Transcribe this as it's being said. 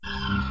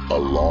A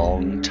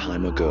long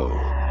time ago,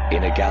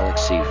 in a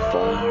galaxy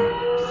far,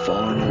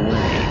 far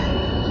away.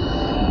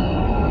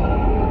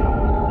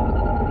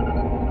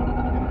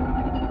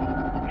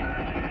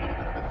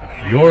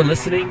 You're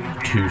listening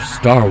to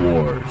Star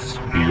Wars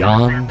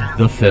Beyond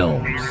the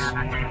Films,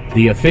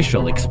 the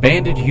official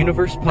expanded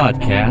universe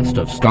podcast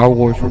of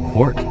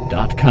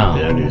StarWarsReport.com.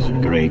 There is a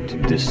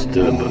great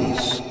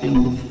disturbance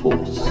in the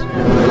Force.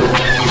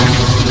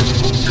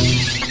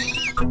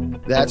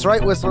 That's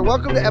right, Whistler.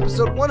 Welcome to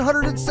episode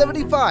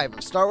 175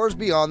 of Star Wars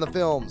Beyond the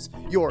Films,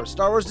 your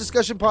Star Wars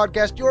discussion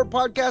podcast, your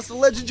podcast of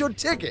legends, your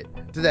ticket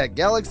to that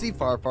galaxy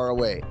far, far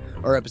away.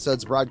 Our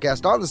episodes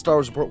broadcast on the Star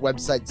Wars Report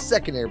website,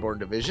 2nd Airborne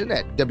Division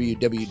at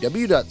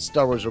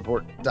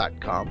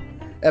www.starwarsreport.com.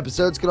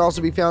 Episodes can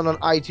also be found on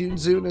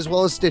iTunes, Zune, as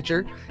well as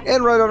Stitcher,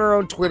 and right on our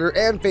own Twitter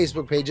and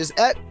Facebook pages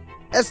at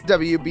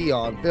SW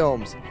Beyond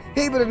Films.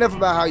 Hey, but enough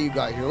about how you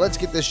got here. Let's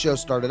get this show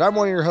started. I'm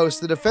one of your hosts,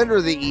 the defender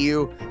of the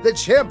EU, the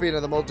champion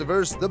of the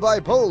multiverse, the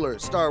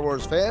bipolar Star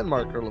Wars fan,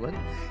 Mark Erleman.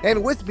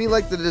 And with me,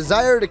 like the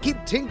desire to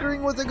keep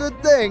tinkering with a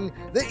good thing,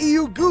 the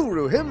EU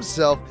guru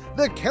himself,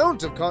 the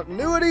Count of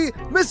Continuity,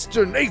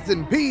 Mr.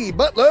 Nathan P.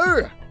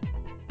 Butler.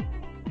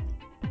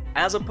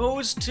 As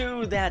opposed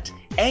to that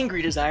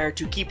angry desire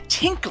to keep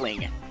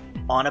tinkling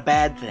on a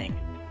bad thing.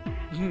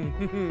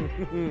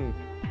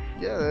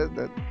 Yeah,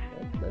 that's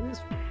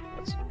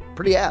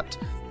pretty apt.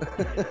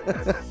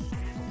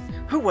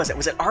 Who was it?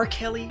 Was it R.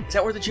 Kelly? Is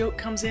that where the joke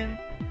comes in?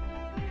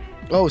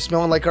 Oh,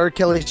 smelling like R.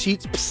 Kelly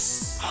sheets?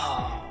 Psst.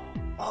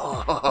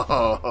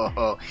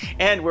 Oh.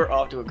 And we're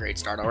off to a great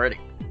start already.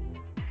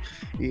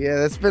 Yeah,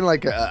 that's been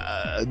like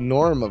a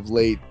norm of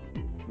late.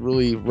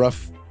 Really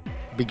rough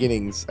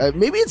beginnings.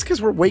 Maybe it's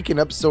because we're waking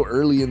up so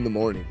early in the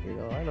morning.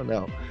 I don't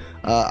know.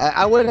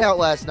 I went out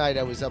last night.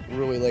 I was up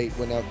really late.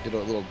 Went out, did a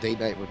little date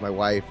night with my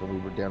wife, and we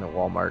were down at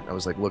Walmart. And I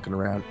was like looking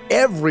around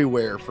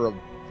everywhere for a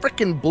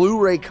freaking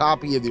Blu-ray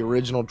copy of the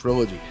original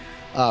trilogy.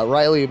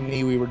 Riley and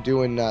me, we were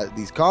doing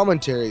these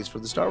commentaries for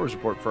the Star Wars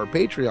Report for our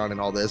Patreon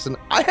and all this, and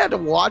I had to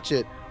watch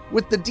it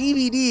with the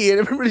DVD, and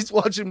everybody's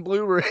watching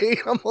Blu-ray.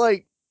 I'm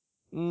like,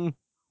 where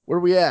are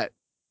we at?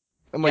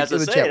 I'm like, in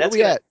the chat, where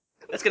we at?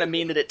 That's gonna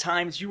mean that at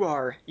times you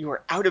are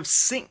out of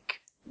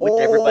sync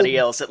with everybody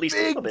else, at least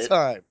a little bit.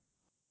 Time.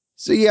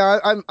 So yeah,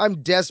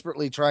 I'm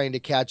desperately trying to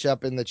catch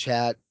up in the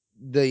chat.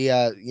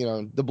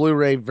 The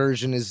Blu-ray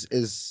version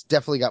is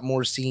definitely got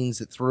more scenes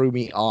that threw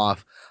me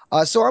off.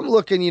 So I'm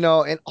looking,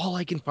 and all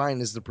I can find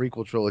is the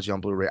prequel trilogy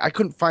on Blu-ray. I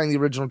couldn't find the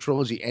original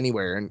trilogy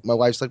anywhere, and my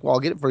wife's like, "Well, I'll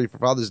get it for you for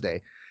Father's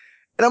Day."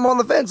 And I'm on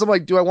the fence. I'm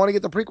like, do I want to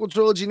get the prequel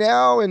trilogy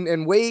now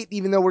and wait,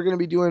 even though we're going to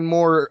be doing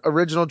more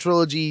original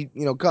trilogy,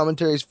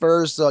 commentaries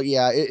first? So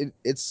yeah,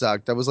 it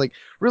sucked. I was like,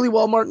 really,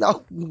 Walmart?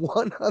 Not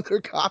one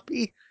other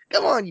copy?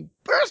 Come on, you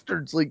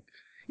bastards! Like,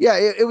 yeah,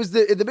 it was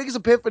the biggest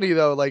epiphany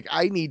though. Like,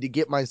 I need to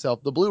get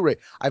myself the Blu-ray.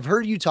 I've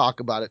heard you talk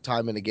about it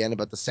time and again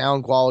about the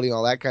sound quality and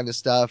all that kind of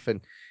stuff,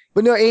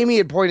 but no, Amy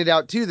had pointed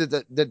out too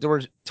that there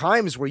were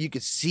times where you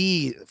could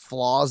see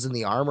flaws in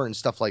the armor and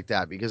stuff like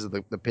that because of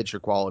the picture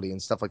quality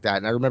and stuff like that.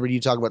 And I remember you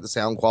talking about the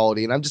sound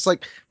quality, and I'm just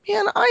like,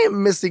 man, I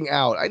am missing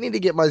out. I need to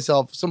get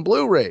myself some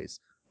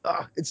Blu-rays.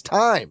 It's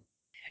time.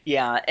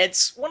 Yeah,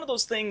 it's one of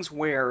those things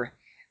where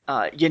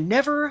you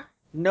never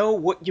know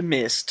what you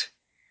missed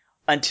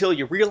until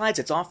you realize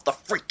it's off the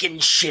freaking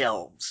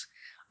shelves.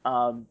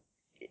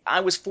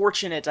 I was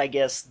fortunate, I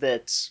guess,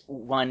 that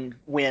when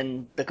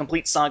the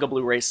Complete Saga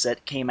Blu-ray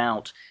set came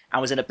out, I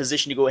was in a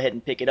position to go ahead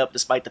and pick it up,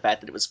 despite the fact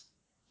that it was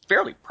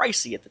fairly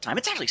pricey at the time.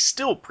 It's actually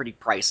still pretty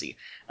pricey.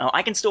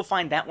 I can still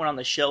find that one on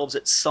the shelves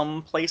at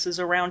some places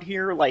around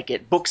here, like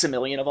at Books A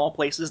Million of all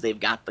places. They've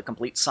got the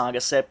Complete Saga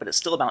set, but it's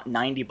still about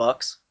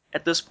 $90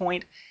 at this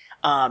point.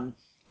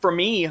 For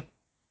me,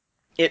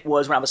 it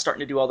was when I was starting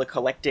to do all the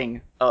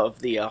collecting of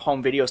the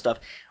home video stuff,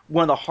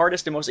 one of the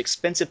hardest and most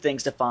expensive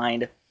things to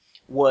find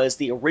was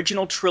the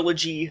original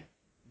trilogy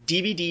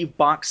DVD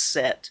box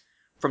set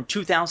from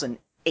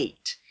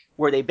 2008,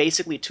 where they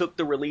basically took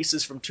the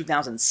releases from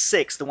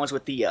 2006, the ones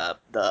with the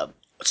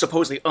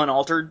supposedly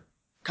unaltered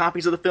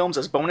copies of the films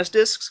as bonus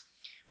discs,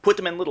 put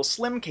them in little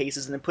slim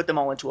cases, and then put them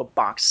all into a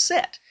box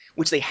set,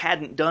 which they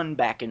hadn't done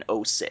back in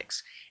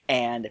 2006.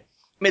 And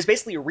it's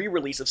basically a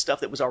re-release of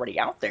stuff that was already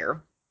out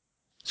there.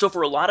 So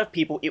for a lot of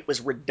people, it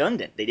was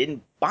redundant. They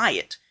didn't buy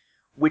it.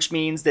 Which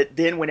means that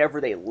then whenever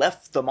they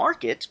left the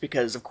market,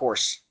 because of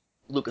course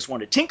Lucas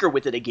wanted to tinker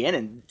with it again,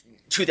 and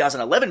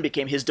 2011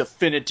 became his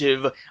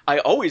definitive, I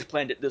always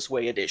planned it this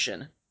way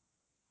edition,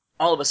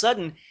 all of a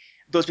sudden,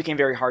 those became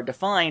very hard to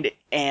find,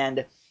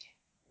 and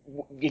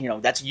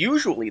that's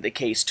usually the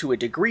case to a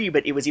degree,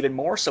 but it was even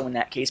more so in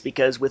that case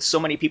because with so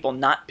many people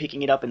not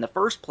picking it up in the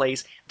first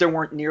place, there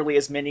weren't nearly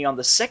as many on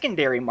the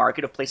secondary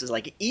market of places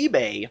like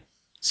eBay.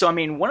 So,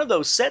 one of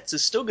those sets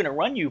is still going to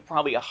run you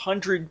probably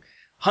 $100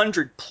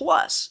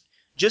 plus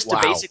just to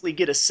basically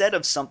get a set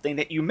of something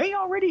that you may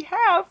already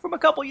have from a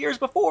couple years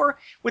before,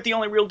 with the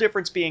only real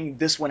difference being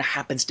this one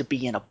happens to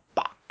be in a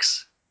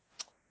box.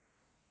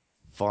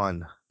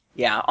 Fun.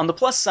 Yeah, on the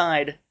plus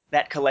side,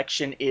 that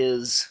collection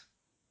is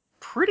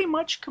pretty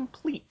much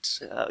complete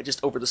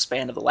just over the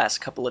span of the last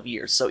couple of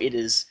years. So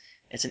it's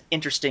an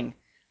interesting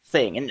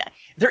thing. And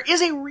there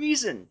is a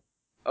reason,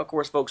 of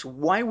course, folks,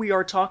 why we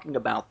are talking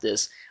about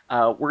this.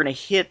 We're going to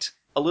hit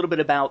a little bit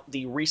about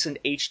the recent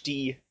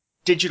HD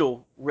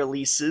digital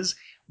releases.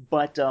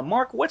 But,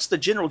 Mark, what's the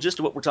general gist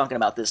of what we're talking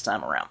about this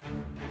time around?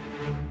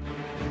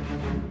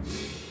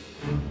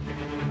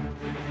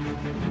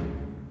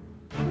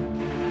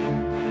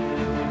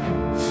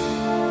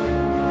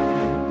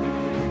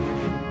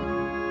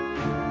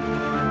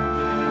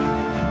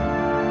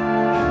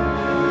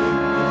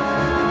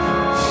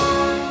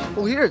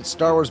 Well, here at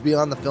Star Wars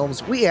Beyond the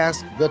Films, we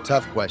ask the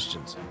tough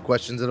questions.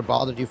 Questions that have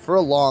bothered you for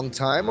a long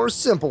time, or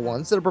simple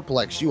ones that have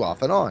perplexed you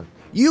off and on.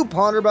 You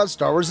ponder about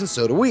Star Wars, and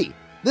so do we.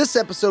 This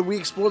episode, we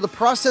explore the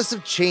process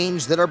of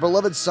change that our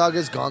beloved saga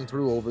has gone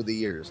through over the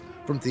years.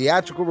 From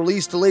theatrical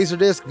release to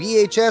Laserdisc,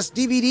 VHS,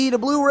 DVD to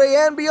Blu-ray,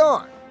 and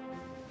beyond.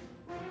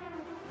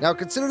 Now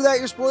consider that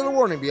your spoiler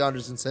warning,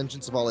 Beyonders and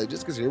Sentients of all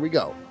ages, because here we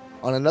go,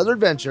 on another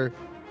adventure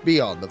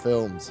beyond the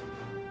films.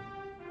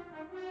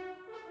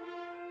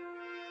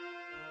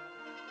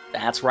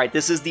 That's right,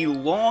 this is the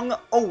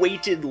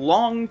long-awaited,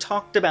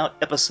 long-talked-about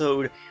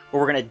episode where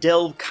we're going to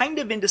delve kind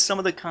of into some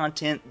of the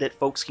content that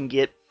folks can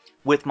get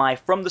with my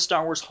From the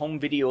Star Wars Home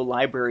Video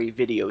Library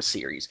video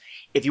series.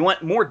 If you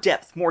want more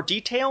depth, more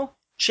detail,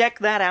 check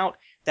that out.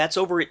 That's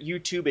over at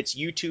YouTube. It's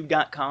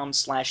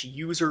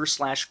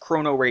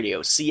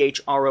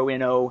youtube.com/user/chronoradio.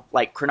 CHRONO,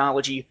 like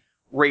chronology,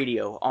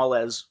 radio, all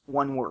as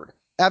one word.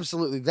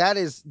 Absolutely. That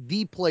is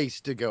the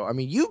place to go. I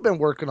mean, you've been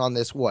working on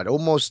this, what,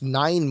 almost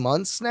 9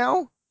 months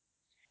now?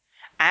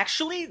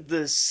 Actually,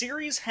 the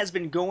series has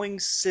been going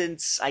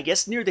since, I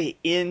guess, near the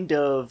end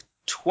of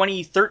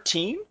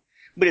 2013,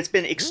 but it's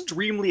been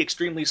extremely,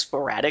 extremely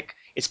sporadic.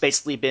 It's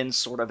basically been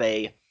sort of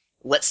a,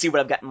 let's see what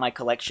I've got in my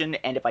collection,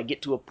 and if I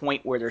get to a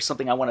point where there's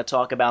something I want to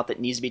talk about that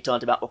needs to be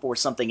talked about before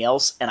something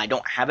else, and I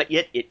don't have it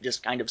yet, it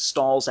just kind of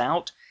stalls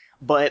out.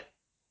 But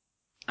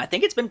I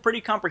think it's been pretty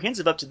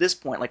comprehensive up to this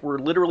point. Like, we're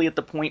literally at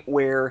the point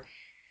where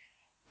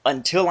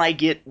until I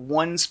get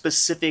one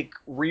specific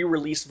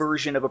re-release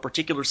version of a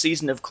particular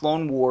season of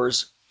Clone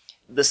Wars,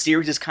 the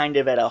series is kind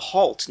of at a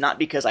halt, not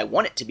because I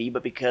want it to be,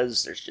 but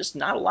because there's just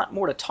not a lot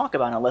more to talk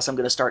about unless I'm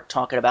going to start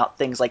talking about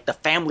things like the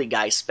Family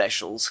Guy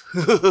specials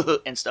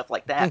and stuff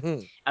like that.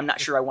 I'm not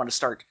sure I want to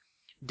start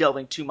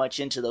delving too much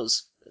into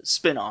those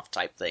spin-off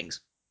type things.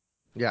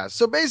 Yeah,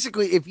 so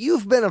basically, if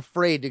you've been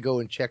afraid to go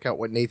and check out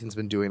what Nathan's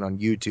been doing on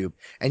YouTube,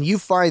 and you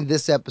find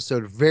this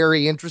episode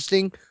very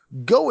interesting,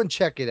 go and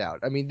check it out.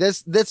 I mean,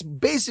 that's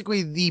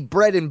basically the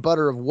bread and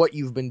butter of what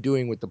you've been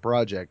doing with the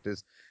project.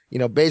 Is, you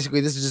know,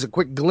 basically this is just a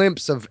quick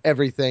glimpse of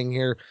everything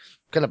here,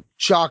 kind of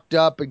chalked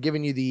up and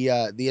giving you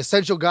the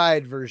essential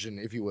guide version,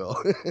 if you will.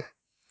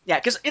 Yeah,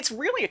 because it's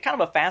really a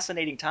kind of a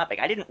fascinating topic.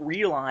 I didn't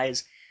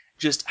realize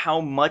just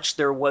how much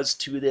there was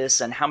to this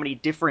and how many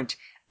different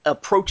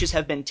approaches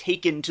have been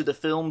taken to the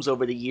films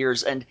over the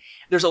years, and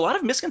there's a lot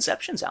of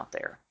misconceptions out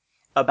there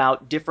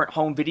about different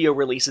home video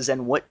releases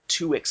and what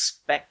to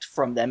expect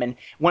from them. And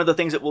one of the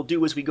things that we'll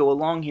do as we go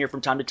along here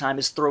from time to time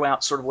is throw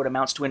out sort of what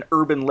amounts to an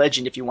urban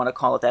legend, if you want to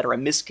call it that, or a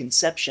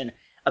misconception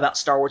about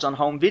Star Wars on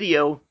home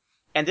video,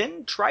 and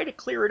then try to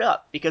clear it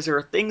up, because there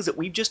are things that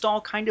we've just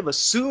all kind of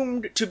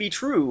assumed to be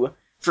true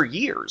for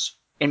years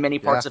in many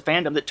parts of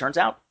fandom that turns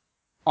out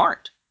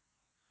aren't.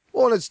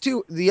 Well, and it's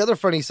too, the other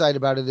funny side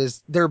about it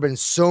is there have been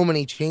so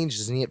many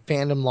changes, and yet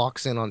fandom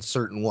locks in on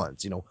certain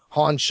ones. You know,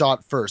 Han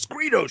shot first,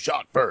 Greedo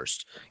shot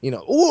first. You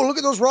know, oh, look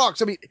at those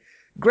rocks. I mean,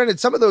 granted,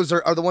 some of those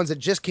are the ones that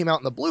just came out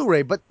in the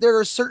Blu-ray, but there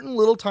are certain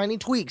little tiny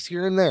tweaks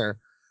here and there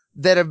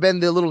that have been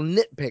the little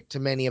nitpick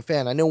to many a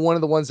fan. I know one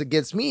of the ones that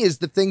gets me is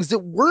the things that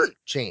weren't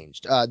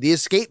changed. The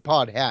escape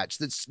pod hatch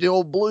that's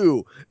still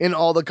blue in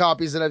all the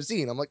copies that I've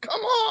seen. I'm like,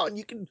 come on,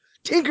 you can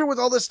tinker with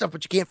all this stuff,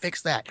 but you can't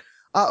fix that.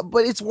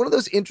 But it's one of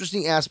those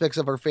interesting aspects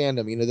of our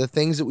fandom, you know, the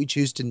things that we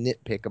choose to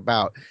nitpick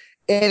about.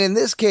 And in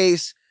this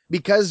case,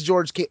 because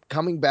George kept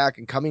coming back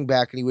and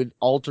he would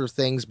alter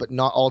things but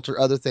not alter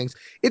other things,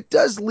 it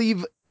does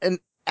leave an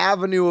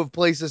avenue of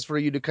places for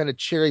you to kind of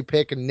cherry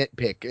pick and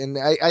nitpick. And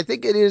I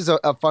think it is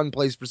a fun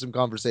place for some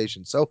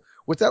conversation. So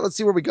with that, let's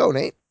see where we go,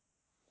 Nate.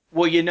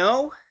 Well, you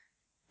know,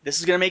 this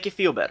is going to make you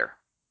feel better.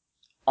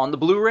 On the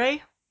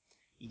Blu-ray,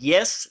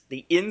 yes,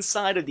 the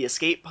inside of the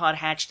escape pod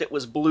hatch that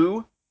was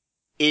blue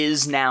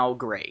is now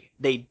gray.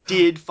 They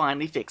did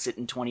finally fix it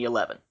in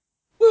 2011.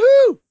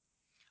 Woohoo!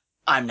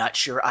 I'm not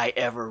sure I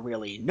ever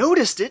really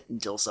noticed it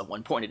until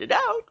someone pointed it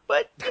out,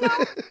 but you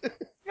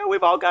know,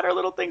 we've all got our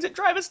little things that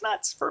drive us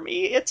nuts. For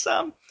me, it's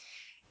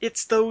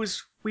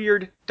those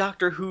weird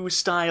Doctor Who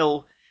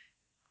style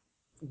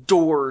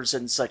doors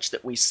and such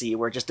that we see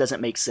where it just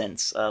doesn't make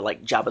sense,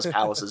 like Jabba's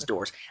palace's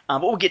doors.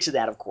 But we'll get to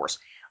that, of course.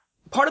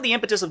 Part of the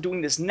impetus of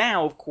doing this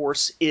now, of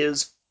course,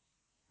 is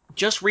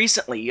just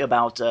recently,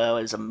 about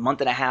a month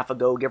and a half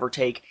ago, give or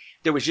take,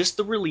 there was just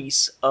the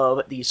release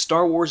of the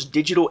Star Wars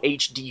Digital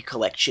HD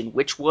Collection,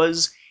 which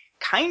was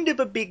kind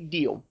of a big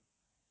deal.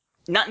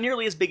 Not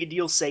nearly as big a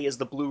deal, say, as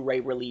the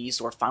Blu-ray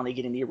release or finally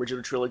getting the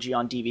original trilogy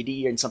on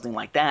DVD and something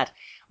like that,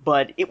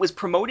 but it was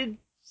promoted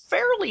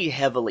fairly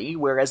heavily,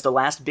 whereas the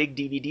last big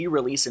DVD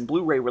release and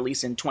Blu-ray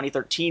release in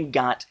 2013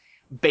 got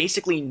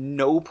basically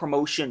no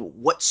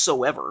promotion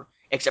whatsoever,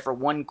 except for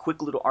one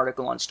quick little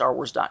article on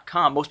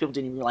StarWars.com. Most people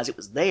didn't even realize it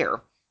was there.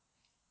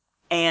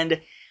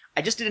 And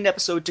I just did an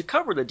episode to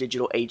cover the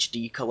digital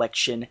HD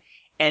collection,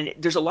 and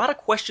there's a lot of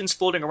questions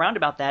floating around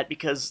about that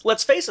because,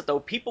 let's face it though,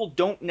 people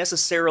don't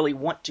necessarily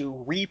want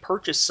to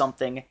repurchase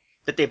something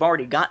that they've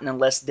already gotten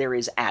unless there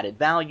is added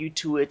value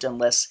to it,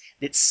 unless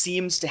it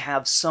seems to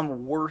have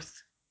some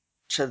worth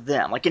to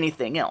them, like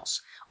anything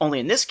else. Only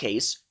in this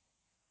case,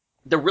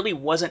 there really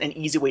wasn't an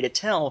easy way to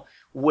tell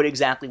what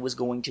exactly was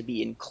going to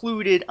be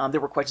included.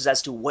 There were questions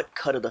as to what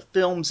cut of the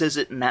films is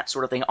it and that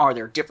sort of thing. Are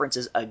there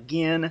differences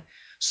again?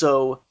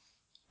 So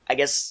I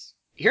guess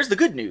here's the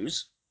good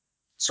news,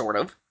 sort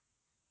of.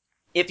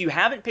 If you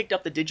haven't picked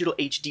up the digital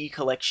HD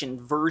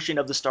collection version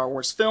of the Star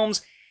Wars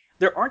films,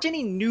 there aren't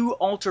any new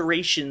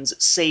alterations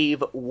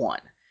save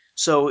one.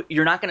 So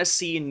you're not going to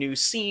see new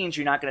scenes,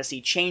 you're not going to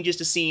see changes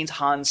to scenes.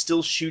 Han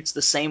still shoots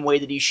the same way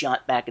that he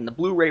shot back in the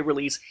Blu-ray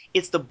release.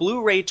 It's the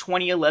Blu-ray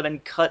 2011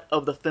 cut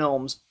of the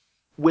films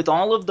with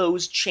all of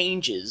those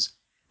changes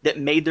that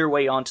made their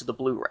way onto the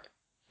Blu-ray.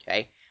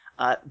 Okay?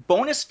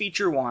 Bonus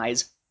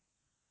feature-wise,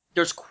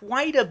 there's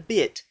quite a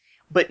bit,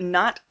 but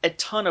not a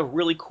ton of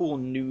really cool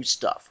new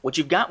stuff. What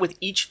you've got with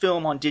each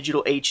film on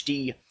digital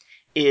HD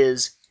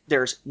is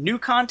there's new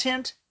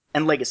content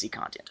and legacy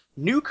content.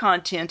 New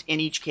content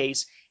in each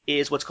case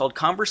is what's called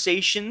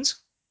Conversations,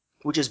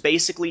 which is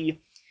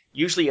basically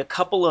usually a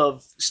couple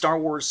of Star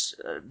Wars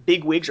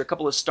bigwigs or a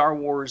couple of Star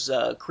Wars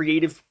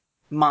creative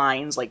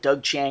minds like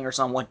Doug Chiang or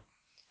someone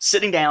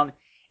sitting down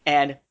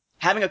and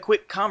having a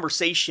quick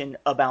conversation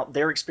about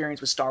their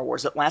experience with Star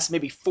Wars that lasts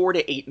maybe 4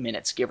 to 8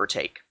 minutes, give or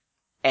take.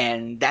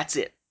 And that's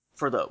it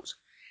for those.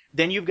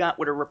 Then you've got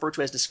what are referred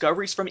to as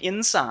Discoveries from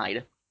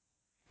Inside,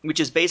 which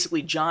is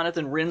basically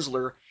Jonathan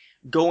Rensler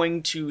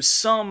going to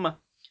some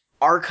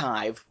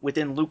archive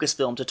within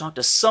Lucasfilm to talk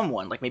to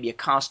someone, like maybe a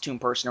costume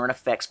person or an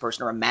effects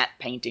person or a matte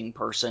painting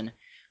person,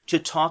 to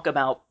talk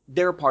about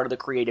their part of the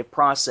creative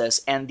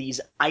process and these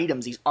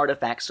items, these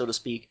artifacts, so to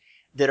speak,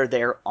 that are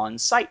there on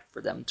site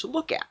for them to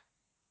look at.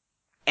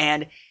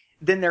 And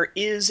then there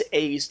is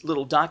a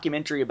little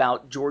documentary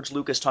about George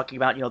Lucas talking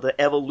about,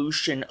 the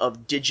evolution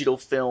of digital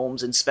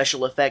films and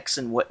special effects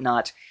and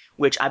whatnot,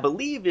 which I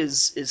believe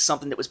is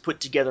something that was put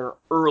together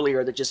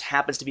earlier that just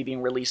happens to be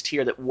being released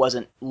here that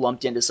wasn't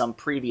lumped into some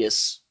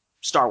previous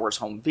Star Wars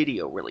home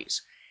video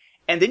release.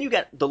 And then you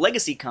got the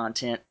legacy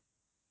content,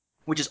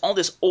 which is all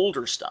this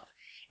older stuff.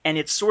 And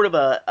it's sort of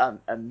a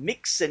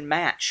mix and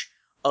match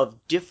of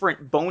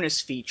different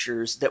bonus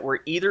features that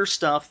were either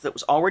stuff that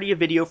was already a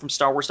video from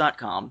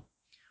StarWars.com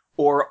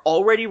or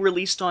already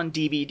released on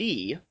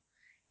DVD,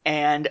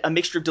 and a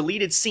mixture of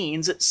deleted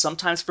scenes,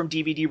 sometimes from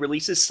DVD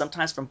releases,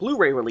 sometimes from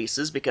Blu-ray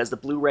releases, because the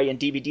Blu-ray and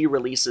DVD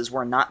releases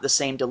were not the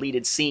same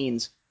deleted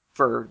scenes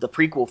for the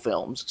prequel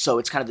films, so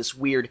it's kind of this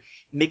weird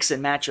mix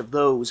and match of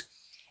those.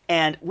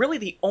 And really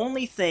the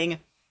only thing,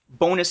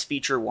 bonus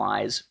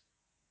feature-wise,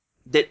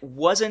 that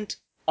wasn't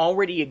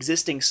already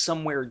existing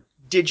somewhere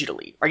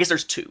digitally, or I guess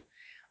there's two.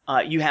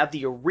 You have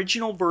the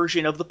original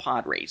version of the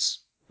pod race,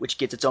 which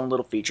gets its own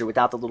little feature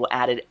without the little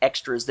added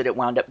extras that it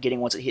wound up getting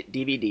once it hit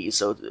DVD,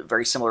 so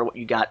very similar to what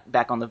you got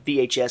back on the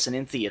VHS and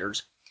in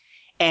theaters.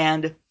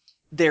 And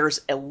there's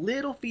a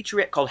little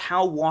featurette called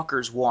How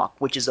Walkers Walk,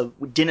 which is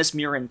Dennis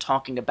Muren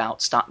talking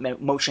about stop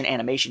motion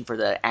animation for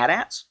the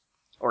AT-ATs,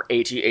 or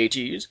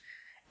AT-ATs,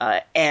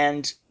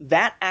 and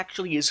that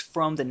actually is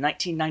from the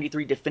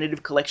 1993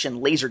 Definitive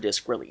Collection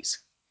Laserdisc release.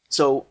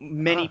 So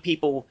many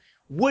people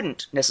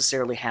wouldn't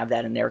necessarily have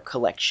that in their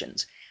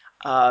collections.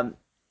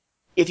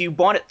 If you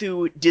bought it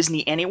through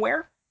Disney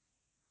Anywhere,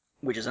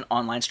 which is an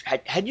online...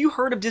 Had you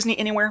heard of Disney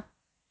Anywhere?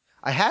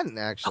 I hadn't,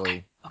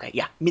 actually. Okay,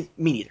 yeah, me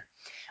neither.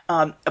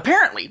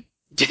 Apparently,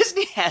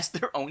 Disney has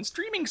their own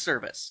streaming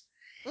service.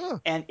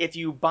 And if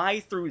you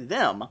buy through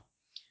them,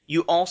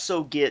 you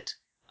also get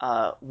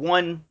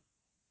one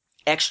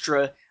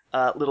extra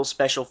little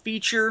special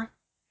feature.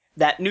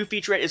 That new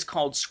featurette is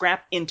called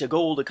Scrap into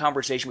Gold, a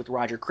conversation with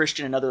Roger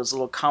Christian and other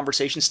little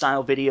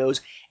conversation-style videos.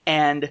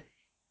 And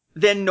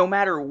then no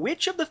matter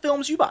which of the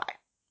films you buy,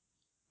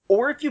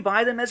 or if you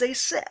buy them as a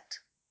set,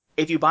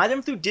 if you buy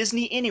them through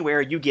Disney Anywhere,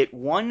 you get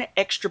one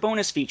extra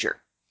bonus feature.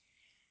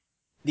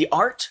 The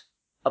Art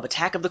of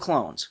Attack of the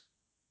Clones.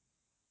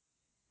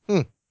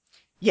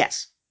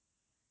 Yes.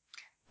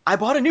 I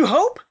bought A New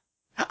Hope?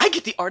 I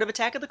get the Art of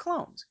Attack of the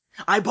Clones.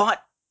 I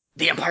bought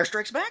The Empire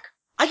Strikes Back?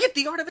 I get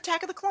the Art of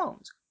Attack of the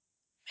Clones.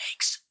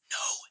 Makes no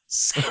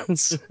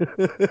sense.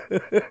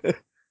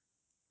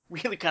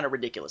 Really kind of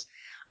ridiculous.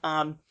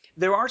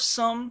 There are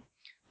some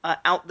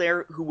out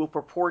there who will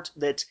purport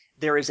that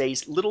there is a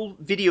little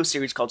video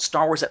series called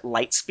Star Wars at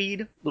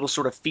Lightspeed, little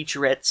sort of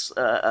featurettes,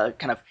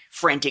 kind of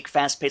frantic,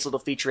 fast-paced little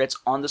featurettes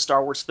on the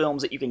Star Wars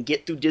films that you can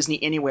get through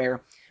Disney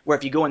Anywhere, where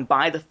if you go and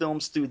buy the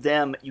films through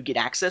them, you get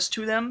access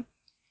to them.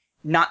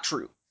 Not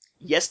true.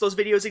 yes, those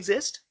videos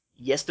exist.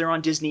 Yes, they're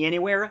on Disney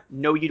Anywhere.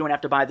 No, you don't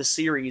have to buy the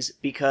series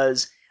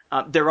because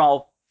they're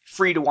all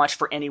free to watch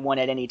for anyone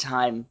at any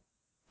time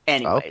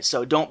anyway. Oh.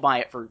 So don't buy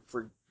it for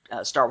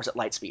Star Wars at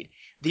Lightspeed.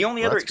 The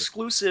only Well, other that's good.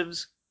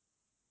 exclusives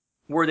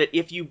were that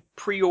if you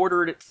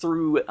pre-ordered it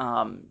through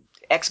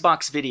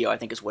Xbox Video, I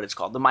think is what it's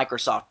called, the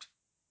Microsoft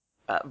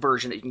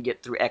version that you can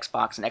get through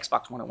Xbox and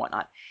Xbox One and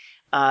whatnot,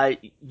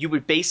 you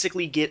would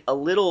basically get a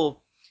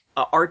little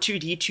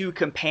R2-D2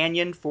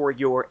 companion for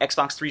your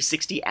Xbox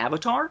 360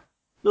 avatar,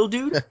 little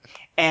dude.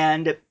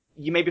 And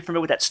you may be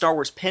familiar with that Star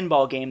Wars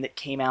pinball game that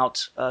came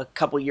out a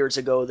couple years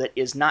ago that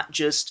is not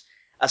just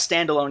a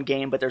standalone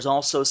game, but there's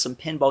also some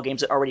pinball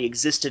games that already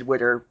existed where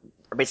they're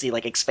basically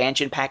like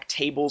expansion pack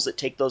tables that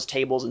take those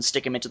tables and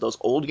stick them into those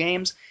old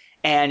games.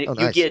 And Oh,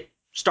 you nice. get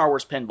Star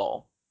Wars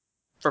Pinball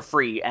for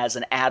free as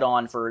an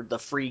add-on for the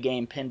free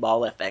game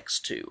Pinball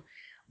FX2.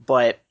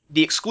 But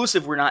the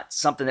exclusive were not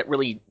something that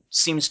really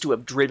seems to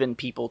have driven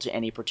people to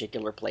any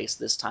particular place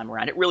this time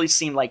around. It really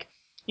seemed like,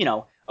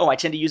 oh, I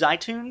tend to use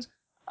iTunes.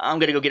 I'm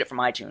going to go get it from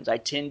iTunes. I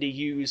tend to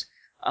use,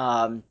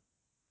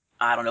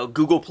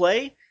 Google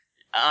Play.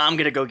 I'm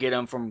going to go get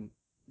them from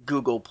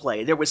Google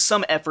Play. There was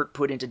some effort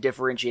put into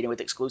differentiating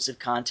with exclusive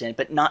content,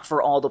 but not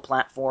for all the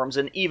platforms.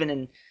 And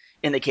even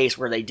in the case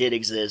where they did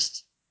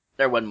exist,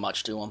 there wasn't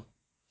much to them.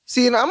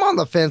 See, and I'm on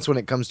the fence when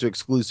it comes to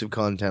exclusive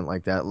content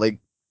like that. Like,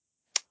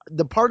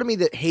 the part of me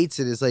that hates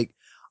it is like,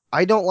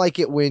 I don't like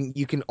it when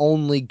you can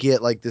only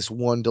get like this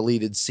one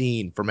deleted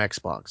scene from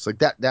Xbox. Like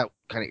that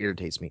kind of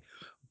irritates me.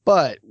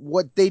 But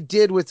what they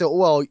did with it,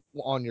 well,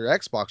 on your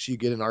Xbox, you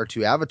get an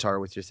R2 avatar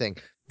with your thing.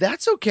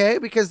 That's okay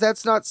because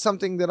that's not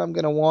something that I'm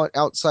going to want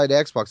outside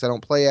Xbox. I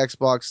don't play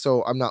Xbox,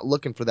 so I'm not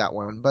looking for that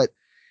one. But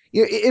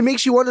it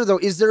makes you wonder though,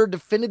 is there a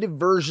definitive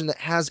version that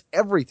has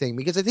everything?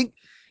 Because I think,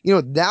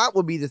 that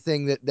would be the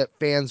thing that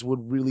fans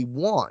would really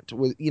want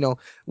with,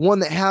 one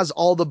that has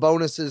all the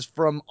bonuses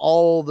from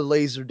all the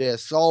laser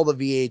discs, all the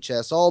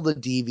VHS, all the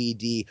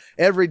DVD,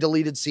 every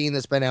deleted scene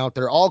that's been out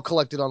there, all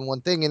collected on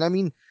one thing. And I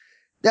mean,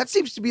 that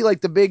seems to be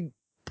like the big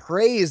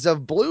praise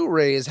of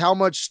Blu-ray is how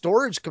much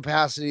storage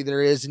capacity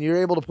there is, and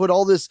you're able to put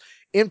all this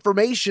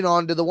information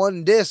onto the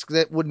one disc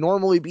that would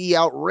normally be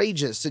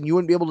outrageous, and you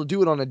wouldn't be able to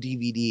do it on a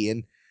DVD.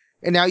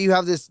 And now you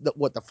have the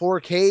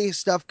 4K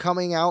stuff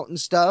coming out and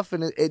stuff,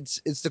 and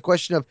it's the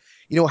question of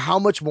how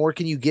much more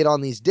can you get on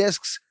these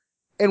discs,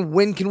 and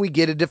when can we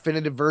get a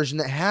definitive version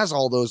that has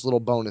all those little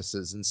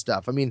bonuses and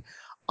stuff? I mean,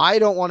 I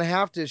don't want to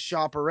have to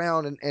shop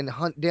around and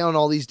hunt down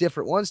all these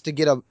different ones to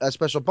get a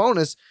special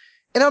bonus.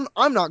 And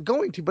I'm not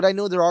going to, but I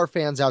know there are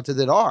fans out there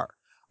that are.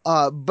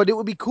 But it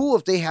would be cool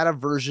if they had a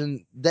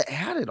version that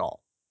had it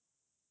all.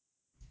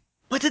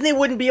 But then they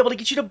wouldn't be able to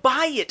get you to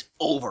buy it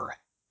over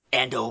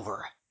and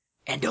over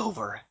and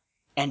over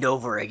and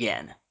over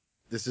again.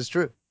 This is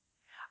true.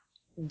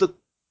 The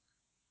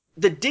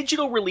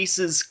digital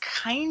releases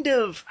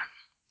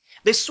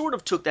they sort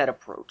of took that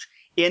approach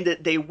in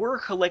that they were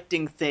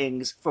collecting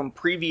things from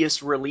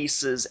previous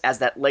releases as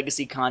that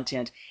legacy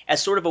content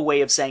as sort of a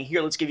way of saying,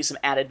 here, let's give you some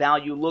added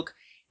value. Look,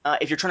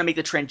 if you're trying to make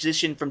the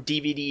transition from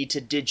DVD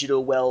to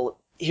digital, well,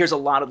 here's a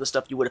lot of the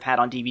stuff you would have had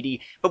on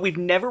DVD. But we've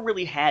never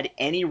really had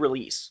any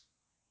release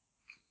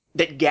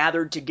that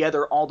gathered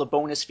together all the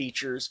bonus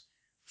features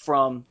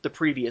from the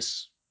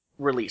previous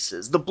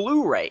releases. The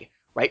Blu-ray,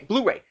 right?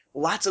 Blu-ray,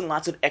 lots and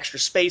lots of extra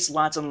space,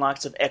 lots and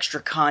lots of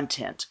extra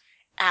content.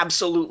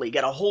 Absolutely.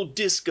 Got a whole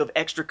disc of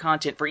extra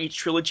content for each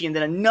trilogy, and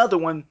then another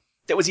one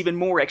that was even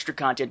more extra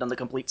content on the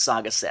complete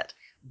saga set.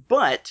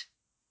 But,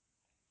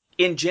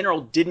 in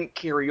general, didn't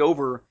carry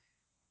over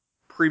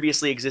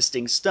previously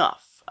existing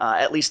stuff.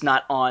 At least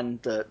not on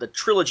the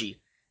trilogy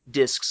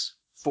discs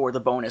for the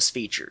bonus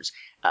features.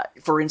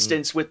 For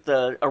instance, with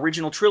the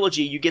original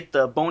trilogy, you get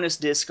the bonus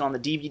disc on the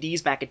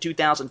DVDs back in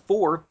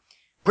 2004.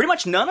 Pretty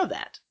much none of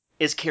that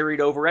is carried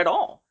over at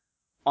all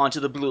onto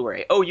the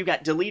Blu-ray. Oh, you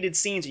got deleted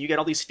scenes, and you got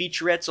all these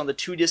featurettes on the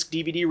 2-disc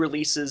DVD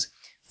releases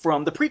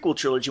from the prequel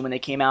trilogy when they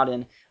came out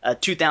in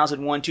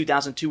 2001,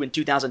 2002, and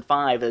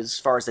 2005 as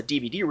far as the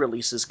DVD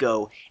releases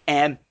go.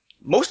 And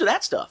most of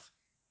that stuff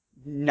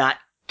not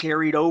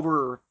carried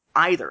over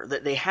either.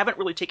 That they haven't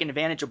really taken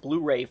advantage of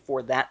Blu-ray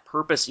for that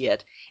purpose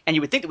yet. And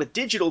you would think that with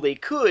digital they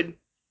could,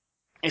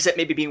 except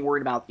maybe being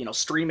worried about,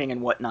 streaming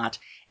and whatnot,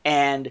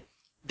 and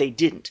they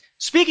didn't.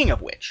 Speaking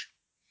of which,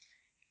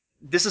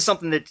 this is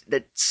something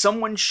that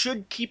someone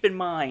should keep in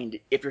mind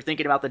if you're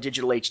thinking about the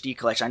digital HD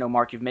collection. I know,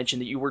 Mark, you've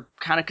mentioned that you were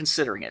kind of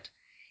considering it.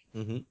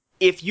 Mm-hmm.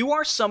 If you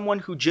are someone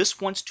who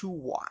just wants to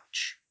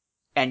watch,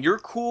 and you're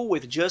cool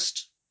with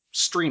just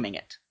streaming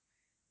it,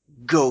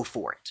 go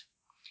for it.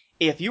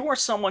 If you are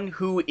someone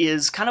who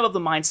is kind of the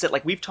mindset,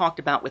 like we've talked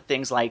about with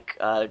things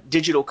like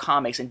digital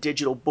comics and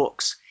digital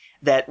books,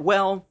 that,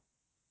 well,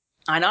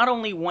 I not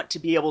only want to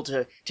be able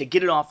to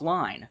get it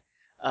offline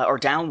or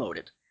download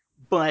it,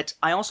 but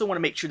I also want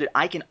to make sure that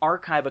I can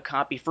archive a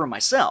copy for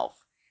myself.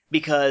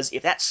 Because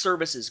if that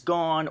service is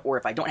gone, or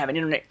if I don't have an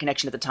internet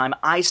connection at the time,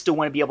 I still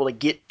want to be able to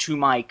get to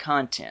my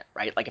content,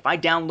 right? Like if I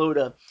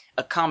download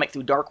a comic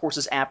through Dark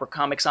Horse's app or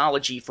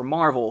Comixology for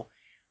Marvel,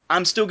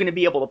 I'm still going to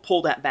be able to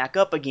pull that back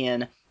up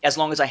again as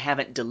long as I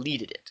haven't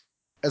deleted it.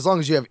 As long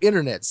as you have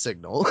internet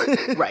signal.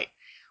 Right.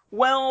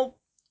 Well,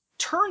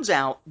 turns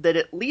out that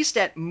at least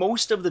at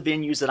most of the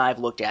venues that I've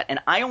looked at, and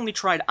I only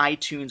tried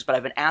iTunes, but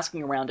I've been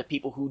asking around to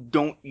people who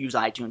don't use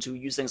iTunes, who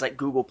use things like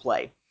Google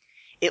Play.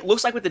 It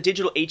looks like with the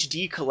digital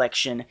HD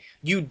collection,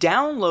 you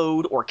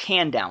download, or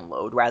can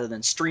download, rather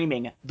than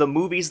streaming, the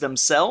movies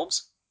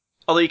themselves.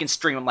 Although you can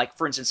stream them, like,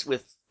 for instance,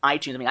 with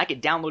iTunes. I mean, I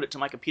could download it to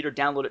my computer,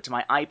 download it to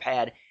my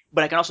iPad,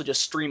 but I can also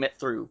just stream it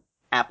through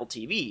Apple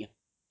TV.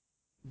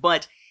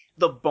 But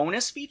the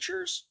bonus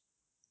features,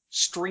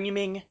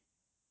 streaming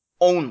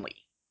only.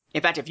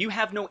 In fact, if you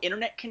have no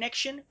internet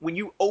connection, when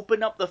you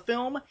open up the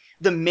film,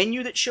 the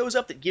menu that shows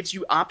up that gives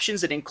you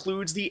options that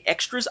includes the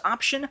extras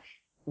option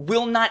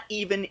will not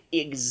even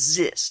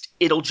exist.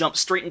 It'll jump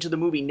straight into the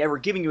movie, never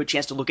giving you a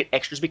chance to look at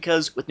extras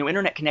because with no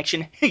internet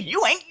connection,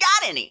 you ain't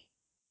got any.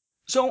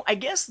 So I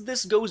guess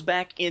this goes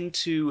back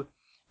into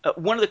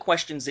one of the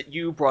questions that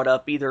you brought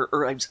up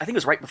or I think it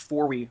was right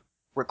before we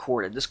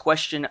recorded, this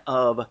question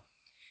of,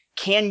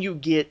 can you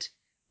get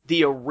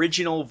the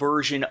original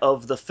version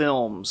of the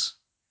films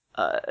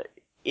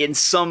in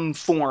some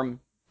form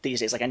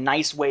these days, like a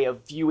nice way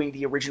of viewing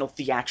the original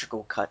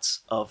theatrical cuts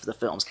of the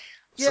films?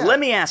 So let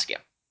me ask you,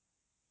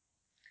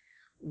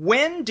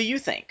 when do you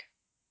think,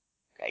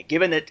 okay,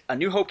 given that A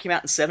New Hope came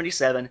out in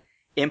 77,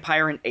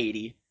 Empire in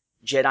 80,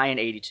 Jedi in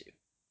 82,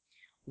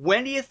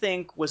 when do you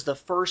think was the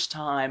first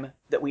time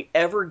that we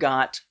ever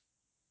got,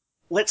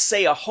 let's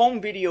say, a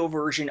home video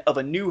version of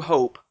A New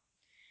Hope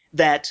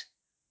that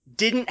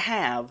didn't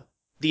have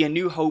the A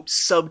New Hope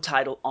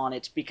subtitle on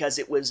it because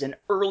it was an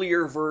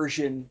earlier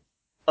version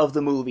of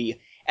the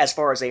movie as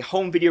far as a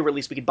home video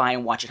release we could buy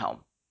and watch at home?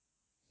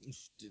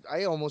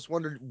 I almost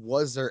wondered,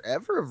 was there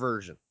ever a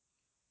version?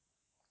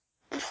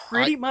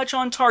 Pretty much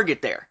on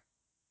target there.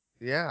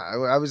 Yeah,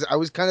 I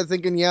was kind of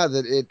thinking,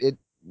 that it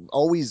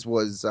always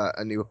was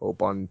A New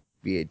Hope on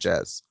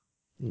VHS.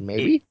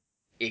 Maybe?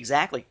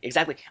 Exactly.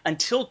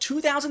 Until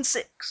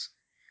 2006,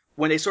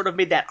 when they sort of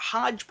made that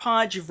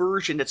hodgepodge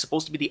version that's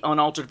supposed to be the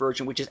unaltered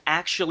version, which is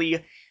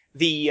actually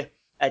the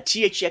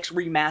THX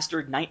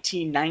remastered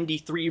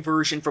 1993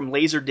 version from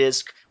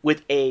Laserdisc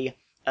with a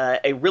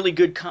really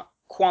good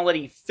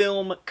quality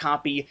film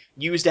copy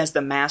used as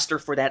the master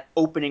for that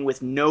opening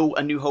with no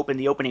A New Hope in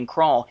the opening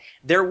crawl.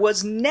 There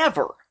was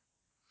never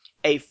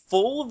a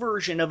full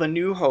version of A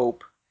New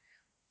Hope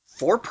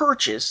for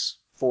purchase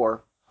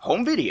for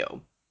home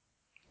video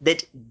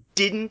that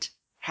didn't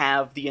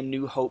have the A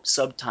New Hope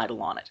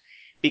subtitle on it,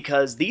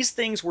 because these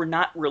things were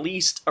not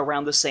released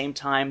around the same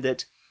time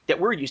that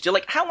we're used to.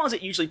 Like, how long does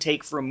it usually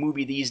take for a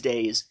movie these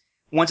days,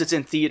 once it's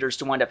in theaters,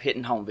 to wind up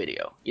hitting home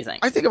video, you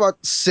think? I think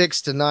about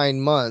 6 to 9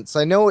 months.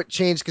 I know it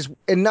changed because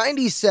in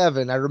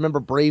 97, I remember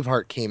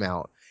Braveheart came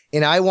out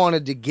and I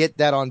wanted to get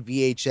that on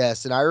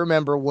VHS. And I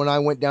remember when I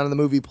went down to the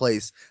movie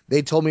place,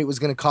 they told me it was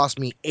going to cost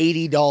me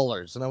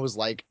 $80. And I was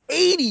like,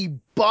 $80?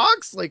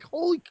 Like,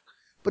 holy.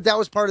 But that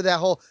was part of that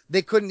whole,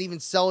 they couldn't even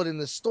sell it in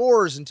the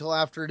stores until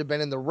after it had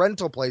been in the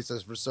rental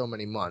places for so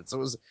many months. It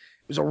was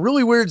a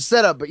really weird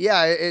setup, but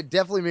yeah, it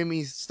definitely made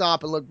me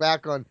stop and look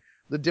back on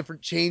the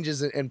different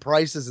changes and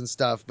prices and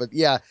stuff. But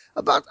yeah,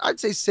 about, I'd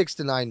say 6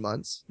 to 9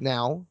 months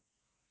now.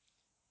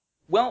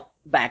 Well,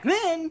 back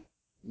then,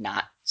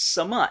 not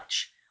so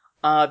much.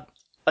 A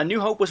New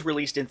Hope was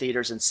released in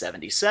theaters in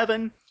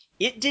 77.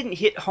 It didn't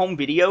hit home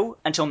video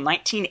until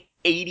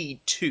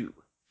 1982.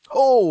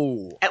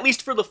 Oh! At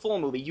least for the full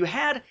movie. You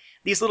had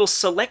these little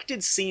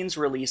selected scenes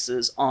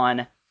releases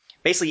on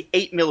basically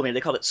 8mm.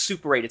 They called it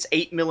Super 8. It's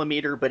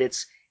 8mm, but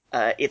it's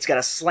got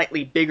a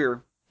slightly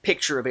bigger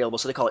picture available,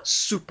 so they call it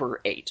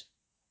Super 8.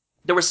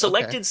 There were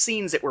selected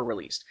scenes that were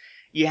released.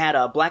 You had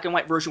a black and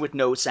white version with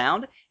no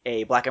sound,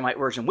 a black and white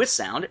version with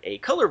sound, a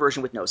color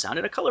version with no sound,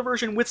 and a color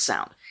version with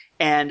sound.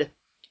 And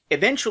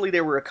eventually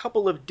there were a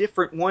couple of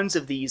different ones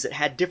of these that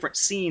had different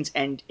scenes,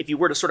 and if you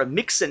were to sort of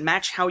mix and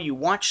match how you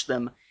watch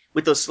them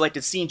with those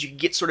selected scenes, you could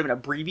get sort of an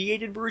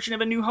abbreviated version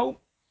of A New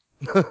Hope,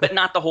 but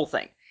not the whole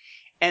thing.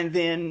 And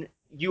then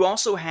you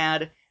also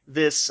had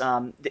this,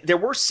 there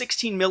were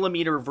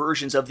 16mm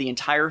versions of the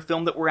entire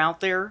film that were out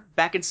there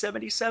back in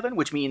 77,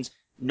 which means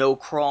no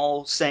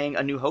crawl saying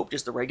A New Hope,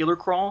 just the regular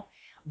crawl.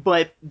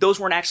 But those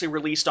weren't actually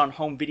released on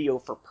home video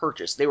for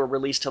purchase. They were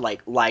released to,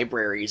 like,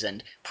 libraries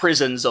and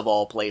prisons of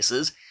all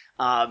places,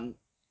 and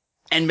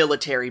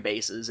military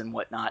bases and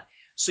whatnot.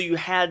 So you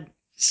had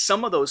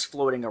some of those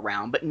floating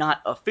around, but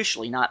not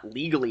officially, not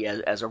legally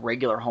as a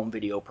regular home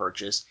video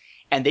purchase.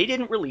 And they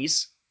didn't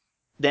release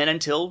then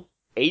until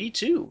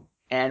 82.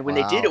 And when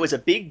they did, it was a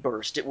big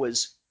burst. It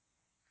was,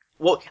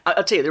 well,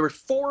 I'll tell you, there were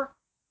 4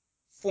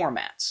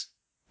 formats.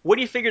 What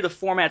do you figure the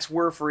formats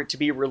were for it to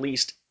be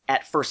released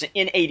at first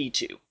in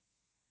 82?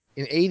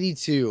 In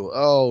 82,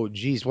 oh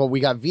geez. Well, we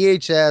got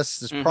VHS.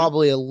 There's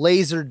probably a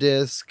laser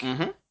disc.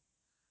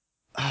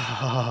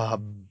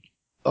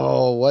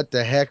 Oh, what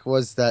the heck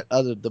was that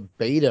other, the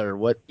Beta or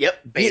what? Yep,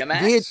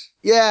 Betamax.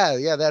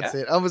 Yeah, that's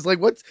it. I was like,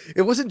 what?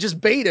 It wasn't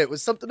just Beta, it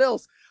was something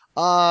else.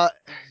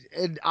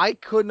 And I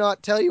could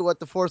not tell you what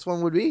the fourth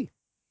one would be.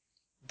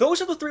 those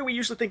are the three we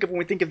usually think of when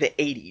we think of the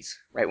 80s,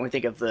 right? When we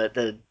think of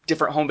the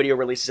different home video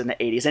releases in the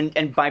 80s.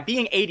 And by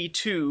being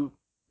 82,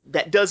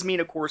 that does mean,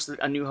 of course, that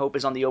A New Hope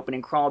is on the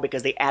opening crawl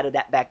because they added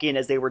that back in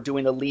as they were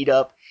doing the lead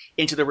up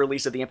into the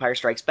release of The Empire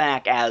Strikes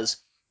Back as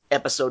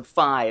Episode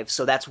 5.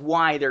 So that's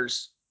why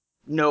there's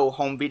no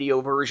home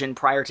video version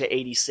prior to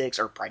 86,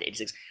 or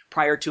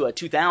prior to a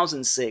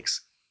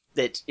 2006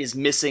 that is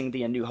missing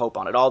the A New Hope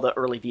on it. All the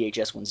early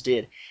VHS ones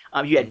did.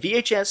 You had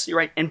VHS, you're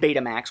right, and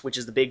Betamax, which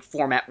is the big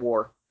format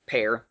war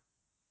pair.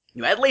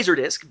 You had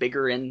Laserdisc,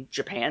 bigger in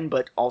Japan,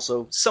 but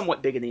also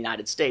somewhat big in the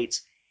United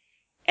States.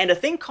 And a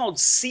thing called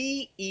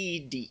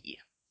CED,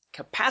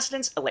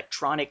 Capacitance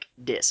Electronic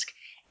Disc.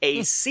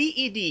 A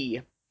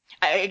CED,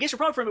 I guess you're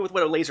probably familiar with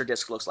what a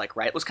Laserdisc looks like,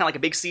 right? It looks kind of like a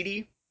big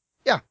CD.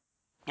 Yeah.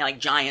 Like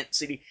giant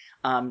CD.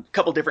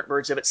 Couple different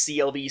versions of it,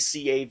 CLV,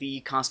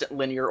 CAV, constant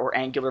linear or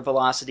angular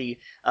velocity.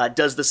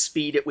 Does the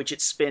speed at which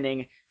it's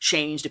spinning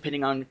change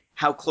depending on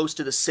how close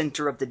to the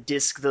center of the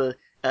disc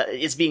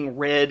is being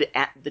read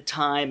at the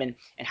time, and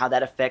how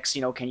that affects,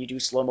 can you do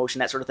slow motion,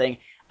 that sort of thing.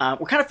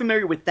 We're kind of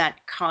familiar with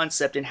that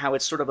concept and how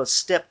it's sort of a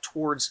step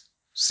towards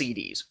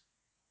CDs.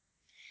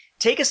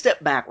 Take a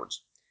step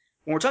backwards.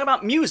 When we're talking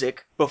about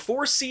music,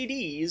 before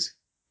CDs,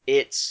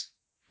 it's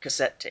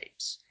cassette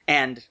tapes.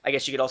 And I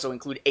guess you could also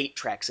include 8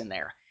 tracks in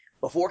there.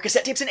 Before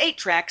cassette tapes and 8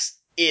 tracks,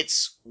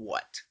 it's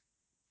what?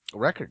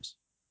 Records.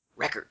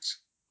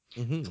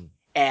 Mm-hmm.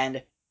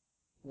 And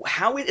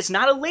it's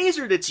not a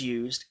laser that's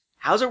used.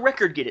 How's a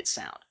record get its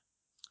sound?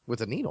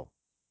 With a needle.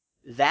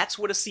 That's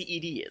what a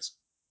CED is.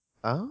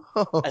 Oh.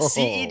 A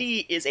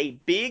CED is a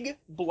big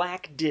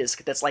black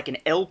disc that's like an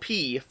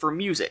LP for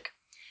music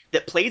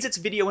that plays its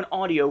video and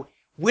audio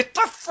with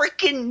the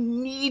freaking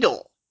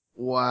needle.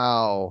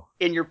 Wow.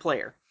 In your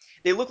player.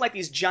 They look like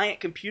these giant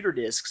computer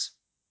discs,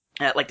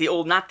 like the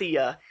old, not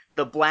the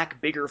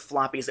black bigger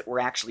floppies that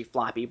were actually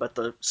floppy, but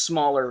the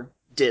smaller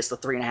discs, the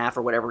 3.5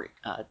 or whatever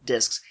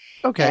discs.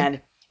 Okay.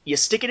 And you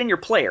stick it in your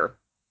player,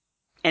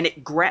 and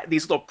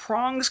these little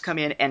prongs come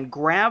in and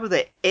grab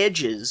the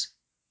edges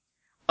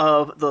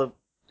of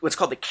what's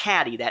called the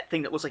caddy, that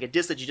thing that looks like a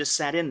disc that you just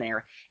sat in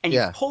there, and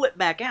you pull it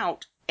back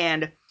out,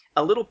 and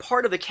a little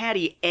part of the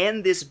caddy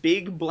and this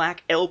big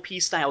black LP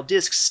style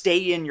disc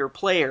stay in your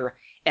player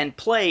and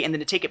play, and then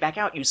to take it back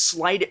out, you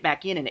slide it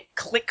back in, and it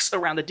clicks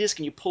around the disc,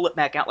 and you pull it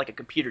back out like a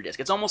computer disc.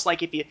 It's almost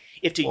like if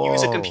to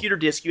use a computer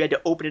disc, you had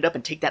to open it up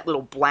and take that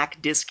little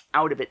black disc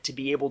out of it to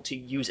be able to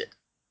use it.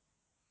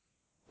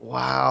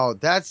 Wow,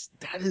 that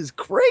is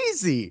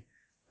crazy.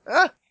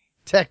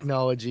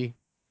 Technology.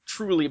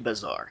 Truly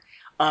bizarre.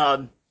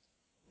 A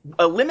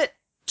limit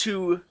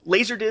to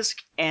Laserdisc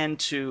and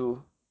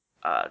to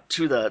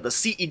the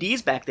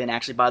CEDs back then,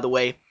 actually, by the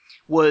way,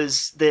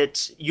 was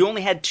that you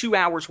only had 2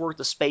 hours worth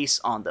of space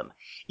on them.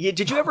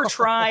 Did you ever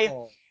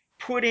try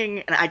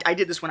putting, and I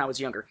did this when I was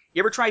younger,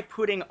 you ever try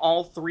putting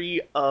all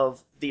 3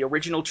 of the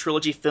original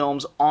trilogy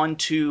films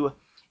onto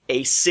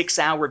a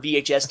 6-hour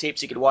VHS tape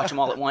so you could watch them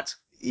all at once?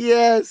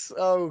 Yes.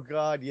 Oh,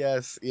 God,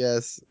 yes.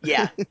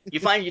 Yeah. You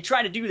find you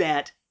try to do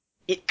that,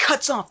 it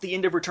cuts off the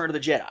end of Return of the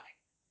Jedi,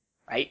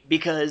 right?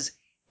 Because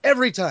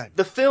every time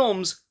the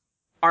films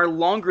are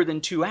longer than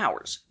 2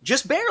 hours.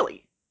 Just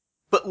barely,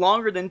 but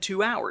longer than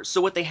 2 hours.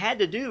 So what they had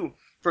to do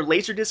for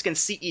Laserdisc and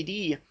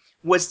CED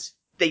was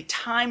they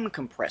time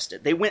compressed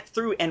it. They went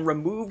through and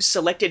removed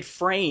selected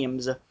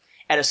frames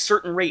at a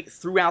certain rate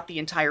throughout the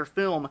entire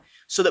film,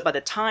 so that by the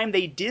time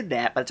they did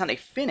that, by the time they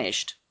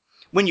finished,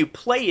 when you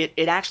play it,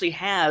 it actually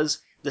has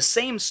the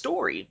same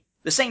story,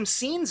 the same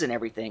scenes and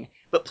everything,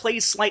 but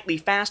plays slightly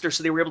faster,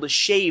 so they were able to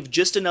shave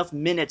just enough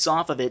minutes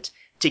off of it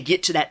to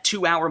get to that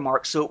 2-hour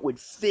mark so it would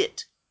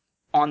fit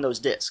on those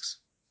discs.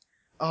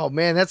 Oh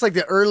man, that's like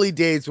the early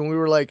days when we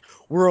were like,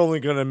 we're only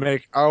going to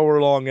make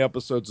hour-long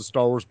episodes of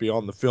Star Wars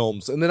Beyond the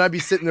Films. And then I'd be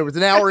sitting there with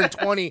an hour and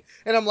 20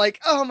 and I'm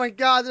like, oh my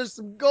God, there's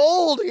some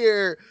gold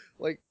here.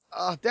 Like,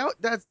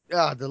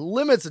 the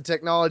limits of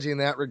technology in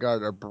that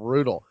regard are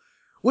brutal.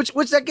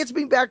 Which that gets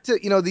me back to,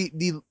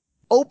 the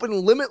open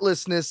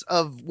limitlessness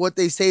of what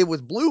they say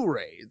with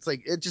Blu-ray. It's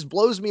like, it just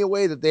blows me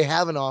away that they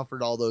haven't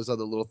offered all those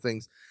other little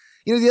things.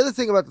 The other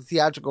thing about the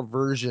theatrical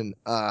version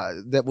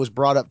that was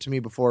brought up to me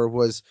before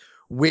was,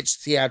 which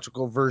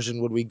theatrical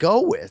version would we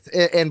go with?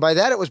 And by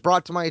that, it was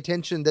brought to my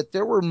attention that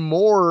there were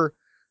more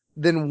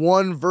than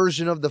one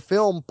version of the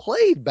film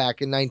played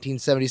back in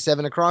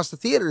 1977 across the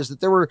theaters,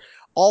 that there were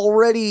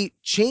already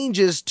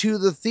changes to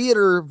the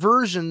theater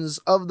versions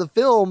of the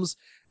films.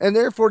 And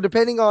therefore,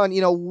 depending on,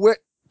 what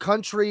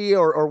country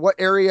or what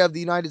area of the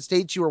United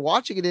States you were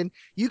watching it in,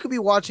 you could be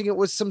watching it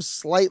with some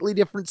slightly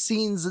different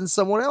scenes than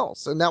someone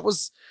else. And that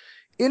was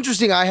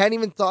interesting. I hadn't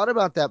even thought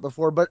about that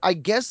before, but I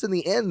guess in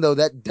the end, though,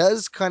 that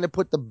does kind of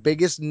put the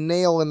biggest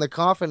nail in the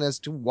coffin as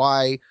to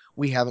why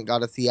we haven't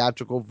got a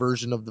theatrical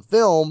version of the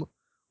film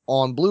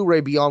on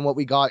Blu-ray beyond what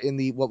we got in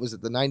the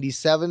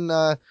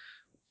 97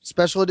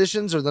 special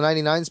editions or the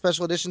 99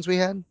 special editions we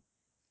had?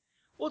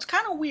 Well, it's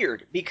kind of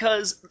weird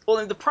because,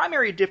 the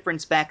primary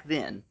difference back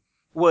then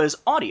was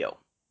audio,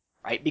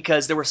 right?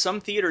 Because there were some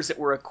theaters that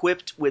were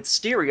equipped with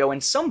stereo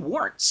and some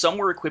weren't. Some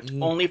were equipped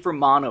Mhm. only for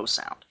mono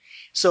sound.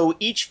 So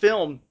each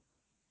film,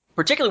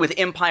 particularly with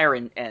Empire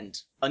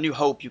and A New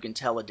Hope, you can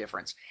tell a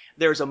difference.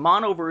 There's a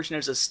mono version,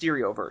 there's a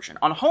stereo version.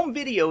 On home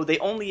video, they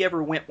only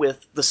ever went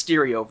with the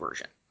stereo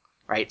version,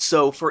 right?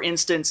 So, for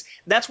instance,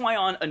 that's why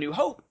on A New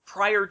Hope,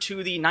 prior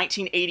to the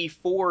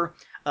 1984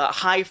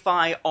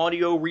 hi-fi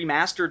audio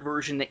remastered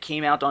version that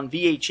came out on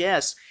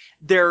VHS,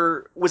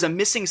 there was a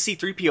missing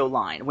C-3PO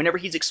line. Whenever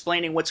he's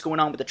explaining what's going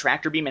on with the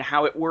tractor beam and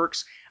how it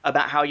works,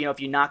 about how, if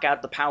you knock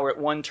out the power at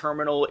one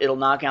terminal, it'll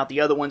knock out the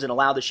other ones and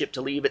allow the ship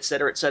to leave, et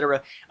cetera, et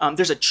cetera.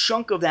 There's a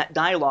chunk of that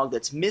dialogue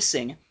that's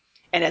missing.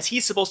 And as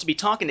he's supposed to be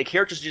talking, the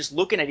characters are just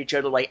looking at each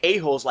other like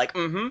a-holes, like,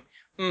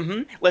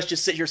 let's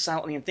just sit here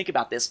silently and think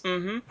about this,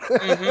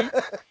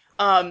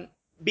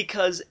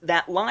 because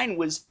that line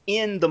was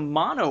in the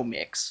mono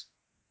mix.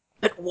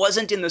 It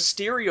wasn't in the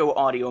stereo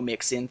audio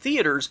mix in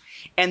theaters,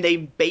 and they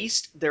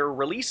based their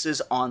releases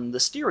on the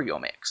stereo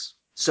mix.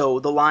 So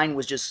the line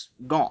was just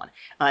gone.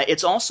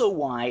 It's also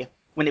why,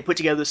 when they put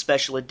together the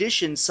special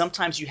editions,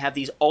 sometimes you have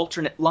these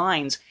alternate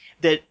lines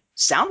that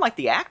sound like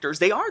the actors.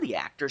 They are the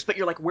actors, but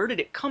you're like, where did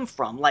it come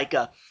from? Like,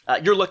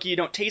 you're lucky you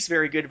don't taste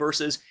very good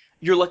versus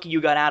you're lucky you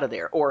got out of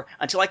there. Or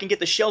until I can get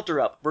the shelter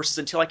up versus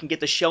until I can get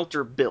the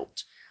shelter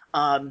built.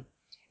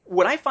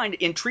 What I find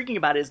intriguing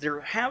about it is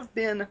there have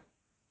been,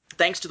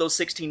 thanks to those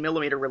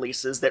 16mm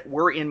releases that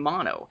were in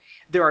mono,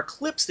 there are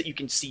clips that you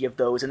can see of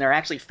those, and there are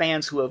actually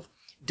fans who have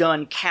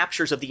done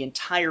captures of the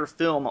entire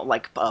film,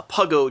 like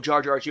Puggo,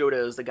 Jar Jar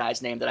Yoda is the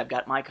guy's name that I've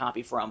got my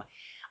copy from,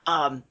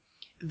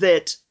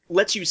 that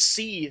lets you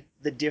see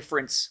the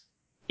difference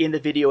in the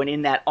video and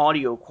in that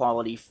audio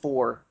quality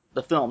for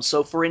the film.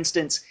 So, for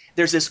instance,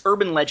 there's this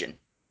urban legend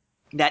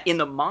that in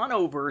the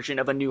mono version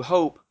of A New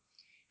Hope,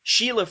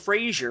 Sheila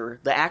Fraser,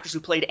 the actress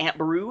who played Aunt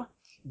Beru,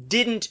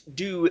 didn't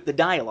do the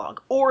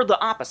dialogue, or the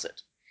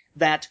opposite,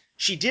 that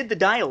she did the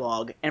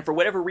dialogue and for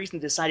whatever reason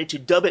decided to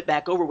dub it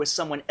back over with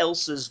someone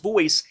else's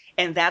voice,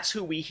 and that's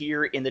who we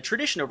hear in the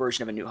traditional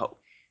version of A New Hope.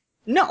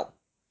 No,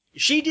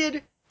 she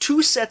did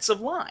 2 sets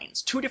of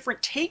lines, 2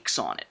 different takes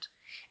on it,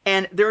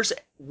 and there's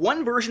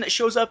one version that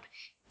shows up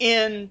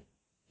in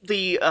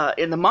the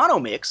mono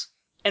mix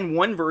and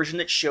one version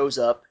that shows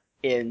up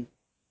in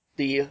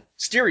the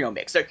stereo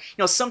mix.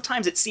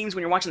 Sometimes it seems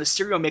when you're watching the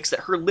stereo mix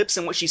that her lips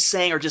and what she's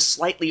saying are just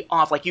slightly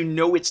off, like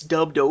it's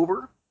dubbed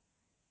over.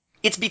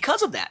 It's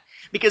because of that.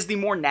 Because the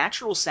more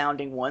natural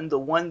sounding one, the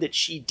one that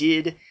she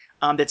did,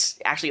 that's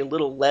actually a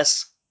little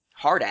less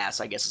hard ass,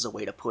 I guess is a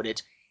way to put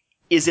it,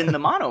 is in the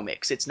mono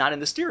mix. It's not in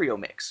the stereo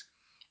mix.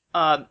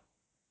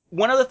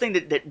 One other thing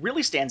that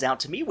really stands out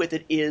to me with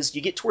it is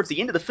you get towards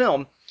the end of the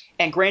film,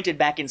 and granted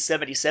back in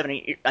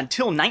 77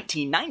 until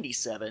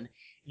 1997,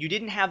 you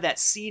didn't have that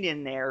scene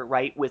in there,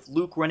 right, with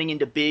Luke running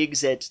into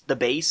Biggs at the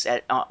base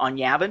on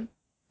Yavin.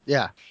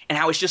 Yeah. And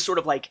how it's just sort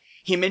of like,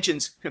 he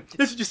mentions,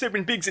 this is just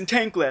having Biggs and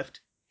Tank left.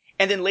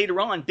 And then later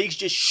on, Biggs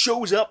just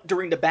shows up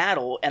during the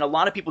battle, and a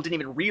lot of people didn't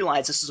even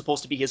realize this is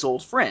supposed to be his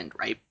old friend,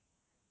 right?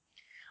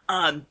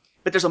 But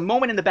there's a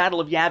moment in the Battle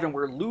of Yavin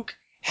where Luke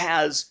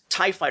has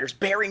TIE fighters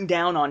bearing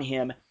down on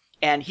him,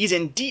 and he's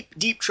in deep,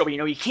 deep trouble.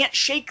 You can't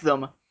shake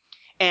them.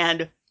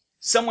 And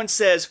someone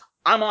says,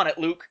 I'm on it,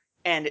 Luke,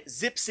 and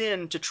zips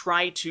in to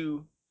try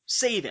to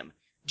save him.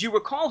 Do you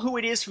recall who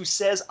it is who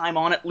says, I'm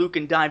on it, Luke,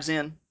 and dives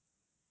in?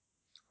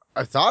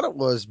 I thought it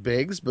was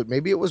Biggs, but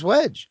maybe it was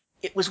Wedge.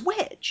 It was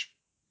Wedge.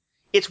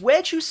 It's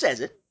Wedge who says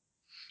it,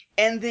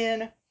 and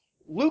then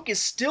Luke is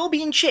still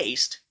being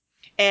chased,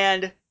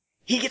 and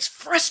he gets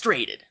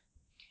frustrated.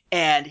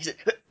 And he said,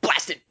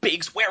 blast it,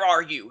 Biggs, where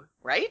are you?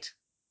 Right?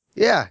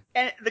 Yeah.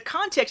 And the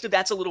context of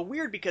that's a little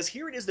weird, because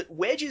here it is that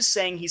Wedge is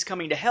saying he's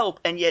coming to help,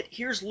 and yet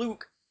here's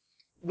Luke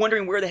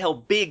wondering where the hell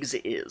Biggs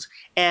is.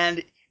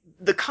 And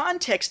the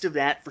context of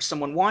that for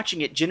someone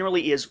watching it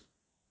generally is,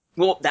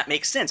 well, that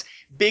makes sense.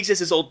 Biggs is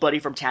his old buddy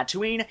from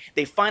Tatooine.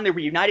 They finally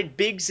reunited.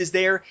 Biggs is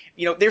there.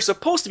 They're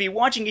supposed to be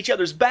watching each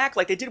other's back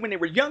like they did when they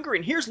were younger,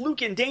 and here's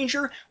Luke in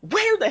danger.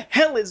 Where the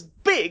hell is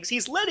Biggs?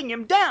 He's letting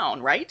him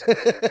down, right?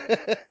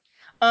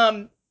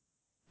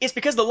 It's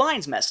because the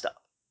line's messed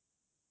up.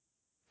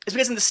 It's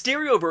because in the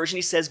stereo version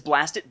he says,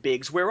 blast it,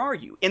 Biggs, where are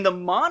you? In the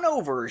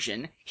mono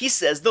version, he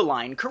says the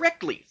line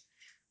correctly.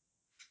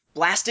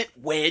 Blast it,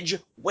 Wedge,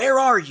 where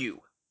are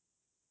you?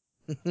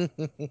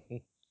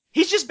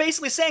 He's just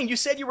basically saying, you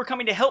said you were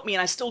coming to help me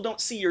and I still don't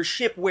see your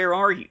ship, where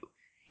are you?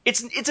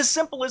 It's as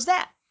simple as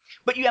that.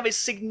 But you have a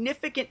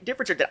significant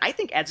difference that I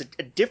think adds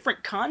a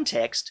different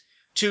context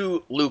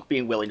to Luke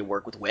being willing to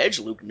work with Wedge,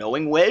 Luke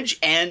knowing Wedge,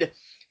 and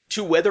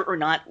to whether or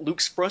not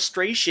Luke's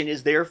frustration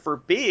is there for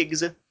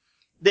Biggs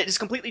that is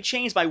completely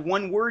changed by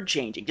one word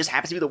changing. Just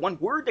happens to be the one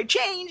word they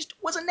changed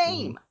was a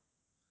name.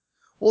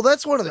 Well,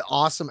 that's one of the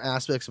awesome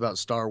aspects about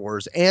Star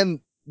Wars and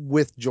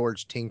with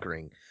George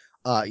tinkering.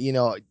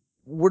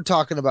 We're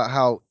talking about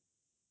how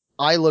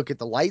I look at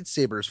the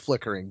lightsabers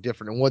flickering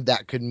different and what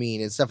that could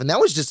mean and stuff. And that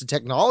was just a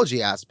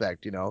technology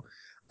aspect,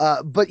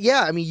 But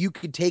yeah, I mean, you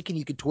could take and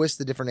you could twist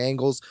the different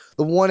angles.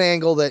 The one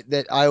angle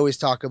that I always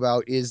talk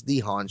about is the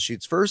Han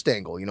shoots first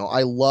angle.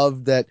 I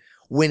love that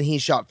when he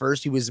shot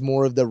first, he was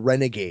more of the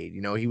renegade.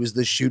 He was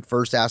the shoot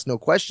first, ask no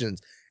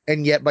questions.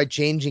 And yet by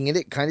changing it,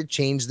 it kind of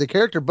changed the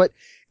character, but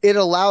it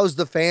allows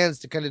the fans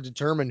to kind of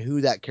determine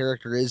who that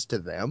character is to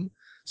them.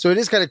 So it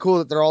is kind of cool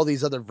that there are all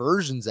these other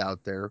versions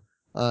out there.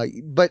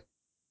 But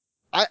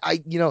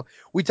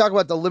we talk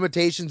about the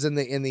limitations in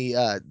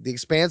the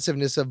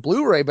expansiveness of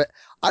Blu-ray, but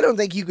I don't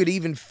think you could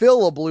even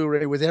fill a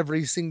Blu-ray with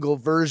every single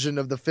version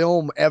of the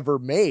film ever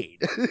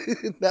made.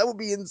 That would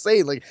be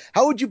insane. Like,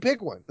 how would you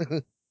pick one?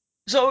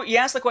 So you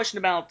asked the question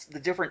about the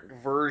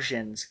different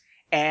versions,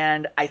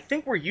 and I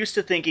think we're used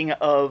to thinking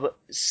of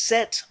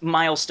set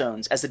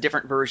milestones as the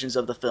different versions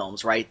of the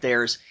films, right?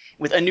 There's,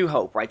 with A New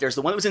Hope, right? There's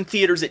the one that was in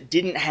theaters that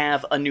didn't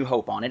have A New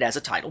Hope on it as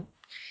a title.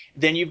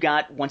 Then you've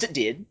got ones that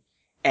did,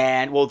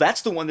 and well,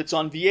 that's the one that's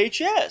on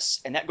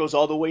VHS, and that goes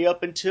all the way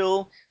up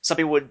until some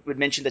people would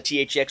mention the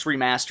THX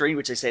remastering,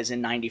 which they say is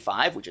in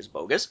 '95, which is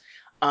bogus.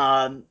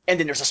 And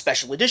then there's a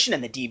special edition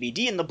and the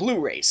DVD and the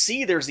Blu-ray.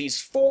 See, there's these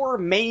 4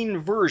 main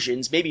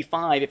versions, maybe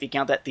 5 if you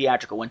count that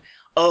theatrical one,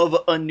 of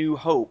A New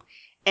Hope.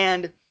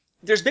 And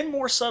there's been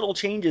more subtle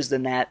changes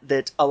than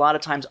that a lot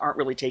of times aren't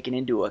really taken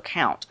into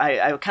account.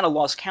 I kind of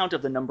lost count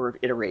of the number of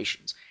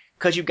iterations.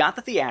 Because you've got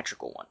the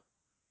theatrical one.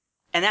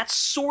 And that's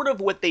sort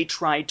of what they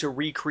tried to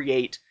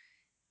recreate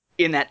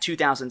in that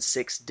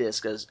 2006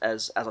 disc,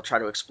 as I'll try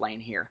to explain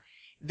here.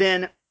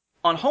 Then,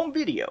 on home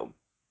video,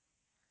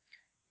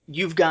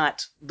 you've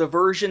got the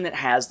version that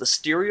has the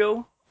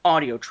stereo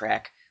audio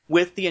track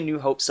with the A New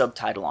Hope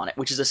subtitle on it,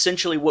 which is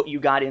essentially what you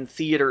got in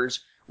theaters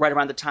right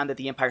around the time that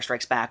The Empire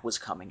Strikes Back was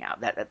coming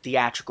out, that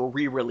theatrical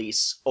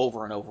re-release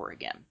over and over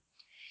again.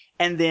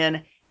 And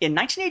then, in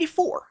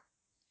 1984,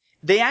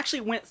 they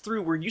actually went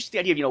through, we're used to the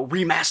idea of,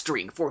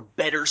 remastering for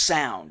better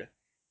sound.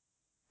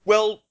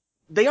 Well,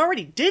 they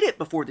already did it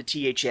before the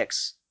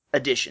THX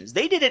editions.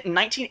 They did it in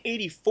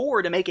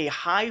 1984 to make a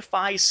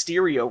hi-fi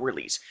stereo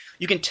release.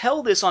 You can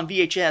tell this on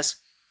VHS.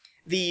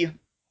 The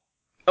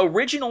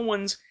original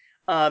ones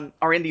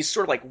are in these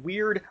sort of like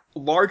weird,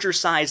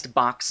 larger-sized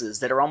boxes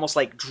that are almost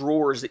like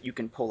drawers that you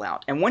can pull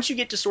out. And once you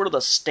get to sort of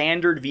the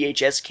standard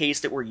VHS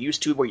case that we're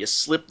used to, where you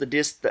slip the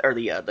disc or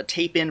the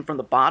tape in from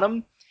the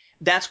bottom,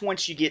 that's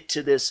once you get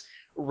to this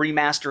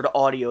remastered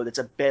audio that's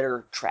a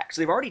better track.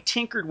 So they've already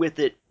tinkered with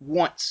it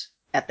once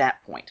at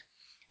that point.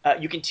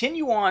 You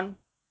continue on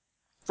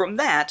from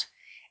that,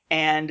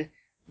 and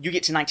you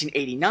get to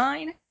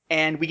 1989,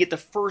 and we get the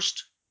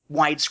first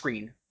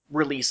widescreen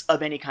release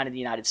of any kind in the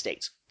United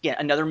States. Again,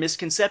 another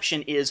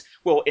misconception is,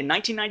 well, in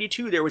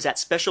 1992, there was that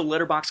special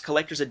letterbox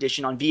collector's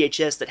edition on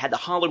VHS that had the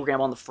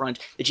hologram on the front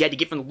that you had to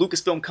get from the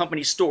Lucasfilm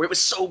Company store. It was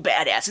so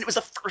badass, and it was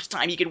the first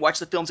time you could watch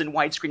the films in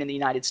widescreen in the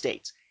United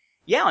States.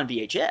 Yeah, on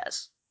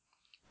VHS.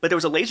 But there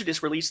was a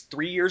Laserdisc release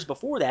 3 years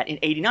before that in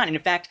 '89. And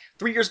in fact,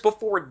 3 years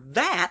before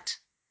that,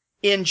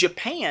 in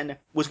Japan,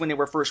 was when they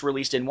were first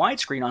released in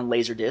widescreen on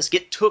Laserdisc.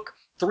 It took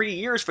 3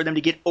 years for them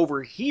to get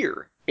over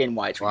here in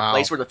widescreen, Wow. the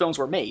place where the films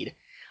were made.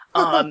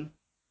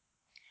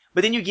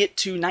 But then you get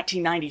to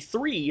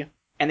 1993,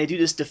 and they do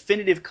this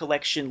definitive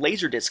collection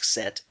Laserdisc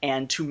set.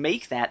 And to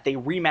make that, they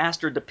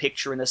remastered the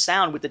picture and the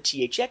sound with the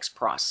THX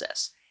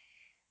process.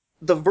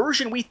 The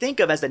version we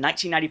think of as the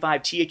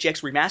 1995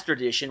 THX Remastered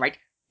Edition, right?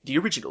 The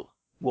original.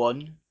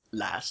 One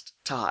last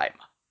time.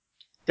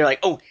 They're like,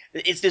 oh,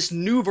 it's this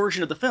new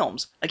version of the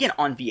films. Again,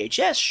 on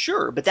VHS,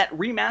 sure, but that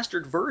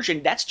remastered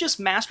version, that's just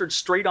mastered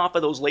straight off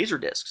of those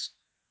Laserdiscs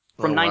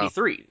from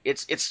 '93.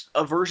 It's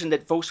a version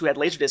that folks who had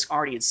Laserdisc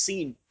already had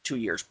seen 2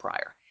 years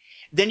prior.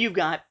 Then you've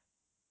got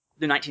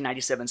the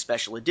 1997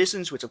 special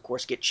editions, which of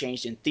course get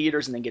changed in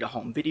theaters and then get a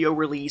home video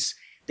release.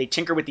 They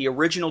tinker with the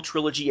original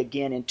trilogy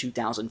again in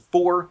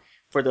 2004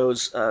 for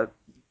those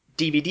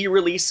DVD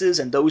releases,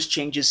 and those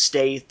changes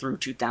stay through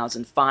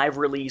 2005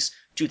 release,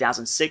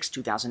 2006,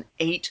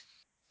 2008.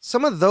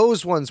 Some of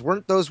those ones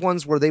weren't those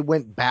ones where they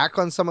went back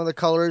on some of the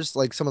colors,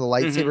 like some of the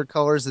lightsaber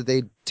colors that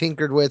they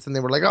tinkered with, and they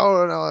were like,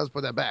 oh, no, let's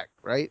put that back,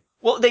 right?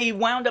 Well, they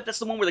wound up, that's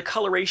the one where the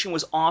coloration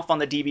was off on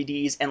the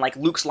DVDs, and like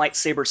Luke's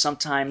lightsaber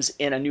sometimes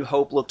in A New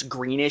Hope looked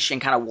greenish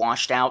and kind of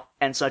washed out,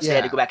 and such. They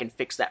had to go back and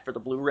fix that for the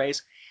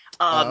Blu-rays.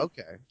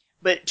 Okay.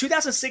 But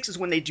 2006 is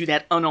when they do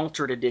that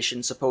unaltered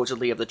edition,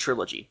 supposedly, of the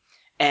trilogy.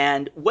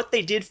 And what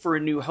they did for A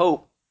New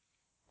Hope,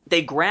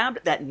 they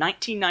grabbed that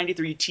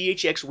 1993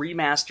 THX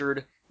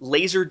remastered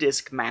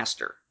Laserdisc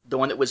master, the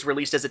one that was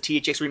released as a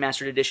THX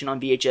remastered edition on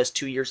VHS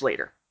 2 years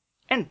later,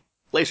 and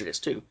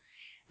Laserdisc too.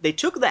 They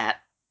took that,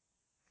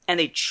 and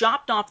they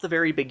chopped off the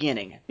very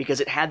beginning, because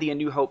it had the A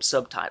New Hope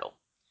subtitle.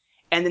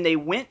 And then they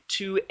went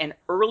to an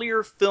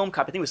earlier film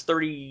copy, I think it was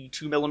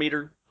 32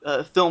 millimeter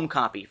film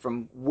copy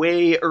from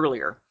way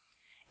earlier,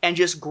 and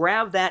just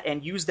grabbed that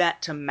and used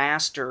that to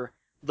master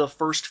the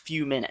first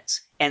few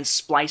minutes and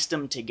spliced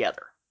them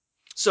together.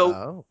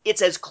 So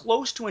it's as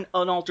close to an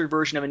unaltered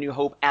version of A New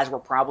Hope as we're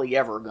probably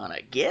ever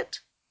gonna get,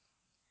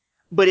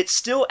 but it's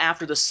still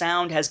after the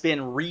sound has been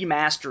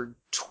remastered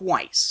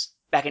twice,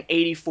 back in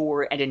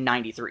 '84 and in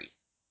 '93.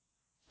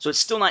 So it's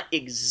still not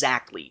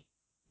exactly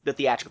the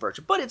theatrical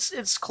version, but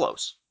it's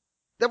close.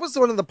 That was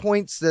one of the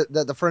points that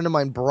the friend of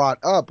mine brought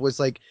up was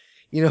like,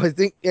 I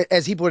think,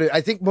 as he put it,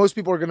 I think most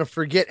people are going to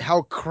forget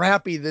how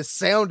crappy this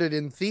sounded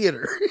in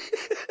theater.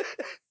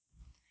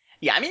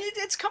 Yeah, I mean,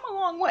 it's come a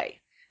long way.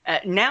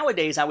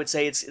 Nowadays, I would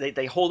say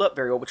they hold up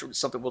very well, which is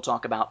something we'll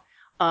talk about.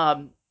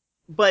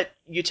 But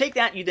you take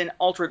that, you then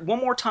alter it one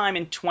more time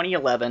in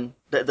 2011,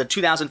 the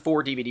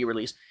 2004 DVD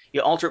release.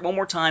 You alter it one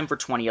more time for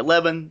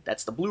 2011.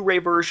 That's the Blu-ray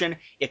version.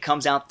 It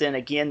comes out then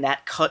again,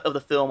 that cut of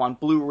the film on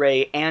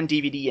Blu-ray and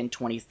DVD in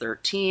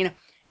 2013.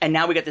 And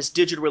now we got this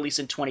digital release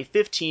in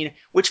 2015,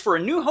 which for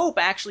A New Hope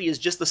actually is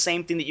just the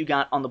same thing that you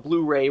got on the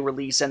Blu-ray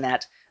release and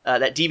that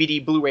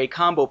DVD Blu-ray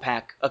combo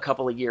pack a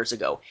couple of years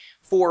ago.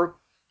 For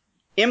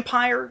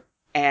Empire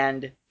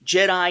and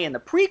Jedi and the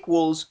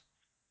prequels,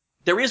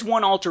 there is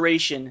one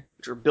alteration,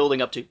 which we're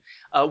building up to,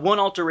 one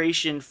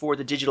alteration for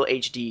the digital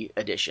HD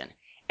edition,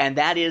 and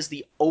that is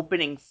the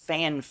opening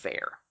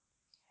fanfare.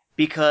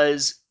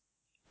 Because,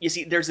 you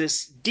see, there's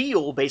this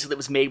deal, basically, that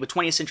was made with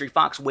 20th Century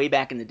Fox way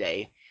back in the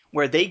day,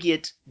 where they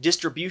get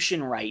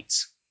distribution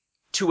rights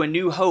to A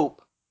New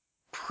Hope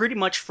pretty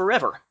much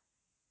forever.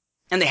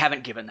 And they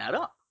haven't given that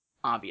up,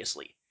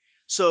 obviously.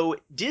 So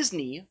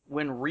Disney,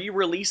 when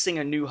re-releasing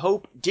A New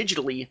Hope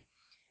digitally,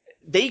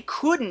 they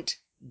couldn't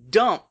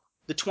dump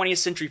the 20th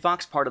Century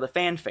Fox part of the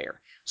fanfare.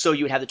 So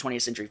you would have the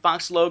 20th Century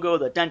Fox logo,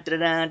 the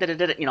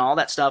dun-dun-dun-dun-dun-dun, all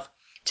that stuff,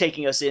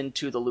 taking us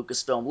into the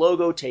Lucasfilm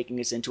logo, taking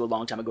us into A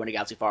Long Time Ago in a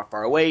Galaxy Far,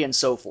 Far Away, and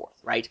so forth,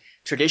 right?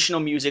 Traditional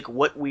music,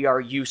 what we are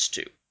used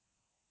to.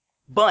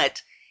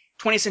 But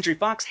 20th Century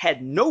Fox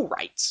had no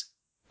rights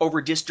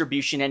over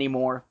distribution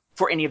anymore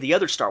for any of the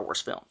other Star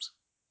Wars films.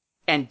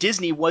 And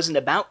Disney wasn't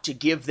about to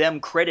give them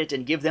credit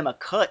and give them a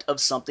cut of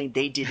something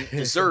they didn't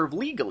deserve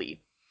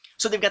legally.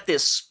 So they've got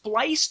this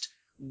spliced,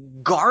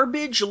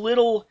 garbage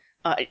little,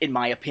 in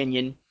my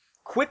opinion,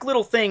 quick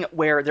little thing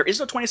where there is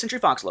no 20th Century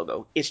Fox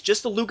logo. It's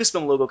just the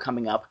Lucasfilm logo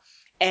coming up.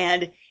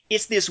 And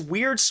it's this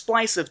weird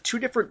splice of two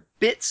different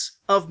bits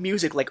of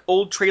music, like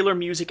old trailer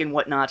music and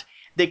whatnot,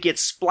 that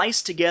gets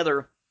spliced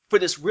together for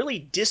this really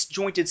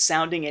disjointed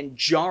sounding and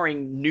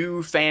jarring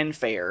new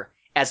fanfare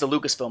as the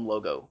Lucasfilm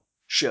logo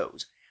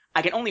shows.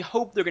 I can only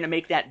hope they're going to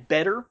make that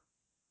better,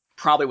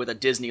 probably with a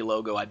Disney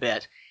logo, I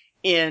bet,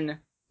 in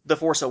The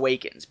Force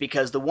Awakens,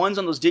 because the ones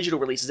on those digital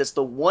releases, it's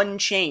the one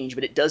change,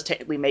 but it does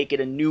technically make it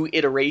a new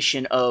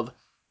iteration of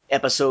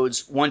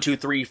episodes 1, 2,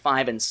 3,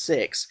 5, and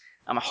 6.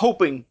 I'm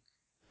hoping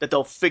that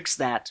they'll fix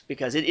that,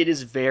 because it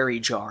is very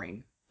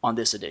jarring on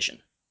this edition.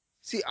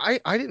 See,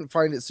 I didn't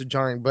find it so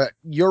jarring, but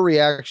your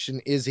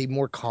reaction is a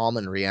more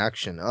common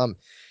reaction.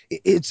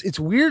 It's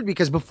weird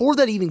because before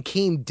that even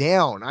came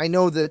down, I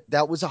know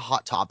that was a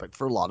hot topic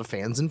for a lot of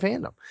fans and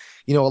fandom.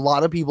 A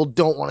lot of people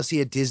don't want to see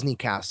a Disney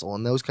castle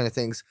and those kind of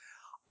things.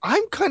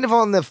 I'm kind of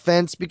on the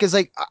fence because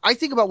I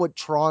think about what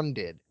Tron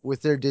did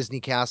with their Disney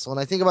castle,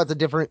 and I think about the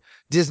different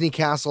Disney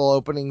castle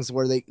openings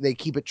where they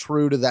keep it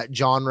true to that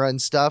genre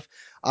and stuff.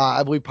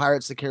 I believe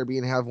Pirates of the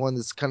Caribbean have one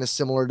that's kind of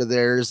similar to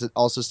theirs that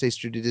also stays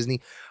true to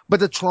Disney.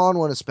 But the Tron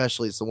one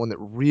especially is the one that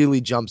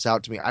really jumps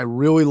out to me. I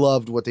really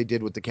loved what they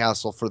did with the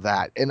castle for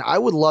that. And I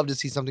would love to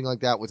see something like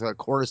that with a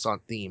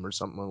Coruscant theme or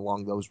something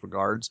along those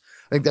regards.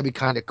 I think that'd be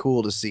kind of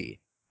cool to see.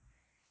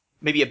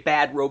 Maybe a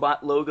Bad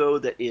Robot logo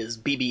that is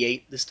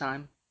BB-8 this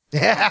time.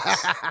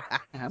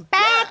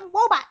 Bad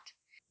Robot.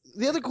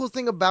 The other cool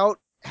thing about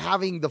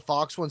having the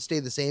Fox one stay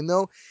the same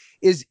though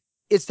is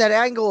it's that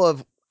angle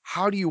of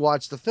how do you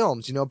watch the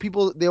films?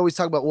 People, they always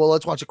talk about, well,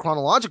 let's watch it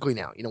chronologically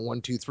now,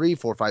 1, 2, 3,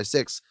 4, 5,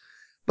 6.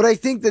 But I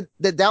think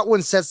that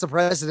one sets the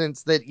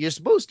precedence that you're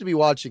supposed to be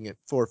watching it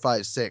 4,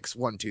 5, 6,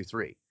 1, 2,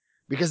 3,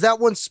 because that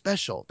one's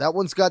special. That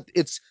one's got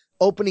its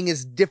opening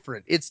is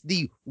different. It's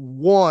the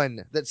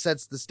one that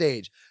sets the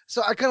stage.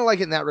 So I kind of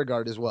like it in that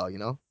regard as well,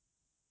 Yeah,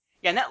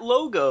 and that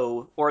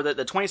logo, or the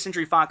 20th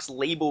Century Fox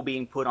label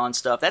being put on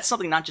stuff, that's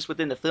something not just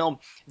within the film.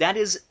 That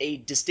is a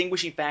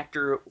distinguishing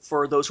factor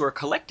for those who are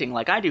collecting,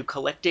 like I do,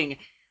 collecting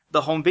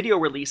the home video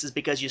releases,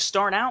 because you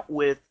start out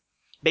with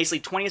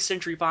basically 20th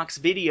Century Fox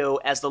Video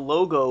as the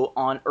logo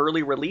on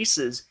early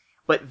releases,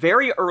 but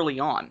very early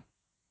on,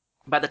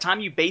 by the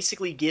time you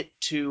basically get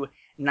to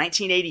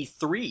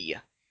 1983,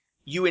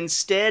 you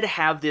instead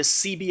have this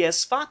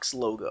CBS Fox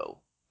logo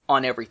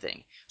on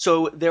everything.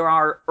 So there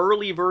are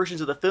early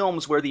versions of the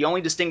films where the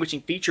only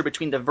distinguishing feature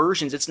between the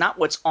versions, it's not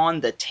what's on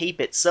the tape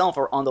itself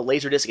or on the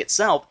Laserdisc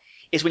itself,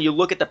 is when you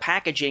look at the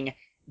packaging,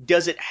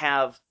 does it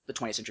have the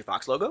 20th Century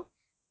Fox logo?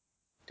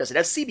 Does it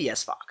have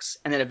CBS Fox?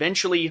 And then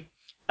eventually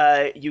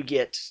you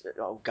get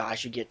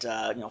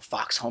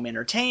Fox Home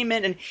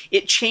Entertainment, and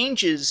it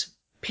changes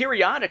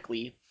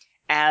periodically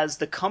as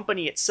the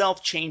company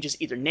itself changes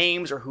either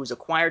names or who's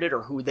acquired it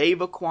or who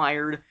they've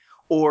acquired,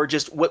 or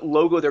just what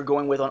logo they're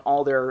going with on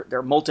all their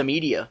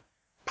multimedia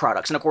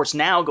products. And of course,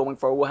 now going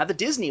forward, we'll have the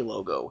Disney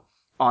logo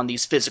on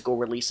these physical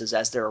releases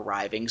as they're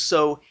arriving.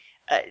 So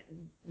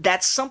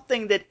that's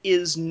something that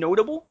is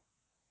notable.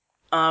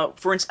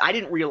 For instance, I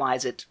didn't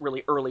realize it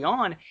really early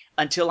on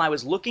until I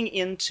was looking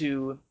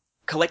into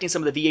collecting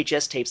some of the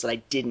VHS tapes that I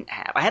didn't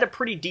have. I had a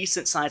pretty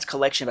decent sized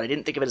collection, but I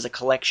didn't think of it as a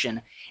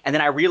collection. And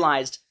then I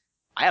realized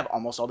I have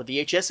almost all the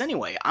VHS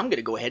anyway. I'm going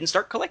to go ahead and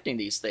start collecting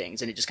these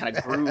things. And it just kind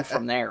of grew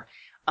from there.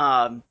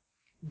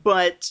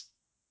 But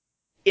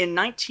in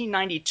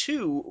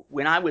 1992,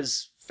 when I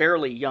was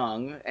fairly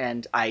young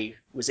and I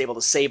was able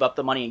to save up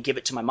the money and give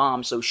it to my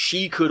mom so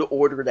she could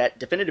order that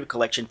definitive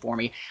collection for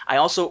me, I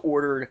also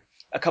ordered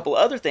a couple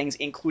other things,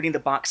 including the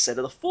box set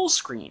of the full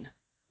screen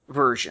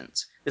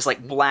versions. This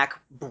like black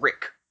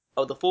brick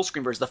of the full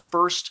screen version. The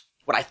first,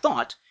 what I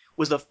thought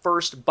was the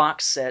first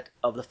box set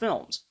of the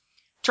films.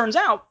 Turns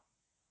out,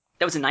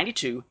 that was in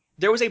 92.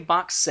 There was a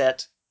box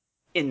set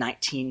in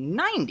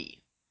 1990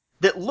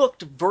 that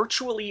looked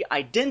virtually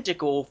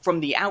identical from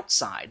the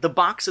outside. The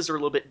boxes are a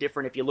little bit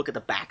different if you look at the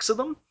backs of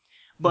them,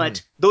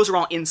 but those are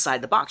all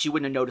inside the box. You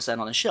wouldn't have noticed that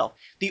on the shelf.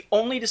 The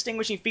only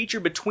distinguishing feature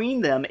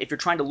between them, if you're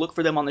trying to look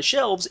for them on the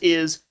shelves,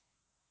 is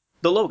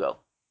the logo.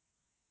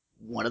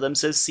 One of them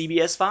says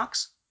CBS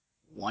Fox.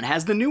 One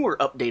has the newer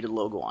updated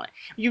logo on it.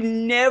 You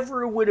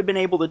never would have been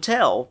able to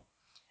tell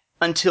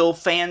until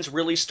fans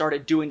really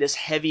started doing this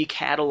heavy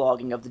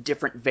cataloging of the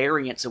different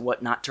variants and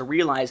whatnot to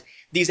realize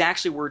these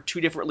actually were two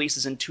different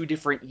releases in 2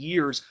 different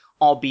years,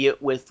 albeit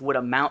with what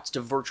amounts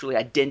to virtually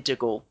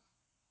identical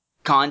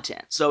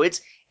content. So it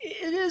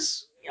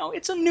is,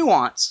 it's a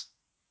nuance,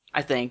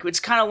 I think. It's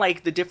kind of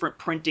like the different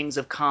printings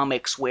of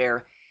comics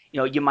where,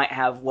 you might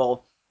have,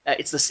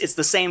 it's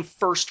the same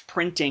first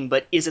printing,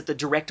 but is it the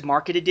direct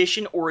market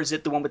edition or is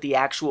it the one with the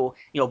actual,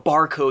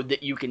 barcode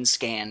that you can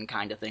scan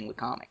kind of thing with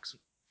comics?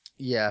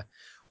 Yeah.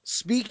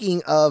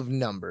 Speaking of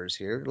numbers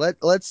here,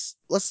 let's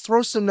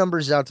throw some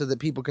numbers out so that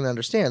people can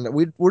understand that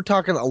we're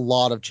talking a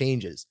lot of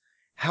changes.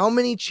 How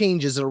many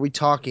changes are we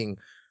talking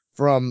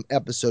from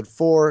episode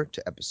 4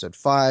 to episode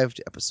 5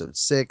 to episode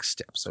 6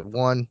 to episode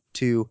 1,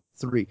 2,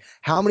 3?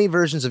 How many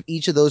versions of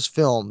each of those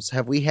films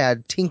have we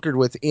had tinkered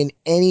with in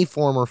any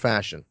form or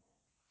fashion?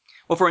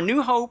 Well, for A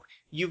New Hope,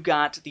 you've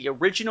got the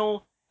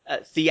original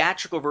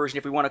theatrical version,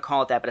 if we want to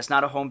call it that, but it's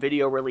not a home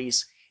video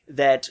release,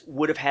 that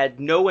would have had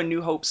no A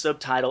New Hope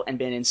subtitle and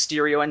been in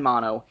stereo and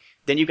mono.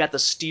 Then you've got the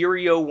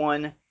stereo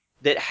one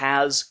that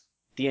has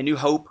the A New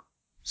Hope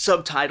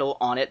subtitle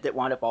on it that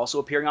wound up also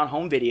appearing on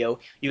home video.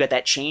 You got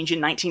that change in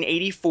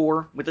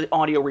 1984 with the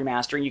audio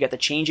remastering. You got the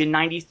change in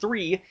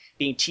 93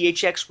 being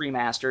THX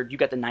remastered. You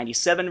got the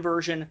 97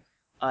 version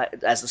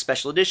as the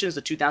special editions,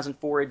 the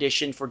 2004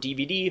 edition for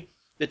DVD,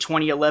 the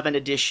 2011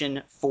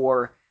 edition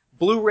for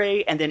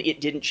Blu-ray, and then it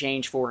didn't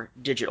change for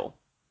digital.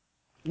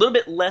 A little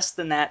bit less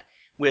than that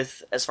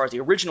with, as far as the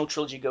original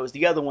trilogy goes,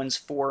 the other ones.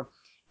 For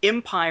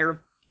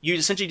Empire, you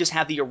essentially just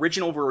have the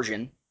original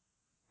version,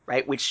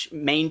 right, which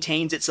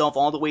maintains itself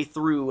all the way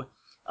through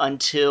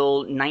until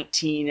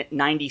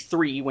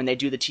 1993 when they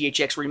do the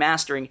THX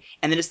remastering,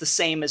 and then it's the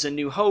same as A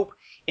New Hope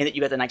in that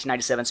you got the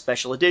 1997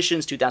 special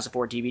editions,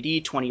 2004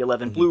 DVD,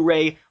 2011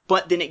 Blu-ray,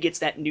 but then it gets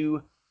that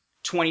new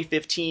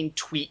 2015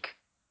 tweak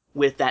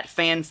with that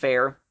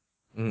fanfare.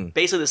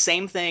 Basically the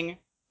same thing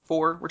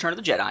for Return of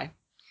the Jedi.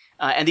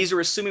 And these are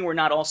assuming we're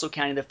not also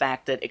counting the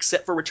fact that,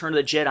 except for Return of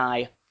the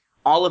Jedi,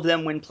 all of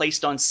them, when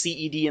placed on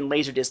CED and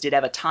Laserdisc, did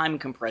have a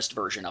time-compressed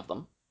version of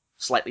them.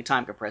 Slightly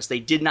time-compressed. They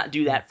did not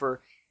do that for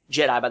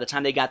Jedi. By the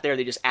time they got there,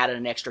 they just added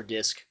an extra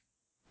disc,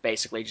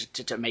 basically,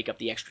 just to make up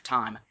the extra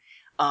time.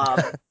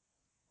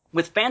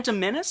 With Phantom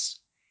Menace,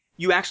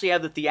 you actually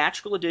have the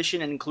theatrical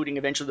edition, and including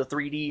eventually the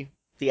 3D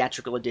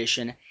theatrical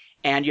edition,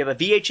 and you have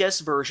a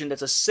VHS version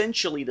that's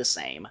essentially the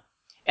same.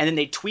 And then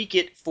they tweak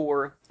it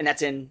for, and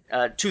that's in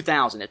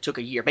 2000. It took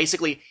a year.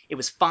 Basically, it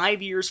was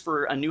 5 years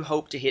for A New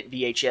Hope to hit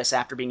VHS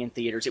after being in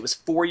theaters. It was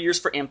 4 years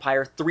for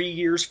Empire, 3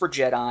 years for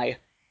Jedi,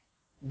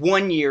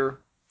 1 year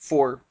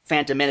for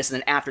Phantom Menace,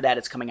 and then after that,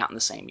 it's coming out in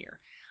the same year.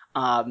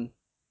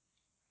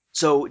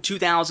 So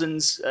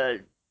 2000's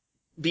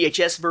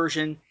VHS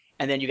version,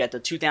 and then you got the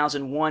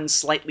 2001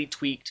 slightly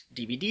tweaked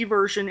DVD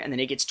version, and then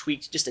it gets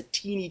tweaked just a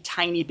teeny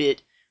tiny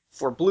bit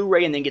for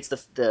Blu-ray, and then gets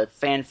the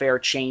fanfare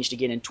changed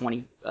again in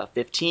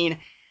 2015.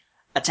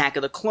 Attack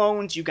of the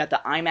Clones, you got the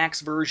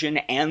IMAX version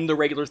and the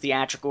regular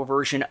theatrical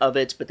version of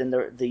it, but then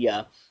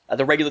the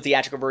regular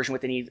theatrical version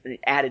with any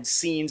added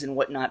scenes and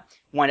whatnot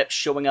wind up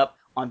showing up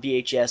on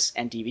VHS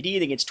and DVD.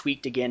 Then gets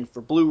tweaked again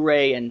for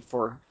Blu-ray and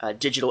for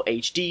digital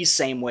HD,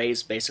 same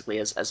ways basically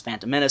as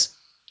Phantom Menace.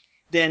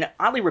 Then,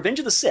 oddly, Revenge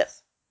of the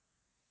Sith.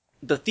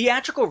 The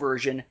theatrical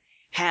version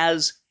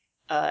has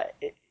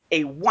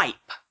a wipe.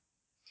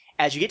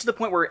 As you get to the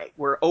point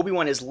where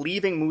Obi-Wan is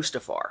leaving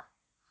Mustafar,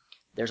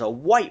 there's a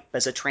wipe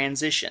as a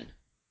transition.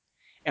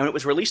 And when it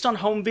was released on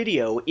home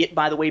video, it,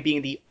 by the way,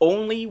 being the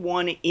only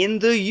one in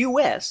the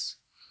U.S.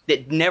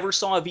 that never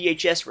saw a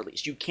VHS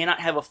release. You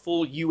cannot have a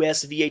full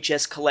U.S.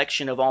 VHS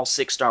collection of all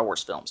 6 Star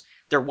Wars films.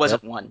 There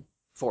wasn't one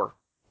for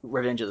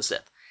Revenge of the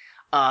Sith.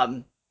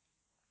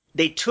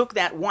 They took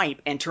that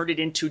wipe and turned it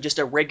into just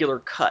a regular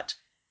cut.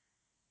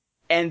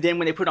 And then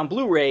when they put it on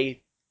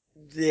Blu-ray,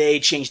 they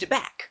changed it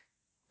back.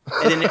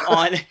 And then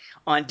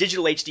on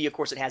digital HD, of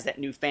course, it has that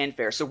new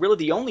fanfare. So really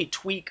the only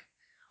tweak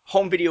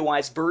home video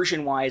wise,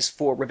 version wise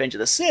for Revenge of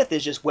the Sith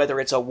is just whether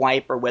it's a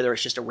wipe or whether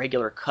it's just a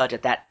regular cut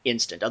at that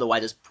instant.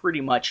 Otherwise, it's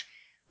pretty much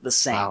the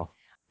same. Wow.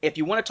 If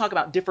you want to talk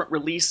about different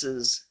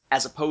releases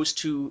as opposed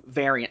to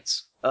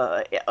variants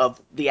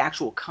of the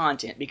actual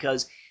content,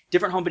 because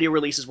different home video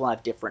releases will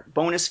have different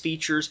bonus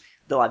features,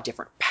 they'll have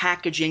different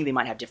packaging, they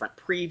might have different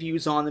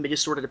previews on them. It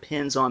just sort of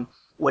depends on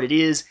what it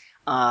is.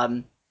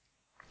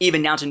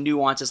 Even down to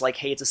nuances like,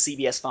 hey, it's a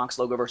CBS Fox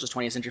logo versus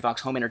 20th Century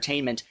Fox Home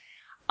Entertainment.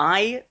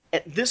 I,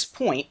 at this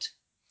point,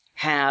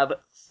 have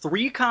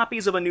 3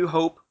 copies of A New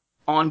Hope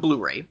on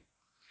Blu-ray,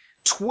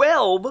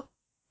 12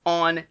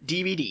 on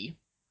DVD,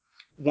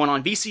 1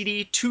 on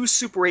VCD, 2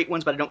 Super 8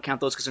 ones, but I don't count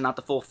those because they're not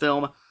the full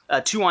film,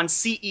 2 on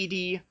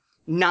CED,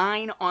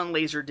 9 on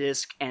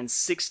Laserdisc, and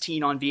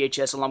 16 on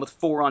VHS, along with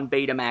 4 on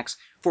Betamax,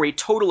 for a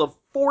total of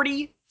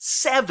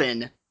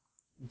 47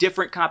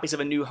 different copies of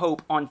A New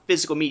Hope on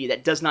physical media.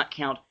 That does not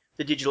count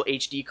the digital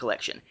HD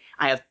collection.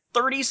 I have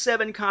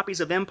 37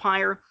 copies of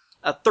Empire,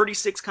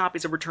 36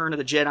 copies of Return of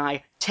the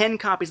Jedi, 10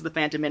 copies of The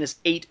Phantom Menace,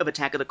 8 of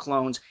Attack of the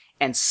Clones,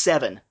 and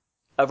 7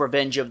 of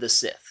Revenge of the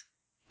Sith.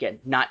 Again,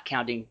 not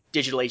counting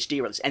digital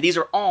HD release. And these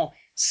are all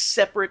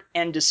separate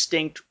and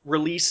distinct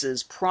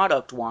releases,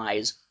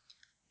 product-wise,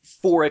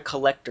 for a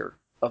collector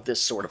of this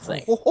sort of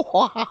thing.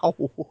 Wow.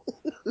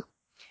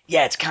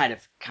 Yeah, it's kind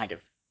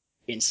of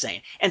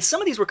insane. And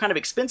some of these were kind of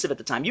expensive at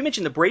the time. You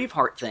mentioned the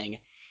Braveheart thing,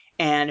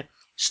 and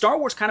Star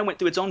Wars kind of went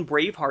through its own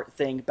Braveheart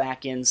thing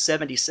back in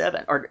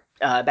 77, or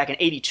back in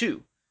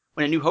 82,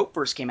 when A New Hope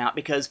first came out,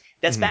 because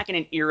that's back in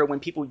an era when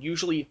people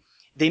usually,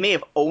 they may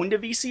have owned a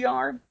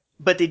VCR,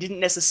 but they didn't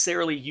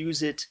necessarily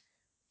use it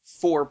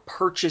for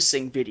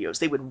purchasing videos.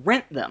 They would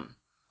rent them,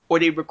 or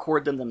they'd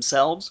record them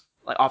themselves,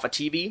 like off a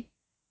TV.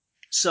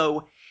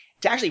 So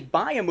to actually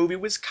buy a movie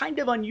was kind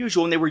of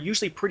unusual, and they were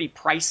usually pretty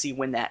pricey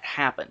when that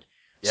happened.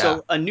 Yeah.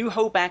 So A New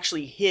Hope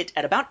actually hit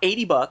at about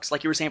 $80,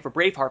 like you were saying for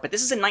Braveheart, but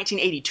this is in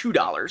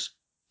 $1982,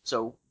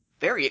 so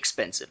very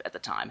expensive at the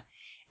time.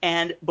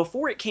 And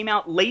before it came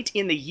out late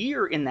in the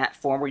year in that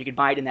form, where you could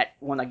buy it in that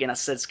one, again, I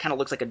said it kind of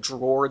looks like a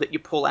drawer that you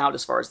pull out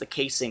as far as the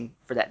casing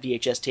for that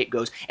VHS tape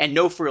goes, and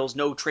no frills,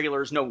 no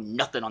trailers, no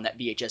nothing on that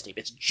VHS tape.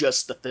 It's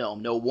just the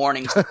film, no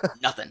warnings,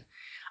 nothing.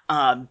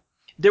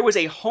 There was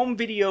a home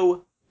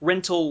video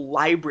rental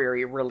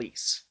library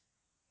release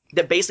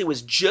that basically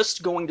was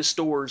just going to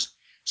stores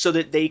so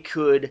that they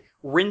could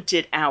rent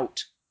it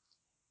out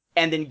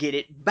and then get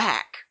it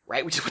back,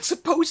 right? Which is what's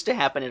supposed to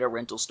happen at a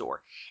rental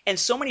store. And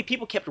so many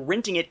people kept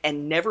renting it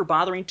and never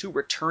bothering to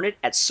return it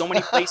at so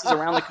many places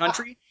around the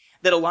country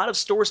that a lot of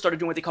stores started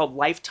doing what they called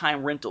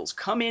lifetime rentals.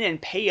 Come in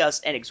and pay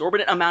us an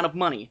exorbitant amount of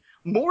money,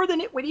 more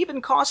than it would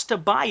even cost to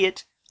buy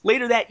it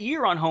later that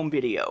year on home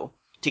video.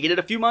 To get it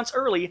a few months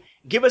early,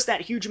 give us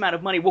that huge amount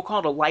of money. We'll call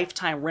it a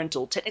lifetime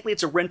rental. Technically,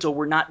 it's a rental.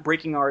 We're not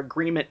breaking our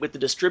agreement with the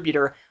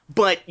distributor,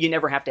 but you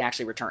never have to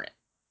actually return it.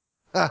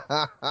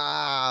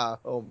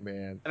 Oh,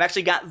 man. I've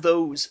actually got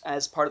those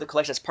as part of the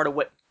collection. That's part of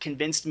what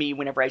convinced me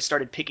whenever I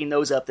started picking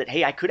those up that,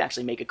 hey, I could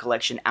actually make a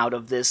collection out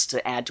of this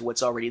to add to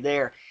what's already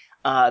there.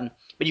 But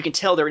you can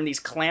tell they're in these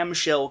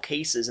clamshell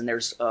cases, and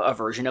there's a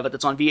version of it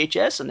that's on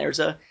VHS, and there's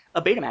a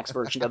Betamax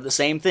version of the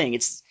same thing.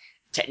 It's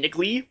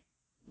technically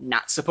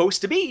not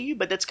supposed to be,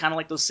 but that's kind of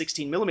like those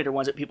 16mm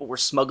ones that people were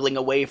smuggling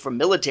away from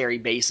military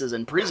bases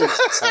and prisons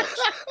and such.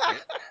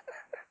 Right?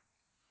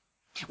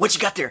 What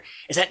you got there?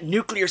 Is that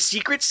nuclear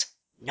secrets?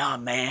 Nah,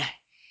 man.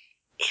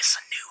 It's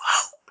A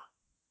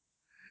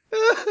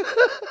New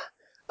Hope.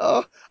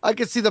 Oh, I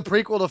can see the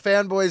prequel to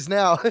Fanboys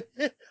now.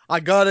 I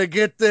gotta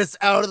get this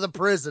out of the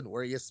prison.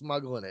 Where are you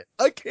smuggling it?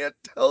 I can't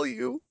tell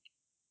you.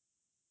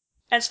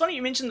 And it's funny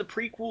you mentioned the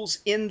prequels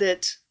in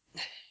that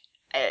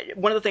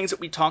one of the things that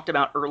we talked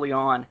about early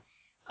on,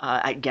 we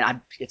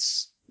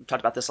talked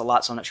about this a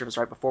lot, so I'm not sure if it's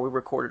right before we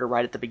recorded or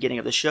right at the beginning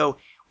of the show,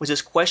 was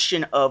this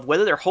question of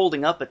whether they're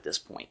holding up at this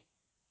point.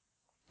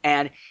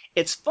 And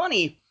it's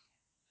funny,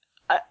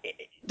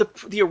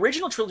 the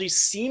original trilogy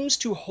seems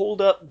to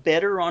hold up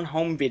better on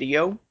home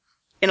video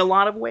in a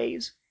lot of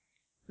ways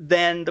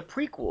than the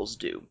prequels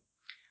do.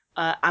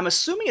 I'm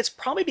assuming it's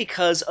probably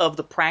because of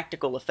the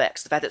practical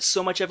effects, the fact that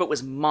so much of it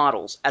was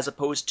models as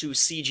opposed to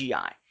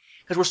CGI.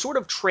 Because we're sort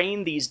of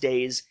trained these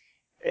days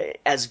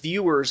as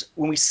viewers,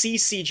 when we see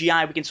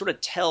CGI, we can sort of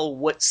tell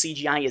what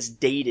CGI is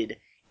dated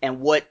and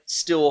what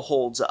still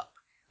holds up.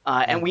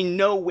 And we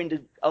know when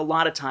to, a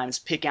lot of times,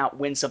 pick out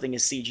when something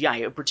is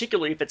CGI,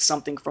 particularly if it's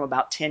something from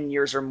about 10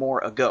 years or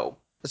more ago.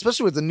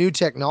 Especially with the new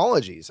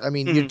technologies. I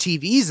mean, your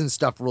TVs and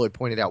stuff really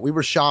pointed out. We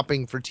were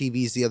shopping for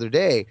TVs the other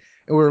day,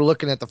 and we were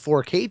looking at the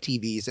 4K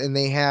TVs, and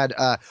they had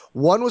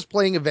one was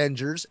playing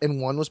Avengers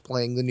and one was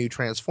playing the new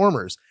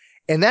Transformers.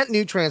 And that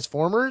new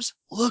Transformers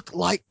looked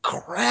like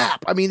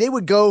crap. I mean, they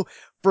would go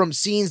from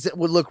scenes that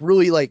would look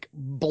really like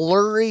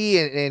blurry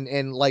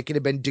and like it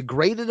had been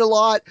degraded a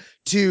lot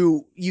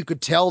to you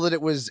could tell that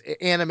it was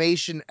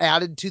animation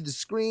added to the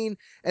screen.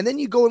 And then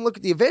you go and look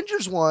at the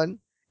Avengers one,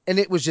 and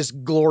it was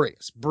just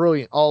glorious,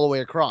 brilliant all the way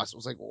across. It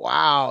was like,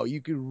 wow,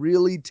 you could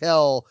really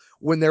tell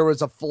when there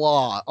was a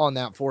flaw on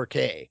that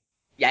 4K.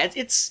 Yeah,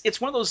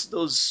 it's one of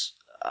those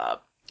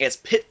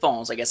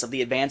pitfalls, I guess, of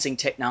the advancing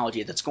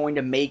technology that's going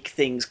to make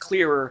things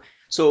clearer.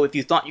 So if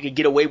you thought you could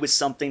get away with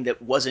something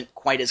that wasn't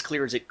quite as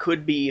clear as it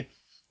could be,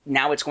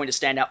 now it's going to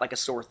stand out like a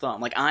sore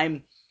thumb. Like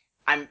I'm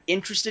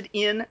interested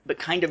in, but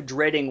kind of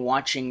dreading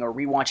watching or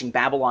rewatching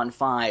Babylon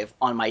 5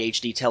 on my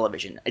HD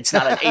television. It's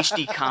not an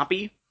HD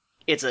copy,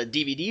 it's a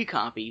DVD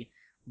copy,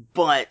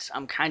 but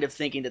I'm kind of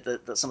thinking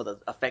that some of the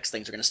effects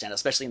things are going to stand out,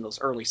 especially in those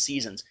early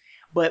seasons.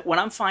 But what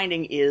I'm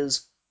finding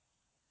is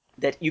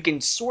that you can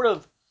sort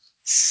of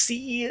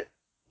see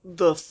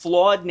the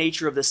flawed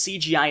nature of the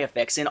CGI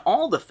effects in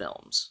all the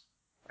films,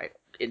 right?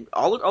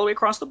 All the way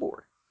across the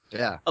board.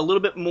 Yeah. A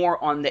little bit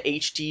more on the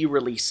HD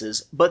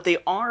releases, but they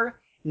are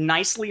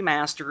nicely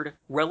mastered,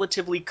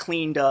 relatively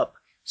cleaned up,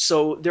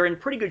 so they're in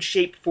pretty good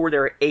shape for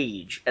their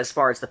age as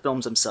far as the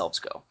films themselves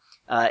go.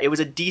 It was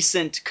a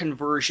decent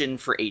conversion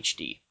for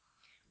HD.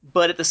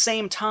 But at the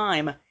same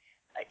time,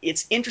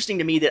 it's interesting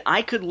to me that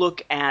I could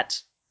look at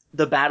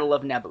the Battle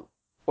of Naboo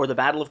or the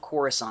Battle of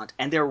Coruscant,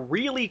 and they're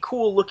really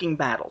cool looking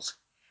battles.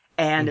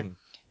 And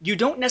you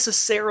don't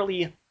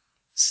necessarily,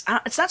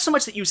 it's not so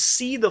much that you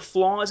see the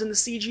flaws in the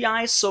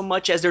CGI so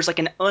much as there's like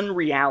an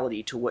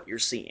unreality to what you're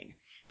seeing.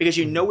 Because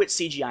you know it's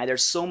CGI,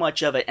 there's so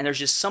much of it, and there's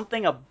just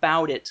something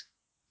about it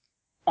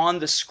on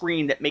the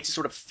screen that makes it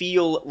sort of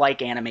feel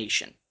like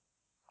animation,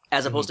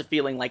 as opposed to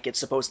feeling like it's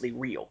supposedly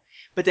real.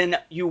 But then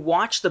you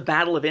watch the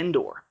Battle of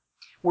Endor,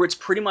 where it's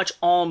pretty much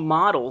all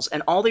models,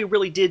 and all they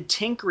really did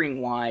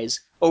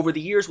tinkering-wise over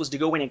the years was to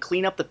go in and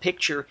clean up the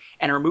picture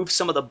and remove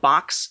some of the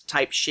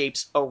box-type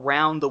shapes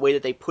around the way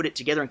that they put it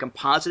together and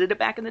composited it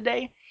back in the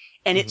day,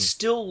 and it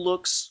still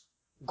looks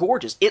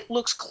gorgeous. It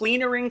looks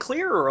cleaner and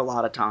clearer a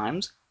lot of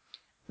times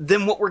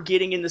than what we're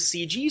getting in the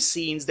CG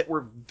scenes that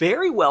were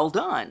very well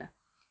done,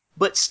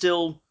 but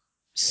still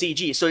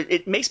CG. So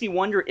it makes me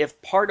wonder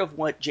if part of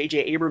what J.J.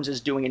 Abrams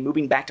is doing in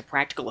moving back to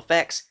practical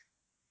effects,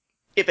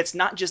 if it's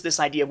not just this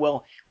idea of,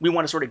 well, we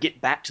want to sort of get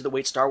back to the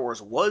way Star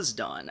Wars was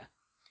done.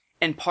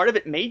 And part of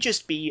it may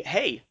just be,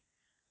 hey,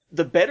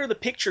 the better the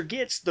picture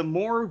gets, the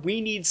more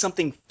we need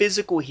something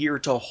physical here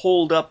to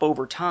hold up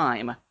over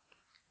time.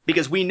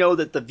 Because we know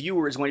that the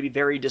viewer is going to be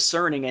very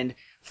discerning, and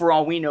for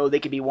all we know, they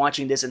could be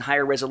watching this in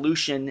higher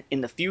resolution in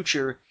the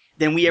future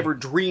than we ever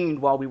dreamed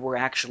while we were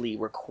actually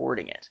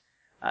recording it.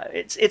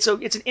 It's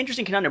an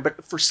interesting conundrum,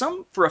 but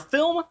for a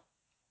film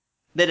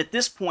that at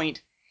this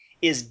point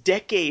is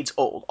decades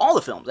old, all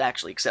the films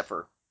actually, except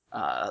for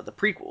the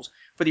prequels,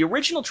 for the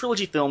original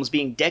trilogy films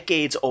being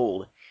decades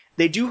old,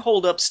 they do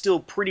hold up still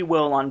pretty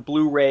well on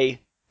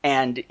Blu-ray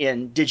and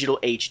in digital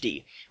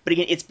HD. But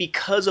again, it's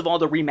because of all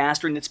the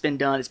remastering that's been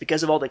done. It's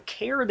because of all the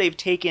care they've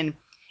taken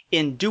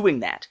in doing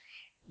that.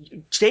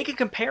 Take a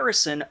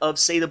comparison of,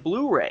 say, the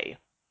Blu-ray,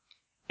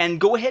 and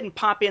go ahead and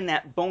pop in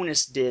that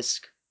bonus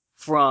disc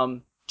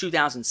from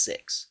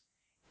 2006,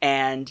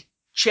 and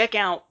check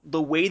out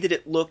the way that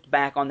it looked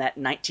back on that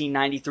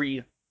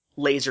 1993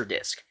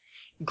 Laserdisc.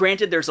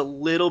 Granted, there's a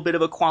little bit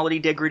of a quality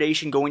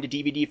degradation going to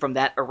DVD from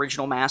that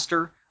original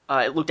master.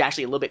 It looked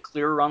actually a little bit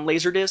clearer on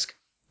Laserdisc.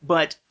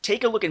 But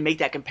take a look and make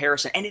that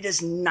comparison, and it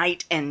is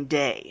night and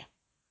day,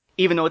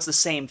 even though it's the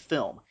same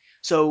film.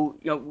 So,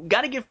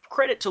 got to give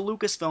credit to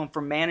Lucasfilm for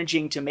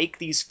managing to make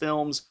these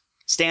films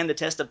stand the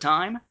test of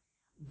time,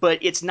 but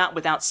it's not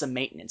without some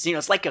maintenance.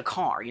 It's like a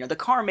car. The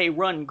car may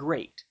run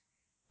great,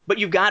 but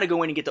you've got to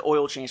go in and get the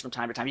oil changed from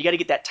time to time. You got to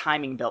get that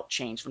timing belt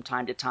changed from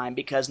time to time,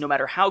 because no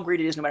matter how great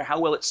it is, no matter how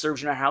well it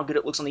serves, no matter how good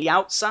it looks on the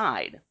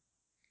outside,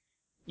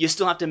 you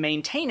still have to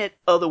maintain it.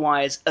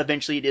 Otherwise,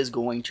 eventually it is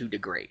going to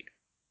degrade.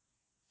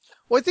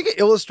 Well, I think it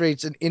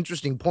illustrates an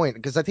interesting point,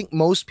 because I think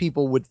most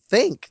people would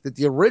think that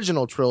the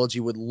original trilogy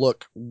would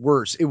look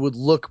worse. It would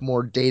look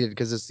more dated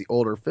because it's the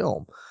older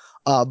film.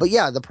 But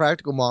yeah, the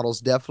practical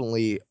models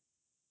definitely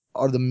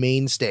are the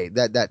mainstay,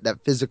 that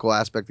physical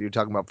aspect that you're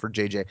talking about for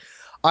JJ.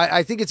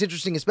 I think it's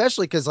interesting,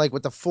 especially because like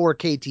with the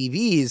 4K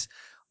TVs,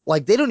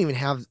 like they don't even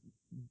have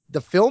the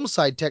film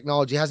side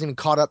technology hasn't even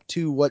caught up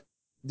to what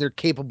they're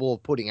capable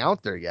of putting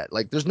out there yet.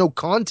 Like there's no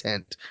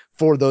content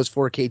for those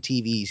 4K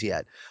TVs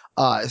yet.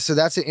 So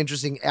that's an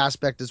interesting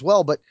aspect as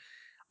well. But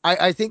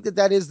I think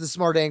that is the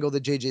smart angle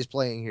that JJ's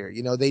playing here.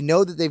 They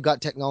know that they've got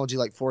technology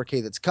like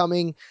 4K that's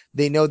coming.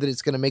 They know that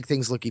it's going to make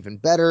things look even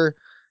better.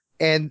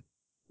 And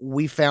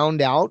we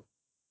found out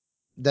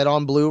that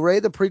on Blu-ray,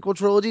 the prequel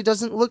trilogy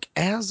doesn't look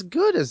as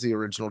good as the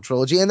original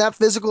trilogy. And that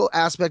physical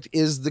aspect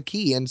is the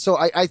key. And so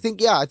I think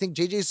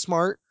JJ's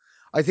smart.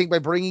 I think by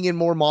bringing in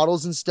more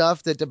models and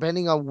stuff, that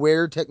depending on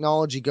where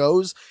technology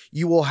goes,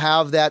 you will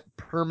have that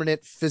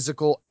permanent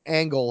physical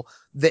angle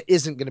that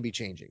isn't going to be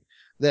changing.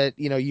 That,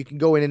 you can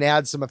go in and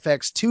add some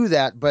effects to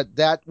that, but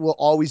that will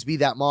always be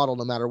that model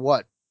no matter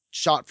what,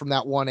 shot from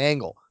that one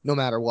angle, no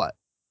matter what.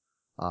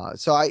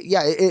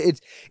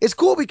 It's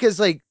cool because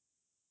like,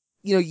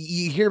 you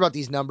hear about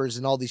these numbers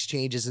and all these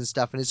changes and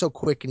stuff, and it's so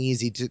quick and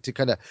easy to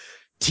kind of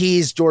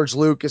tease George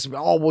Lucas.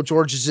 Oh, well,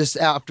 George is just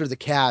after the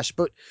cash.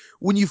 But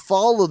when you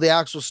follow the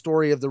actual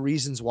story of the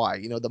reasons why,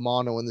 the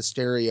mono and the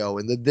stereo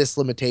and this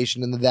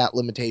limitation and that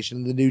limitation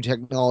and the new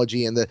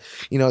technology and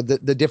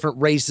the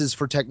different races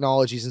for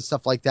technologies and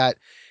stuff like that,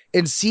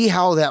 and see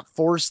how that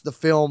forced the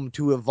film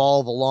to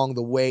evolve along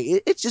the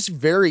way. It's just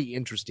very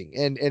interesting,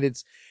 and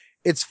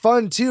it's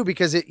fun too,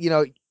 because it,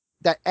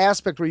 that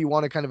aspect where you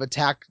want to kind of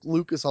attack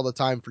Lucas all the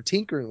time for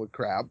tinkering with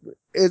crap.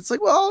 It's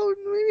like, well,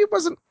 maybe it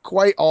wasn't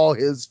quite all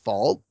his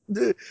fault.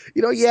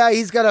 Yeah,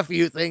 he's got a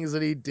few things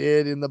that he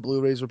did in the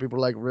Blu-rays where people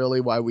are like,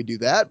 really, why we do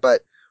that?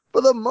 But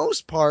for the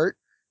most part,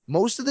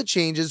 most of the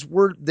changes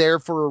were there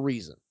for a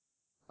reason.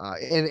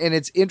 And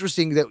it's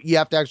interesting that you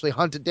have to actually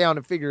hunt it down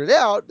and figure it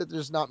out, that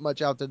there's not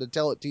much out there to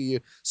tell it to you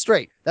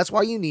straight. That's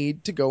why you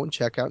need to go and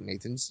check out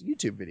Nathan's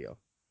YouTube video.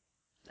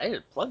 I did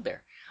a plug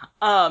there.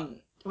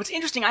 What's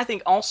interesting, I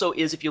think, also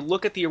is if you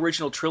look at the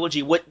original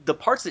trilogy, what the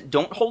parts that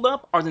don't hold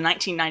up are the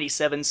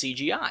 1997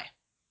 CGI.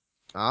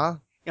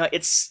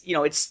 It's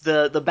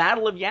the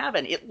Battle of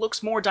Yavin. It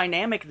looks more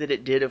dynamic than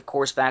it did, of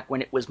course, back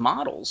when it was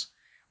models.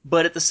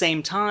 But at the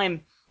same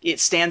time, it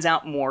stands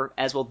out more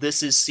as, well,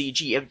 this is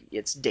CG.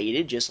 It's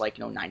dated, just like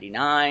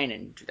 99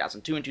 and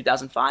 2002 and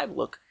 2005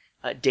 look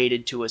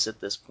dated to us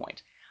at this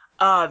point.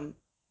 One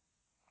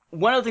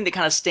other thing that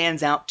kind of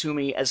stands out to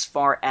me as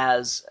far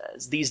as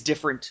these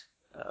different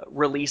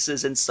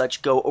releases and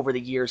such go over the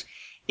years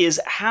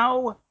is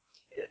how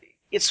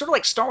it's sort of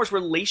like Star Wars'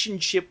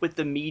 relationship with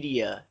the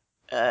media,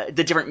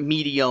 the different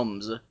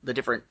mediums, the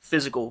different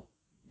physical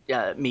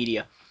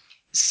media,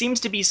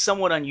 seems to be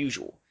somewhat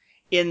unusual,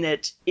 in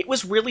that it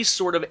was really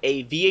sort of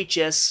a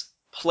VHS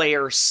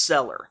player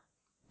seller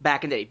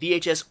back in the day.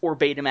 VHS or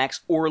Betamax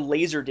or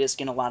Laserdisc,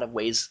 in a lot of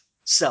ways,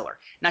 seller.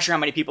 Not sure how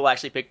many people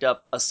actually picked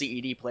up a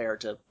CED player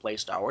to play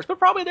Star Wars, but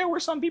probably there were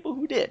some people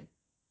who did.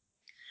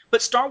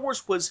 But Star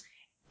Wars was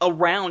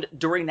around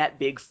during that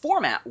big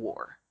format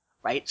war,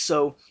 right?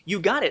 So you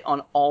got it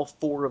on all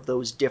four of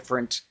those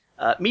different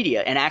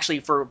media. And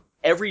actually, for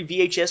every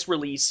VHS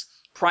release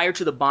prior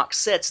to the box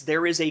sets,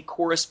 there is a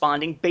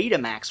corresponding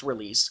Betamax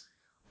release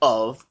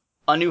of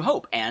A New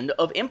Hope and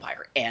of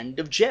Empire and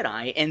of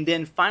Jedi. And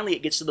then finally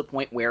it gets to the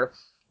point where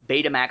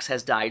Betamax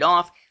has died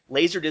off.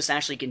 Laserdisc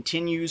actually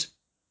continues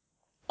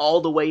all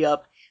the way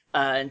up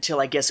until,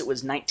 I guess it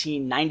was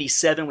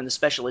 1997 when the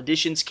special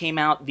editions came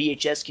out.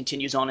 VHS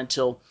continues on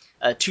until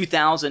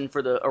 2000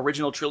 for the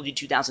original trilogy,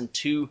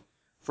 2002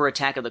 for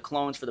Attack of the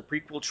Clones, for the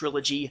prequel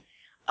trilogy.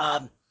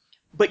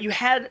 But you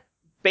had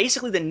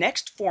basically the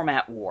next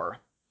format war.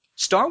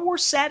 Star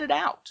Wars sat it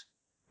out,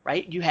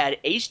 right? You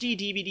had HD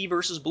DVD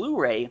versus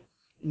Blu-ray,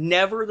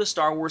 never the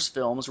Star Wars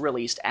films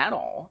released at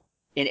all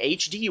in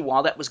HD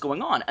while that was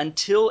going on.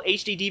 Until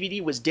HD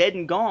DVD was dead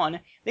and gone,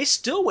 they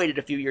still waited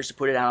a few years to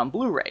put it out on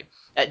Blu-ray.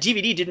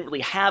 DVD didn't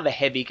really have a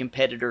heavy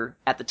competitor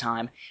at the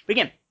time. But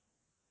again,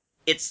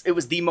 it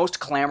was the most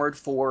clamored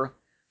for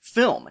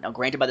film. Now,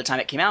 granted, by the time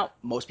it came out,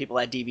 most people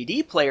had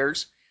DVD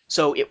players,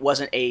 so it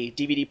wasn't a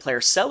DVD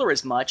player seller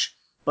as much.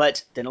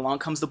 But then along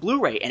comes the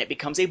Blu-ray, and it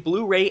becomes a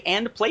Blu-ray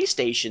and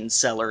PlayStation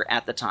seller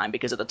at the time,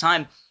 because at the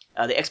time,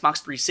 the Xbox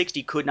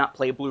 360 could not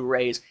play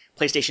Blu-rays.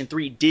 PlayStation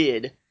 3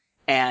 did,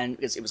 and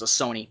it was a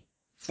Sony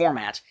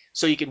format,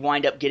 so you could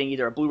wind up getting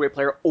either a Blu-ray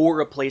player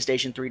or a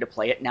PlayStation 3 to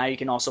play it. Now you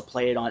can also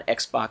play it on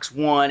Xbox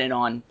One and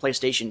on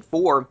PlayStation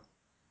 4.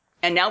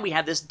 And now we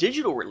have this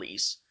digital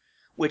release,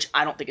 which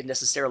I don't think is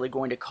necessarily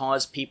going to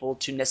cause people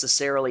to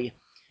necessarily,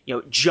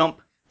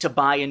 jump to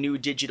buy a new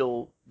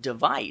digital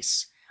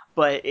device.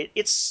 But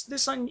it's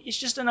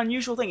just an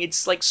unusual thing.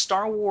 It's like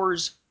Star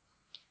Wars.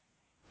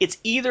 It's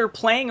either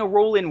playing a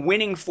role in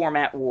winning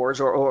format wars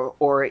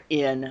or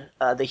in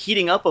the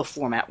heating up of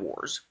format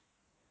wars,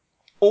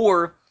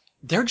 or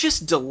they're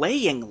just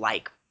delaying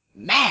like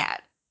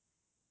mad,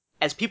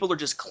 as people are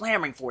just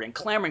clamoring for it and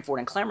clamoring for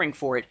it and clamoring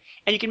for it.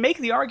 And you can make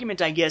the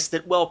argument, I guess,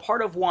 that, well,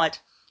 part of what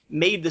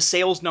made the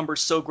sales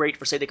numbers so great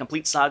for, say, the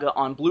Complete Saga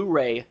on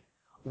Blu-ray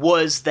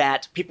was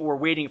that people were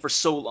waiting for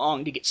so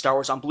long to get Star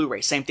Wars on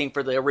Blu-ray. Same thing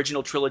for the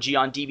original trilogy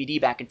on DVD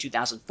back in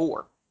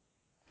 2004.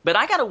 But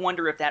I gotta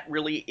wonder if that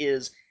really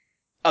is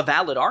a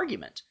valid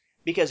argument.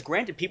 Because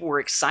granted, people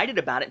were excited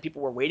about it, and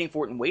people were waiting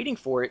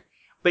for it,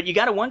 but you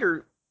gotta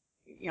wonder,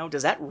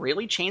 does that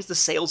really change the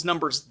sales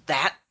numbers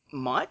that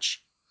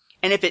much?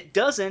 And if it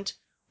doesn't,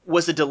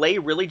 was the delay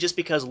really just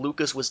because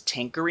Lucas was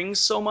tinkering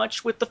so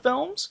much with the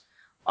films?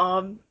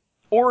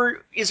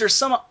 Or is there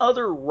some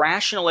other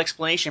rational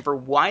explanation for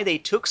why they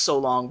took so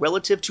long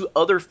relative to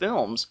other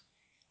films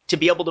to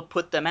be able to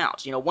put them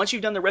out? Once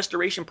you've done the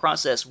restoration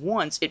process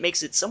once, it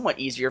makes it somewhat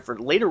easier for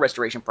the later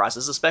restoration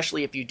process,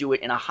 especially if you do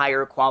it in a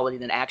higher quality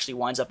than actually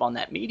winds up on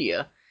that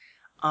media.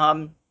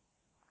 I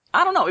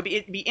don't know.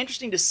 It'd be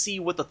interesting to see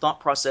what the thought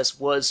process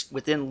was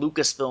within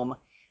Lucasfilm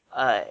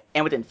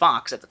and within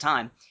Fox at the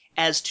time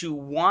as to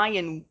why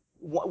and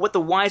what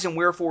the whys and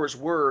wherefores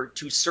were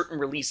to certain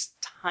release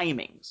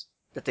timings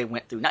that they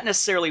went through. Not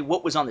necessarily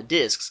what was on the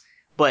discs,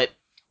 but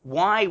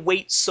why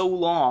wait so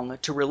long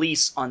to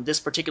release on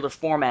this particular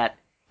format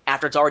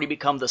after it's already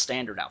become the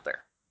standard out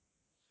there?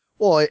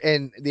 Well,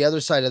 and the other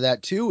side of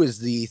that too is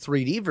the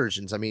 3D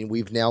versions. I mean,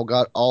 we've now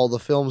got all the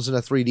films in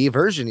a 3D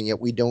version, and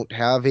yet we don't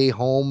have a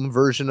home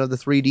version of the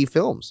 3D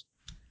films.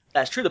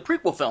 That's true. The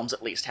prequel films,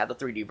 at least, had the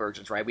 3D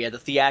versions, right? We had the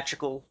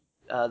theatrical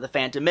The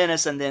Phantom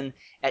Menace, and then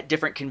at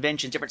different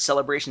conventions, different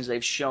celebrations,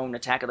 they've shown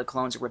Attack of the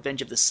Clones and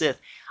Revenge of the Sith.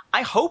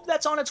 I hope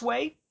that's on its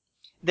way.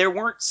 There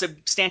weren't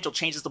substantial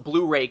changes. The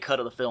Blu-ray cut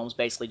of the films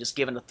basically just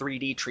given the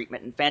 3D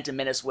treatment, and Phantom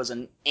Menace was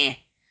an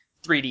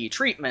 3D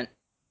treatment.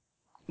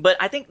 But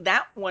I think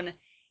that one,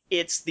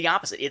 it's the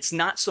opposite. It's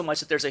not so much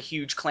that there's a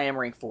huge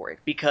clamoring for it,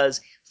 because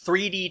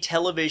 3D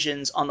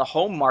televisions on the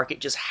home market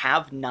just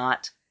have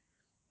not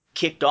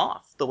kicked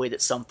off the way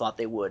that some thought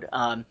they would.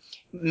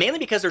 Mainly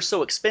because they're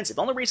so expensive.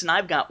 The only reason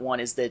I've got one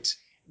is that,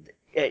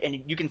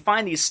 and you can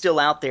find these still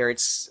out there,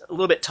 it's a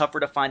little bit tougher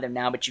to find them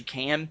now, but you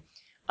can.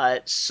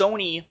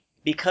 Sony,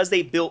 because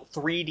they built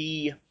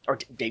 3D, or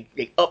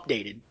they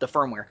updated the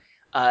firmware,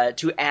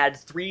 to add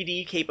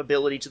 3D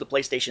capability to the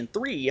PlayStation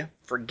 3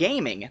 for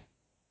gaming,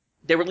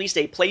 they released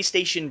a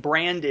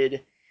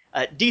PlayStation-branded,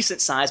 decent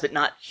size but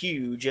not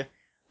huge,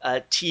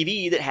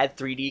 TV that had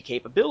 3D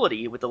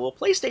capability with the little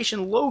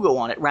PlayStation logo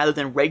on it rather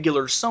than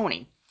regular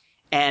Sony,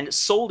 and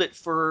sold it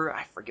for,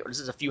 I forget what this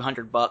is, a few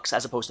 $100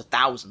 as opposed to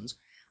thousands.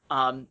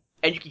 And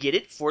you could get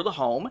it for the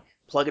home,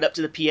 plug it up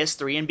to the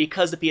PS3, and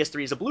because the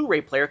PS3 is a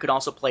Blu-ray player, could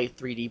also play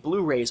 3D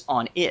Blu-rays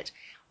on it.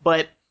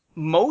 But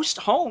most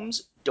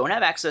homes don't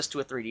have access to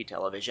a 3D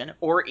television,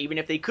 or even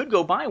if they could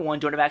go buy one,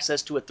 don't have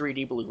access to a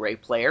 3D Blu-ray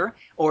player,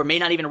 or may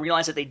not even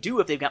realize that they do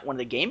if they've got one of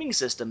the gaming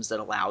systems that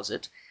allows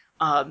it.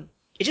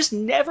 It just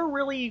never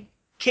really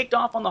kicked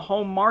off on the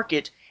home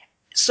market.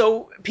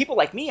 So people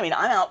like me, I mean,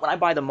 I'm out, when I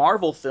buy the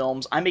Marvel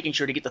films, I'm making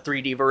sure to get the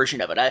 3D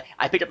version of it.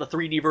 I picked up the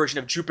 3D version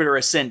of Jupiter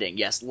Ascending.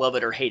 Yes, love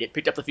it or hate it.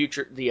 Picked up the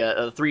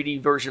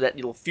 3D version of that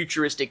little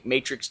futuristic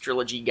Matrix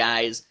Trilogy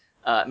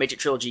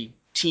Matrix Trilogy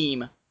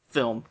team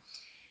film.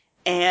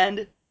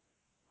 And,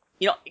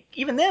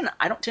 even then,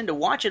 I don't tend to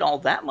watch it all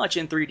that much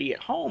in 3D at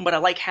home, but I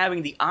like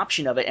having the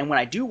option of it. And when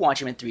I do watch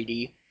them in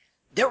 3D,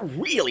 they're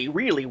really,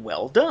 really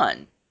well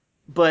done.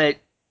 But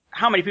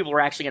how many people are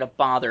actually going to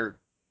bother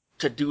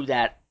to do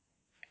that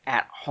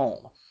at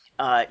home?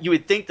 You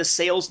would think the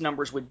sales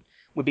numbers would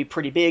be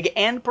pretty big,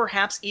 and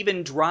perhaps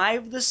even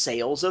drive the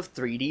sales of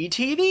 3D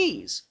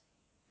TVs.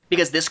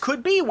 Because this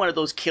could be one of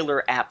those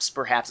killer apps,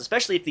 perhaps,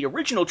 especially if the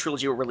original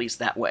trilogy were released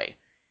that way.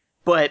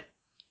 But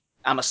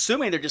I'm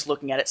assuming they're just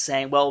looking at it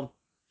saying, well,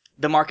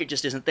 the market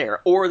just isn't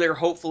there. Or they're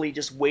hopefully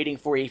just waiting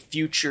for a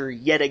future,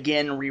 yet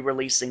again,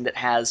 re-releasing that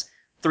has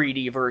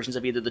 3D versions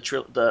of either the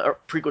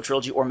prequel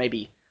trilogy or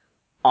maybe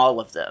all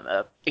of them.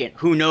 Again,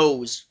 who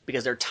knows?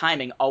 Because their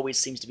timing always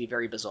seems to be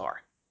very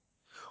bizarre.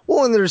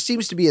 Well, and there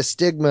seems to be a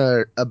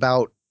stigma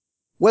about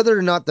whether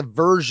or not the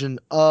version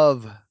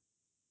of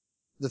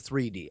the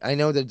 3D. I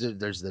know that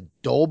there's the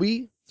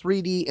Dolby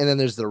 3D and then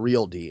there's the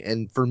Real D.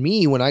 And for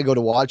me, when I go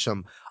to watch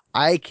them,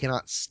 I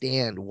cannot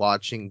stand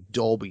watching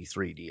Dolby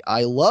 3D.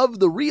 I love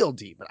the Real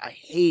D, but I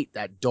hate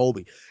that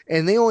Dolby.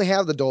 And they only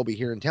have the Dolby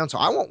here in town, so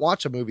I won't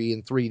watch a movie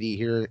in 3D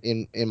here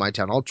in my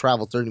town. I'll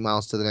travel 30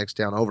 miles to the next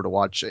town over to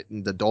watch it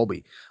in the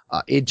Dolby.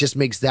 It just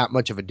makes that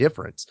much of a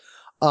difference.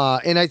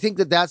 And I think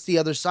that that's the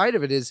other side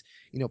of it is,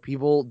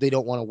 people, they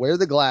don't want to wear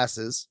the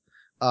glasses.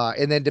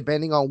 And then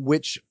depending on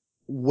which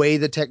way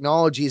the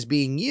technology is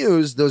being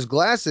used, those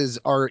glasses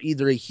are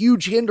either a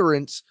huge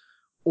hindrance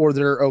or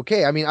they're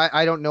okay. I mean,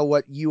 I don't know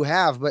what you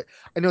have, but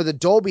I know the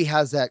Dolby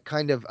has that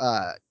kind of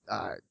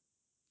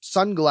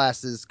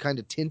sunglasses kind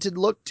of tinted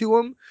look to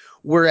them,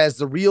 whereas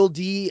the Real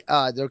D,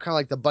 they're kind of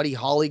like the Buddy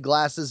Holly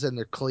glasses and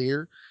they're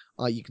clear.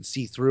 You can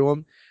see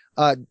through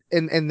them.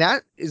 And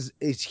that is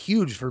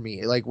huge for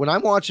me. Like when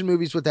I'm watching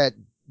movies with that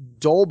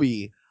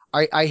Dolby,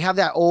 I have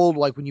that old,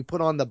 like when you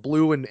put on the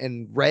blue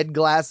and red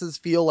glasses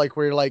feel like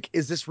where you're like,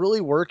 is this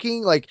really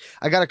working? Like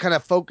I got to kind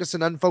of focus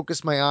and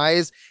unfocus my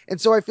eyes. And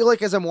so I feel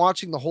like as I'm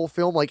watching the whole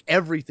film, like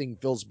everything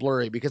feels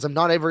blurry because I'm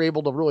not ever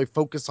able to really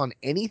focus on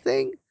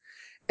anything.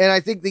 And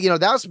I think that,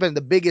 that's been the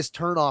biggest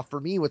turnoff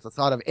for me with the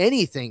thought of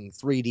anything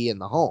 3D in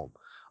the home.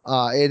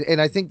 And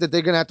I think that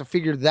they're going to have to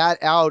figure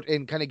that out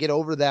and kind of get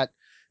over that,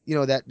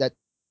 that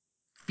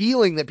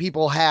feeling that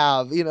people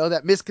have,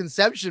 that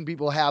misconception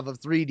people have of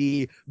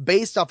 3D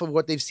based off of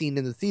what they've seen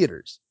in the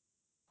theaters.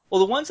 Well,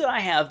 the ones that I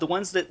have, the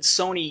ones that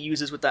Sony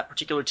uses with that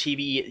particular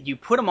TV, you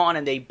put them on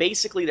and they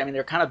basically,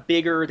 they're kind of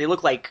bigger. They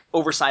look like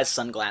oversized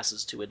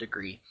sunglasses to a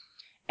degree.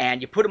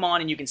 And you put them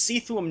on and you can see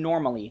through them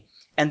normally.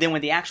 And then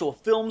when the actual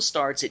film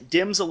starts, it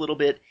dims a little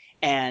bit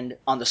and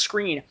on the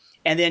screen.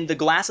 And then the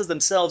glasses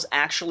themselves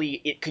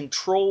actually, it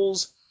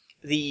controls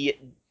the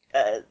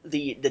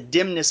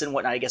dimness and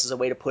whatnot, I guess is a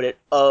way to put it,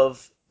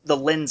 of the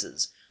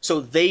lenses.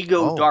 So they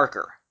go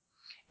darker.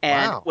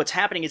 And what's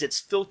happening is it's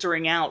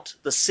filtering out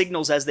the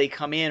signals as they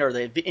come in, or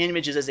the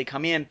images as they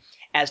come in,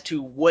 as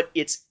to what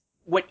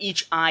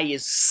each eye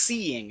is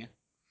seeing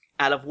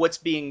out of what's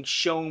being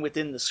shown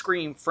within the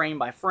screen frame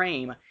by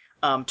frame,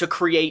 to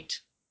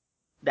create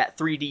that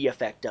 3D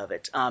effect of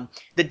it.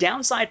 The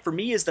downside for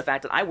me is the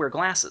fact that I wear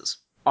glasses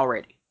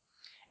already.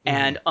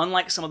 And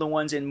unlike some of the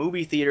ones in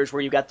movie theaters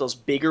where you got those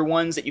bigger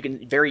ones that you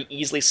can very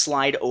easily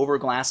slide over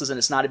glasses and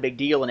it's not a big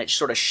deal and it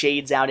sort of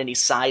shades out any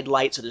side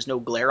light so there's no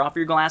glare off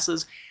your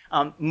glasses,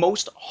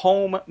 most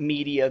home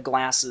media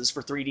glasses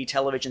for 3D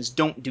televisions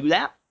don't do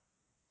that.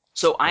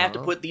 So I have to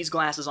put these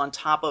glasses on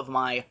top of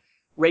my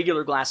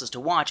regular glasses to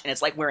watch, and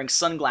it's like wearing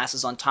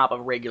sunglasses on top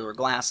of regular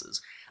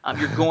glasses.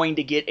 You're going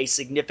to get a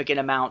significant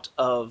amount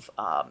of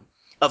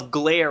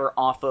glare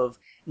off of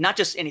not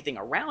just anything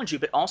around you,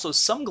 but also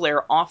some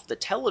glare off the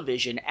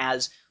television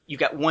as you've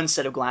got one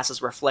set of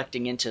glasses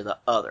reflecting into the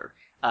other.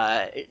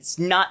 It's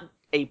not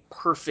a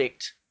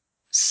perfect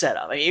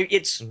setup. I mean,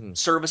 it's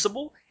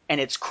serviceable, and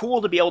it's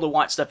cool to be able to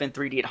watch stuff in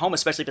 3D at home,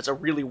 especially if it's a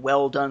really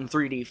well done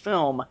 3D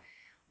film.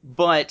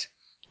 But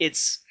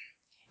it's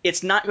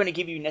not going to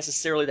give you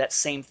necessarily that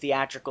same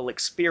theatrical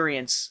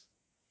experience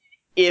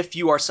if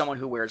you are someone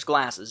who wears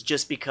glasses,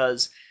 just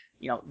because,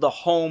 the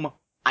home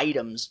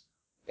items,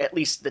 at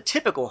least the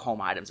typical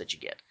home items that you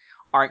get,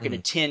 aren't going to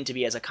tend to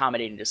be as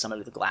accommodating to somebody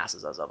with the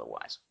glasses as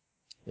otherwise.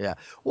 Yeah.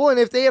 Well, and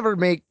if they ever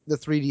make the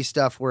 3D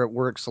stuff where it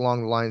works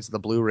along the lines of the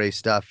Blu-ray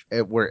stuff,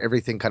 where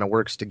everything kind of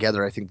works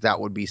together, I think that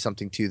would be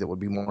something too that would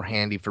be more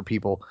handy for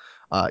people.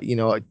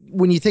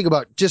 When you think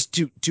about just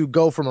to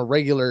go from a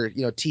regular,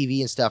 TV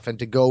and stuff and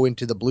to go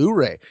into the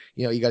Blu-ray,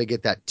 you got to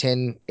get that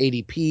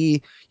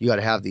 1080p, you got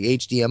to have the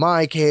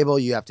HDMI cable,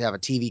 you have to have a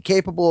TV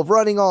capable of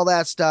running all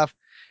that stuff.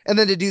 And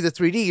then to do the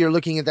 3D, you're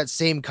looking at that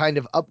same kind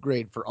of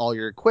upgrade for all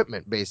your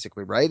equipment,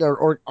 basically, right?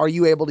 Or are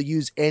you able to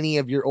use any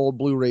of your old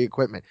Blu-ray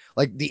equipment?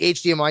 Like the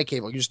HDMI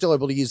cable, you're still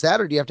able to use that,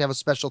 or do you have to have a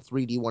special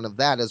 3D one of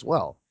that as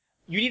well?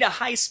 You need a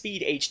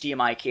high-speed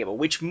HDMI cable,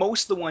 which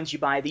most of the ones you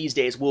buy these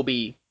days will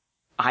be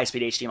a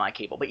high-speed HDMI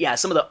cable. But yeah,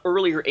 some of the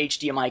earlier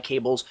HDMI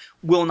cables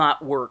will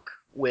not work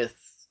with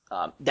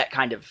that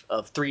kind of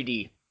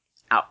 3D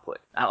output.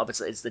 I don't know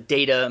if it's the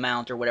data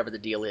amount or whatever the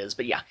deal is,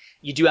 but yeah,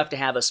 you do have to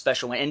have a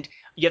special one, and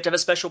you have to have a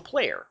special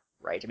player,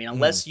 right? I mean,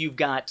 unless you've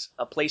got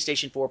a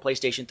PlayStation 4,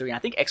 PlayStation 3, and I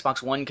think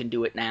Xbox One can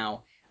do it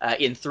now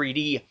in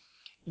 3D,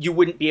 you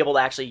wouldn't be able to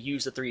actually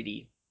use the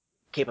 3D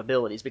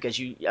capabilities because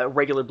a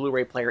regular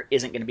Blu-ray player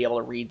isn't going to be able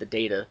to read the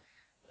data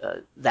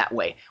that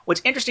way.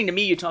 What's interesting to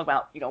me, we're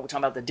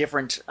talking about the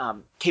different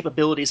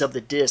capabilities of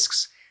the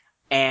discs,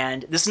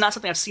 and this is not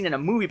something I've seen in a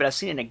movie, but I've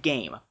seen in a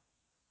game.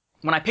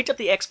 When I picked up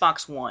the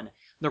Xbox One,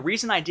 the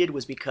reason I did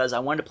was because I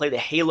wanted to play the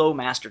Halo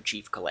Master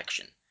Chief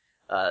Collection.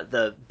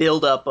 The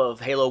build-up of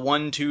Halo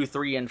 1, 2,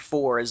 3, and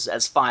 4 as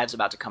 5's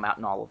about to come out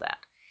and all of that.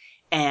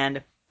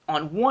 And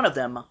on one of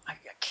them, I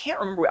can't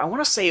remember, I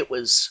want to say it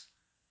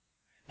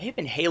may have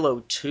been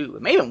Halo 2.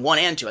 It may have been 1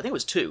 and 2. I think it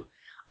was 2.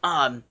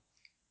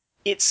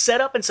 It's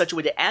set up in such a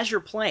way that as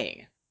you're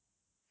playing,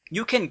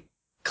 you can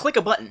click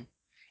a button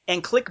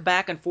and click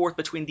back and forth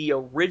between the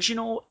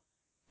original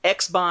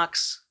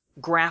Xbox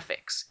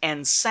graphics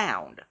and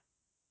sound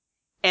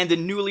and the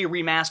newly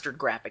remastered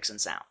graphics and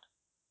sound.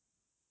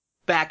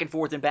 Back and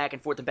forth and back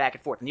and forth and back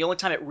and forth. And the only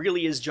time it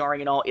really is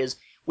jarring and all is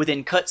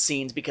within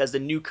cutscenes, because the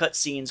new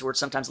cutscenes were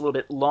sometimes a little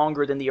bit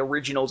longer than the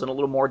originals and a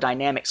little more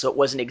dynamic, so it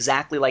wasn't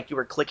exactly like you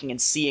were clicking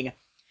and seeing,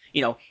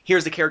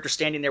 here's the character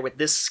standing there with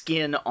this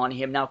skin on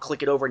him, now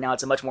click it over, now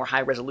it's a much more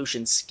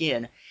high-resolution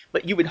skin.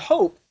 But you would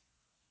hope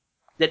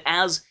that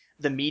as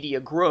the media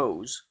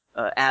grows,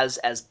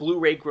 as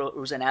Blu-ray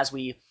grows, and as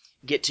we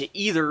get to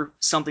either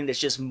something that's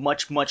just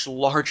much, much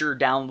larger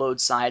download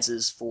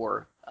sizes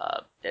for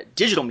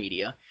digital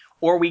media,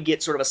 or we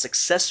get sort of a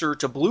successor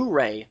to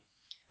Blu-ray,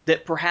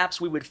 that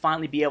perhaps we would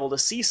finally be able to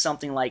see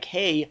something like,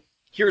 hey,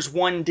 here's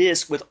one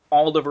disc with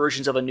all the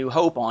versions of A New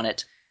Hope on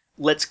it.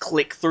 Let's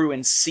click through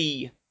and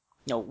see,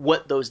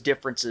 what those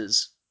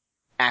differences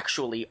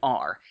actually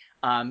are.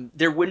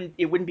 It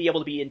wouldn't be able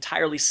to be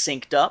entirely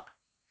synced up.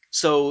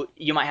 So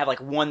you might have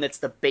like one that's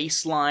the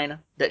baseline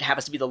that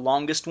happens to be the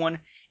longest one,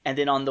 and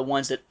then on the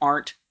ones that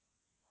aren't,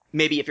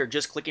 maybe if you're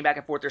just clicking back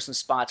and forth, there's some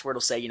spots where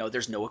it'll say,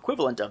 there's no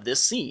equivalent of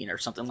this scene or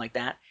something like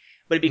that.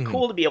 But it'd be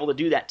cool to be able to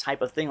do that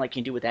type of thing like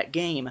you do with that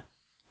game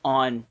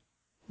on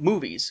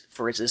movies,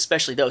 for instance,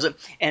 especially those.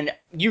 And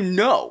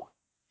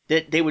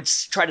that they would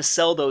try to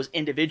sell those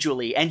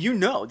individually, and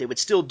they would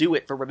still do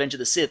it for Revenge of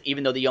the Sith,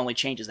 even though the only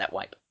change is that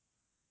wipe.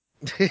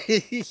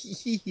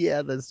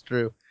 Yeah, that's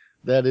true.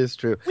 That is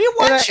true. We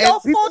want your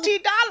 $40.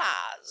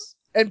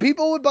 And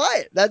people would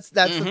buy it. That's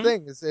the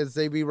thing, is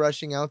they'd be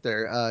rushing out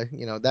there.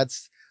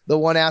 That's the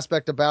one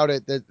aspect about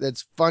it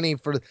that's funny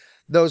for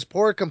those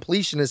poor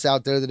completionists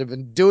out there that have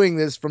been doing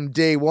this from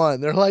day one.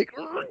 They're like,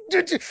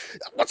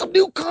 want some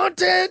new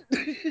content?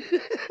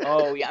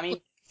 Oh yeah, I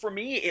mean, for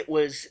me, it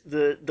was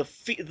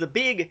the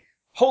big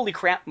holy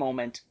crap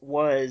moment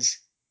was,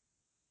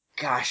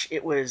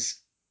 it was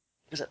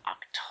it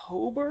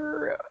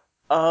October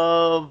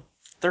of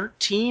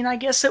 13, I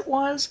guess it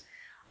was.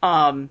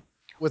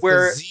 With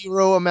the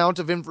zero amount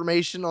of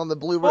information on the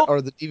Blu-ray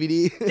or the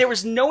DVD. There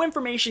was no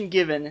information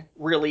given,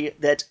 really,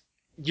 that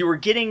you were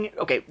getting.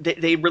 Okay,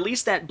 they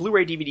released that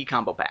Blu-ray DVD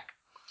combo pack.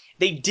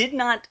 They did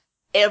not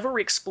ever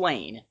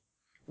explain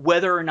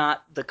whether or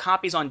not the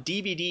copies on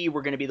DVD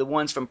were going to be the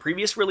ones from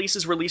previous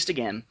releases released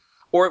again,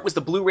 or it was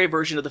the Blu-ray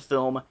version of the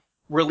film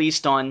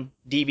released on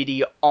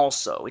DVD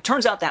also. It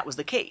turns out that was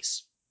the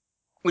case.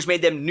 which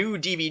made them new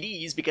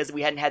DVDs because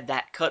we hadn't had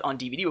that cut on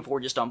DVD before,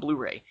 just on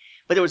Blu-ray.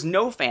 But there was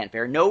no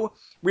fanfare, no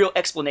real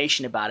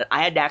explanation about it.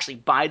 I had to actually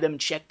buy them,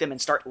 check them,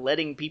 and start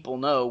letting people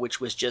know,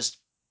 which was just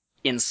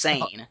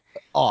insane.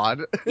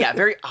 Odd. Yeah,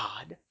 very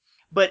odd.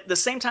 But the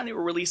same time they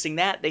were releasing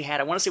that, they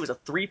had, I want to say it was a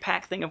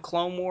 3-pack thing of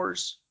Clone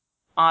Wars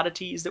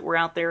oddities that were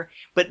out there.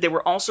 But they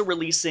were also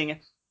releasing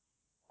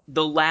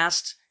the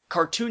last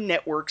Cartoon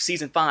Network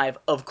Season 5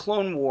 of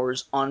Clone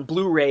Wars on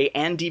Blu-ray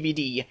and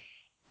DVD,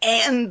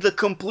 and the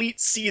complete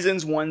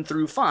seasons 1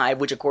 through 5,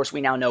 which of course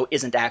we now know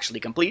isn't actually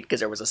complete because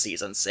there was a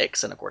season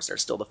 6, and of course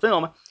there's still the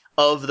film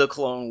of the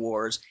Clone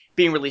Wars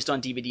being released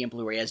on DVD and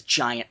Blu-ray as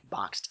giant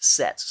boxed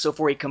sets. So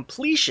for a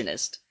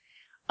completionist,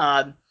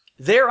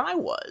 there I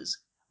was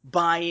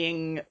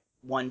buying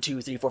 1,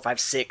 2, 3, 4, 5,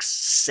 6,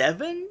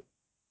 7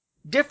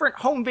 different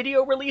home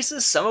video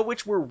releases, some of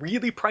which were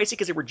really pricey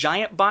because they were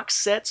giant box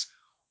sets,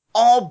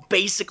 all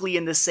basically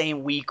in the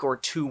same week or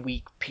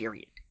 2-week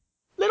period.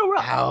 Little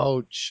rough.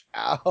 Ouch.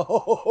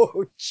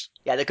 Ouch.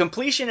 Yeah, the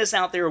completionists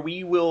out there,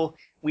 we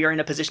are in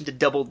a position to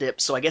double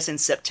dip. So I guess in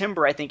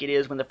September, I think it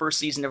is, when the first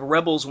season of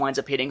Rebels winds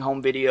up hitting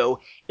home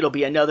video, it'll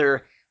be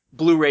another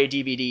Blu-ray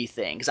DVD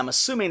thing, because I'm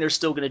assuming they're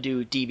still going to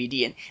do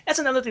DVD. And that's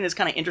another thing that's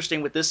kind of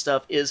interesting with this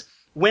stuff, is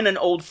when an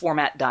old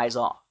format dies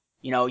off.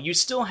 You know, you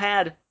still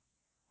had,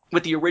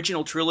 with the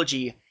original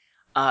trilogy,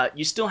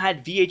 you still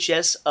had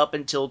VHS up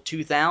until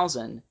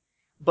 2000,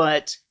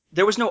 but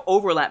there was no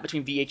overlap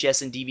between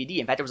VHS and DVD.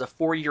 In fact, there was a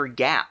 4-year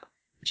gap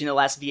between the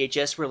last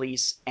VHS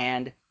release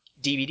and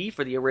DVD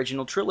for the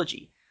original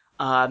trilogy.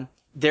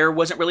 There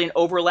wasn't really an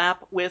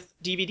overlap with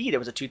DVD. There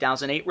was a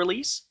 2008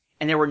 release,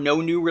 and there were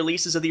no new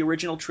releases of the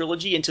original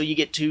trilogy until you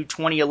get to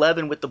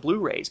 2011 with the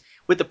Blu-rays.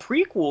 With the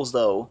prequels,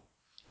 though,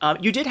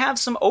 you did have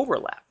some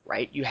overlap,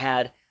 right? You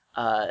had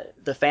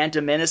The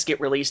Phantom Menace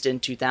get released in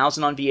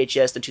 2000 on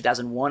VHS, then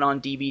 2001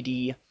 on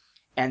DVD,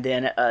 and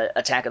then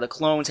Attack of the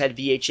Clones had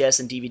VHS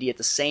and DVD at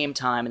the same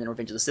time, and then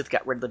Revenge of the Sith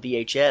got rid of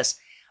the VHS.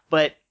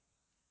 But,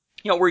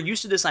 you know, we're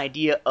used to this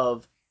idea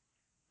of,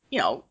 you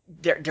know,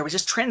 there was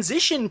this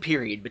transition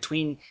period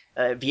between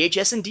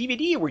VHS and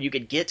DVD where you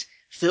could get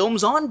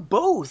films on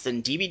both,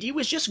 and DVD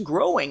was just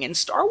growing, and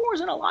Star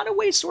Wars in a lot of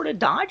ways sort of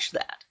dodged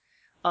that.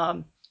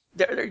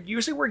 There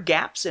usually were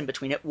gaps in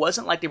between. It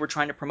wasn't like they were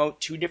trying to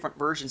promote 2 different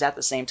versions at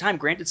the same time,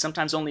 granted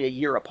sometimes only a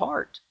year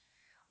apart.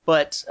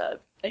 But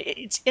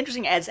it's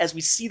interesting as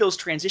we see those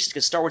transitions,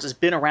 because Star Wars has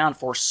been around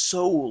for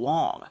so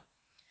long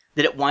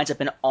that it winds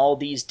up in all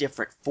these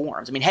different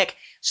forms. I mean, heck,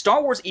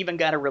 Star Wars even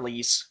got a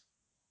release,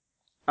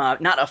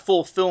 not a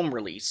full film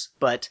release,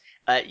 but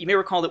you may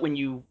recall that when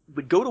you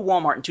would go to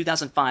Walmart in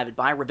 2005 and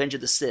buy Revenge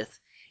of the Sith,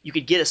 you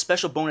could get a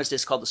special bonus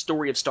disc called The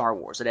Story of Star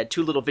Wars. It had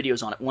 2 little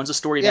videos on it. One's a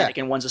story of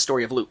Anakin, one's a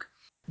story of Luke.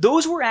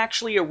 Those were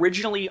actually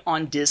originally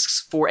on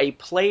discs for a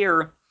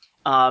player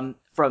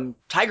from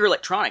Tiger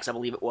Electronics, I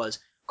believe it was,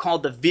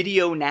 called the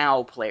Video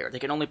Now player. They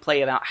could only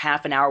play about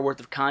half an hour worth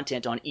of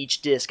content on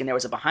each disc, and there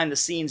was a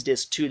behind-the-scenes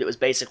disc, too, that was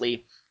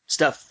basically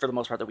stuff, for the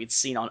most part, that we'd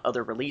seen on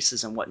other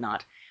releases and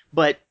whatnot.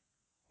 But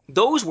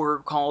those were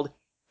called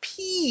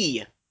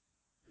PVDs,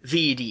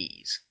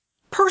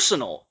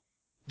 personal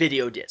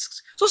video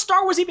discs. So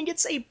Star Wars even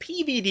gets a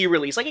PVD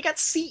release, like it got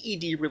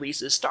CED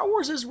releases. Star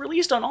Wars is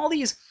released on all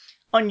these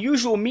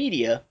unusual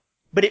media,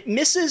 but it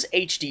misses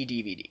HD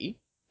DVD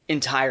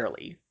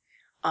entirely.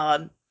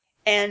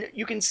 And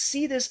you can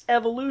see this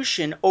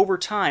evolution over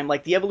time,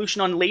 like the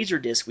evolution on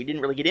Laserdisc we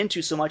didn't really get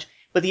into so much,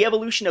 but the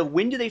evolution of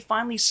when do they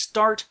finally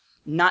start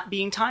not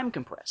being time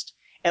compressed?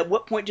 At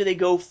what point do they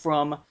go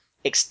from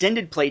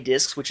extended play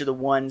discs, which are the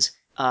ones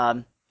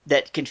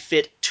that can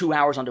fit 2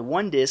 hours onto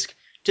one disc,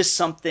 to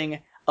something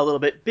a little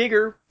bit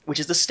bigger, which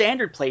is the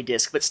standard play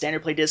disc. But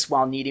standard play discs,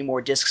 while needing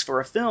more discs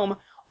for a film,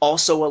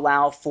 also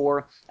allow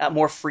for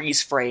more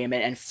freeze frame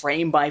and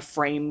frame by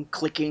frame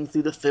clicking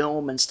through the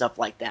film and stuff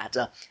like that.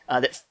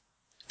 That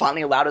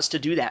finally allowed us to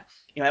do that.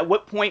 You know, at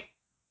what point,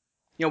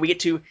 you know, we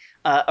get to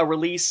a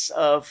release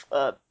of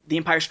The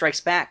Empire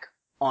Strikes Back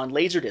on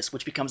Laserdisc,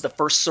 which becomes the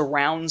first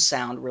surround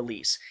sound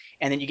release.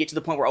 And then you get to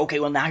the point where, okay,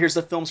 well, now here's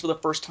the films for the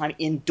first time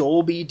in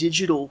Dolby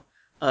Digital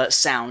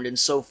sound and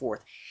so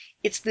forth.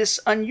 It's this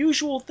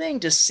unusual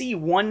thing to see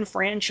one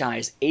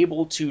franchise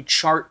able to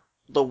chart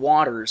the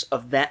waters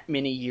of that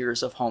many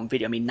years of home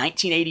video. I mean,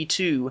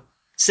 1982,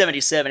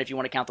 77 if you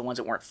want to count the ones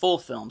that weren't full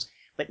films,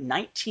 but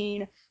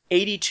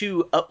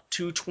 1982 up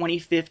to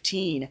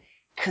 2015,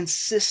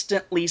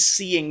 consistently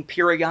seeing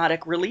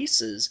periodic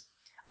releases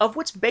of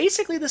what's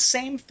basically the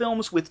same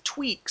films with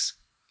tweaks,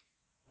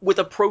 with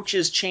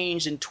approaches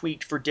changed and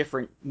tweaked for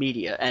different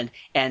media,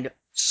 and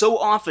so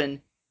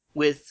often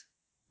with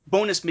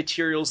bonus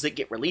materials that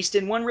get released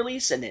in one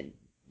release and then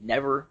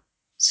never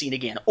seen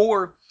again,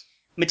 or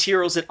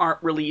materials that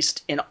aren't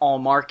released in all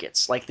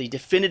markets. Like the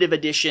definitive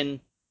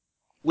edition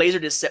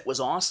Laserdisc set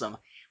was awesome,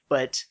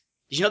 but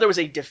did you know there was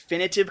a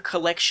definitive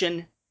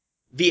collection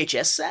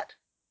VHS set?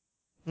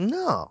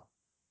 No.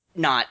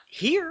 Not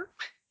here.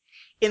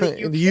 In the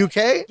UK? In the UK?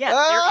 Yeah,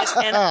 there is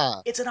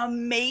it's an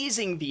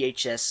amazing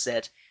VHS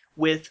set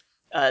with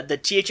the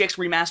THX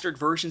remastered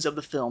versions of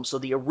the film, so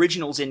the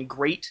originals in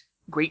great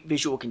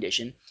visual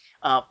condition,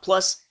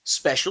 plus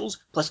specials,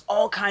 plus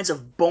all kinds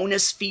of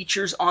bonus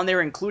features on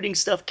there, including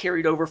stuff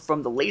carried over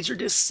from the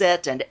Laserdisc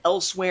set and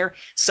elsewhere.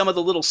 Some of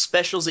the little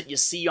specials that you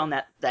see on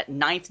that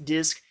ninth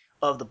disc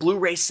of the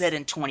Blu-ray set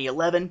in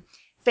 2011.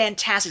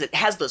 Fantastic. It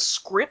has the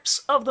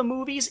scripts of the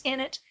movies in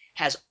it,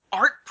 has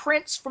art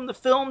prints from the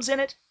films in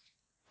it.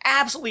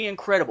 Absolutely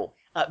incredible.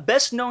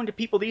 Best known to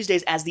people these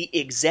days as the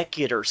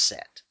Executor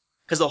set,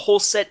 because the whole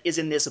set is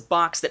in this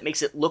box that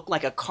makes it look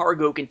like a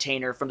cargo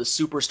container from the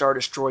Superstar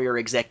Destroyer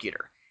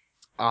Executor.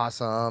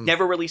 Awesome.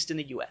 Never released in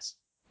the U.S.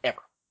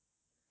 Ever.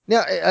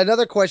 Now,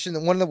 another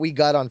question, one that we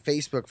got on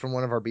Facebook from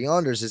one of our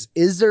Beyonders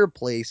is there a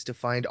place to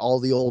find all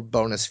the old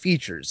bonus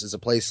features? Is it a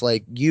place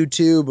like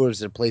YouTube, or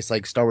is it a place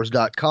like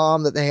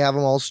StarWars.com that they have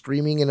them all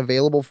streaming and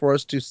available for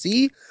us to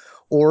see?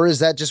 Or is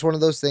that just one of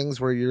those things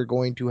where you're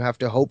going to have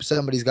to hope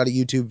somebody's got a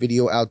YouTube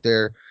video out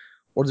there,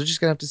 or they're just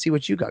going to have to see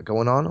what you got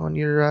going on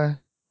your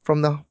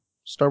from the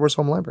Star Wars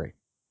Home Library?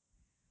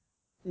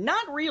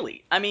 Not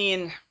really. I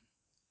mean,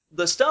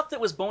 the stuff that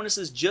was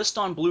bonuses just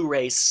on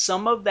Blu-ray,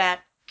 some of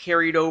that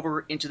carried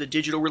over into the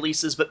digital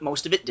releases, but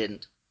most of it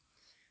didn't.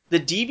 The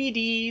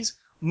DVDs,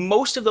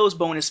 most of those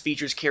bonus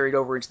features carried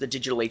over into the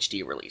digital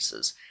HD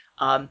releases.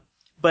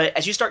 But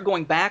as you start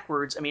going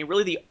backwards, I mean,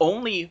 really the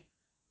only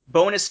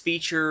bonus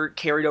feature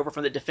carried over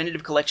from the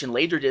Definitive Collection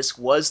Laserdisc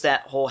was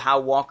that whole How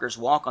Walkers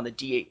Walk on the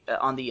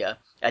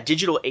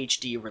digital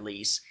HD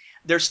release.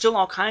 There's still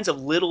all kinds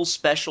of little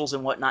specials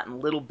and whatnot,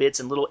 and little bits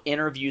and little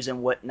interviews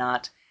and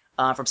whatnot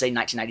from, say,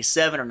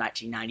 1997 or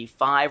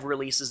 1995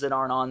 releases that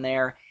aren't on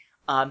there.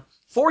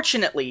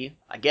 Fortunately,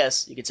 I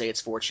guess you could say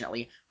it's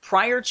fortunately,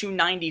 prior to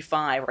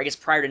 95, or I guess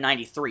prior to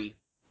 93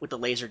 with the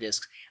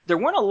Laserdiscs, there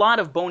weren't a lot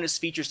of bonus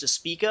features to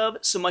speak of,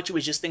 so much it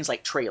was just things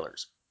like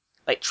trailers.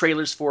 Like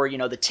trailers for, the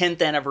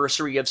 10th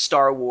anniversary of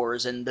Star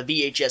Wars and the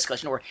VHS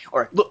collection,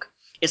 or look,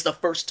 it's the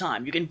first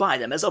time you can buy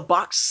them as a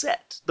box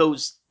set,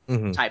 those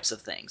types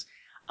of things.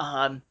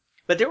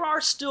 But there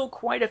are still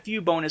quite a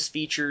few bonus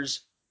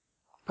features,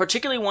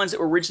 particularly ones that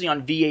were originally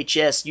on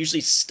VHS,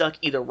 usually stuck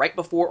either right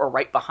before or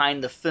right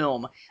behind the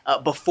film,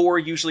 before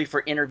usually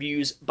for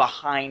interviews,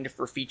 behind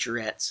for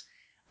featurettes,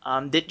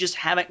 that just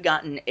haven't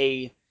gotten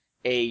a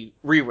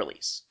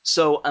re-release.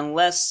 So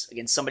unless,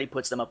 again, somebody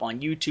puts them up on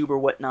YouTube or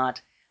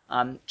whatnot,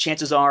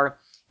 chances are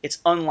it's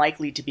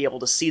unlikely to be able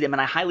to see them,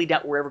 and I highly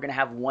doubt we're ever going to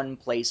have one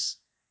place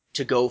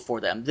to go for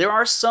them. There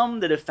are some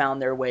that have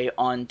found their way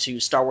onto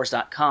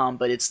StarWars.com,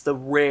 but it's the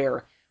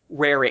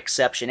rare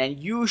exception. And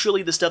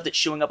usually the stuff that's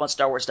showing up on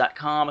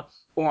StarWars.com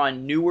or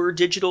on newer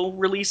digital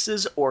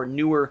releases or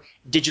newer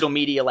digital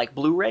media like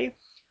Blu-ray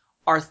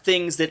are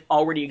things that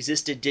already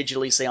existed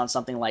digitally, say on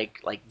something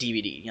like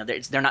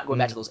DVD. They're not going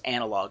back to those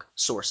analog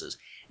sources.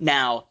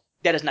 Now,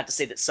 that is not to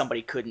say that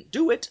somebody couldn't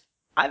do it.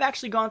 I've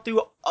actually gone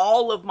through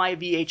all of my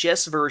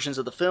VHS versions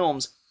of the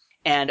films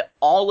and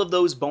all of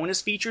those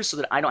bonus features so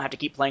that I don't have to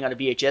keep playing on a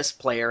VHS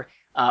player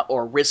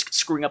or risk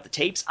screwing up the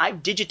tapes.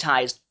 I've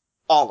digitized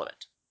all of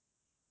it.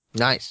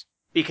 Nice.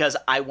 Because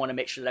I want to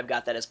make sure that I've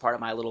got that as part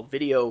of my little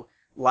video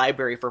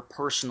library for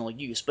personal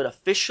use. But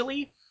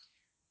officially,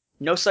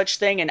 no such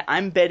thing, and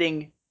I'm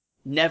betting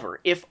never.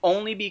 If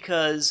only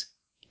because,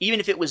 even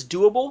if it was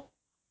doable,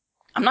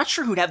 I'm not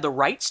sure who'd have the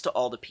rights to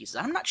all the pieces.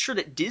 I'm not sure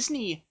that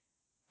Disney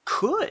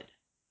could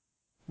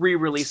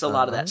re-release a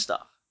lot of that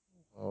stuff.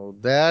 Oh,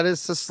 that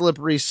is a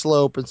slippery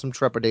slope and some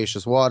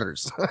trepidatious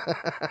waters.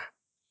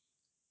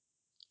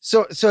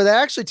 So that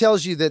actually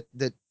tells you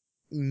that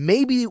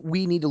maybe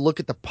we need to look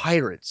at the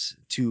pirates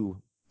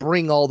to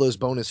bring all those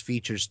bonus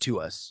features to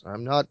us.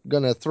 I'm not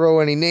going to throw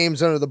any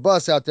names under the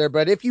bus out there,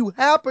 but if you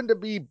happen to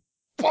be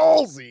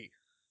ballsy,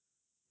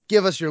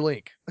 give us your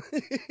link.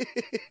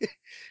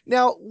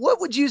 Now,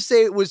 what would you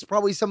say was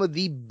probably some of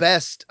the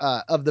best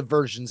of the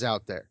versions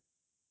out there?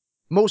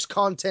 Most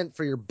content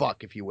for your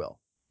buck, if you will.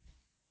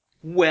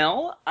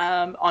 Well,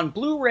 on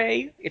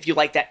Blu-ray, if you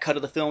like that cut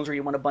of the films or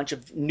you want a bunch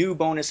of new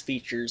bonus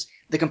features,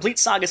 the Complete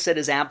Saga set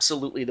is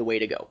absolutely the way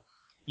to go.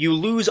 You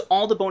lose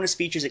all the bonus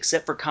features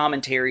except for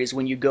commentaries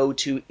when you go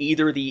to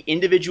either the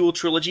individual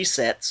trilogy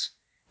sets,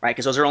 right,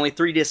 because those are only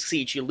 3 discs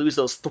each. You lose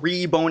those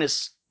 3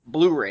 bonus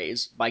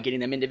Blu-rays by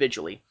getting them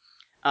individually.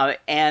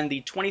 And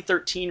the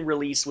 2013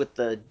 release with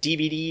the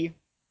DVD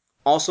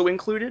also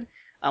included,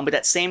 with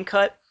that same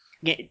cut,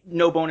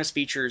 no bonus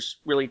features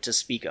really to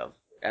speak of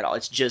at all.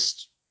 It's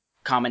just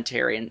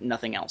commentary and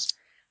nothing else.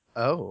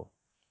 Oh.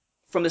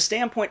 From the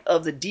standpoint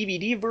of the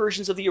DVD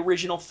versions of the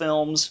original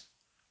films,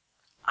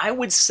 I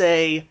would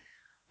say,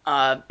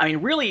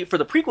 really, for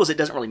the prequels, it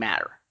doesn't really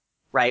matter,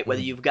 right?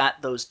 Whether you've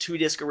got those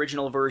 2-disc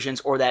original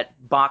versions or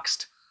that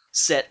boxed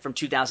set from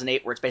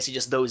 2008 where it's basically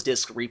just those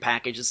discs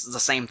repackaged, it's the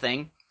same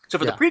thing. So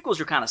for the prequels,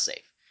 you're kind of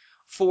safe.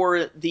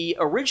 For the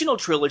original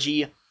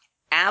trilogy,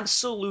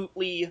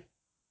 absolutely,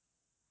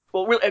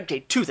 well, really, okay,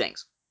 2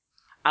 things.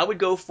 I would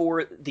go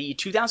for the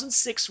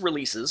 2006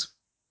 releases,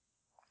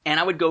 and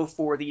I would go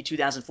for the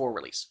 2004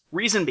 release.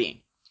 Reason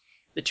being,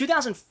 the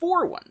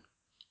 2004 one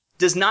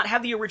does not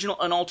have the original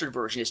unaltered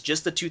version. It's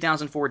just the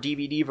 2004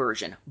 DVD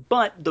version.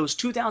 But those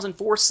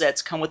 2004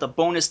 sets come with a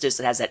bonus disc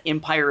that has that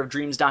Empire of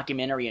Dreams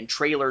documentary and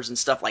trailers and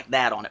stuff like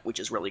that on it, which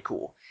is really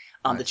cool.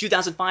 Nice. The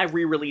 2005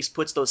 re-release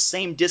puts those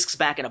same discs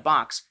back in a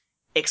box,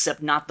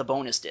 except not the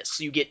bonus discs.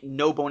 So you get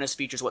no bonus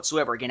features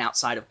whatsoever, again,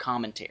 outside of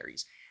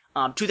commentaries.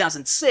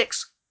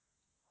 2006,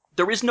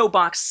 there is no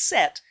box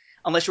set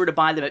unless you were to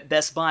buy them at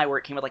Best Buy, where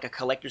it came with like a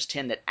collector's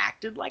tin that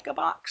acted like a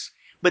box.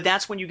 But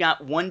that's when you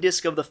got one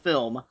disc of the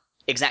film,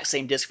 exact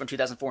same disc from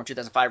 2004 and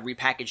 2005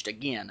 repackaged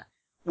again,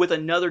 with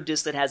another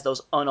disc that has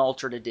those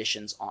unaltered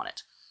editions on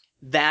it.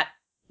 That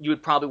you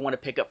would probably want to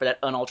pick up for that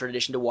unaltered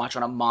edition to watch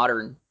on a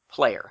modern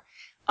player.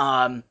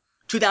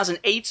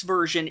 2008's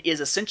version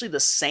is essentially the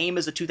same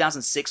as the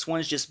 2006 one,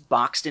 it's just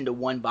boxed into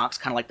one box,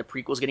 kind of like the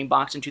prequels getting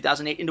boxed in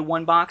 2008 into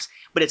one box,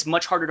 but it's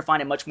much harder to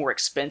find and much more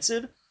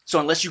expensive. So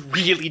unless you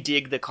really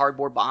dig the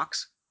cardboard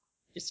box,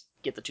 just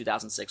get the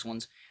 2006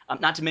 ones.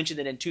 Not to mention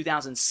that in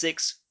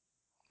 2006,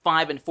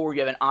 5 and 4,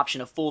 you have an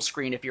option of full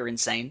screen if you're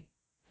insane,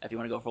 if you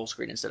want to go full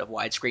screen instead of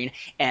widescreen.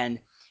 And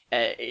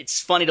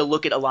it's funny to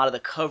look at a lot of the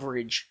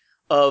coverage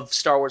of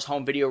Star Wars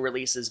home video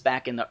releases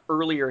back in the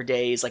earlier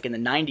days, like in the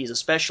 90s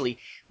especially,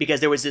 because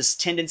there was this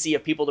tendency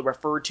of people to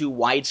refer to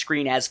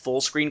widescreen as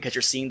full screen because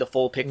you're seeing the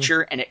full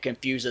picture, and it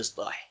confuses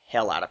the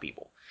hell out of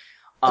people.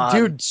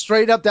 Dude,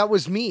 straight up, that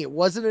was me. It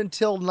wasn't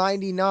until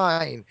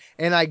 99,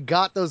 and I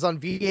got those on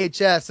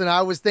VHS, and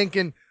I was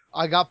thinking,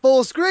 I got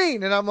full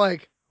screen, and I'm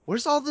like,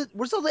 where's all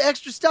the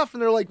extra stuff?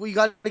 And they're like, well, you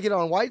got to get it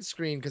on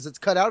widescreen because it's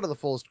cut out of the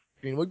full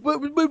screen. Like,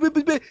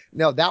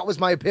 no, that was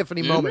my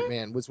epiphany moment,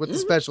 man, was with the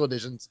special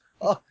editions.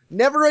 Oh,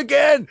 never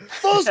again!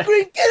 Full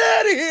screen, get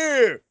out of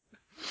here!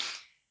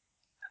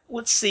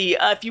 Let's see,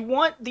 if you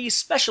want these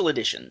special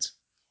editions,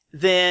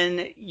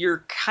 then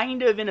you're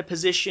kind of in a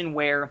position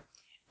where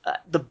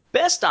the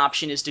best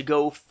option is to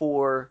go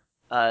for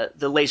the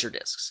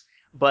Laserdiscs.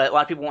 But a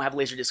lot of people won't have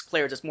Laserdisc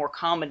players. It's more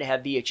common to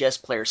have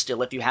VHS players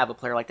still if you have a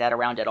player like that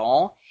around at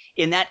all.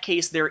 In that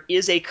case, there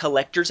is a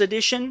collector's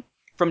edition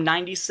from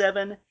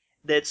 97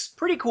 that's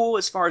pretty cool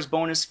as far as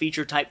bonus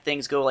feature type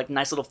things go, like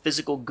nice little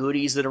physical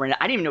goodies that are in it.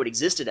 I didn't even know it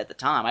existed at the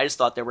time. I just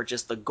thought there were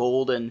just the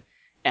gold and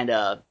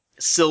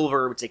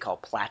silver, which they call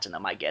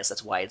platinum, I guess.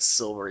 That's why it's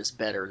silver is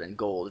better than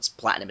gold. It's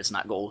platinum, it's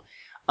not gold.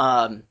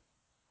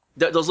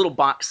 Those little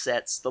box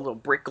sets, the little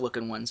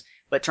brick-looking ones,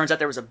 but it turns out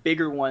there was a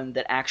bigger one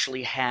that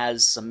actually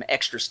has some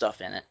extra stuff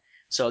in it.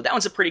 So that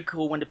one's a pretty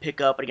cool one to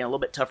pick up, but again, a little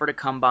bit tougher to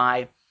come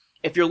by.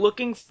 If you're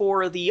looking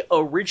for the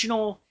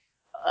original,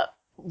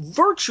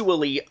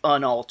 virtually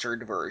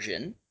unaltered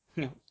version,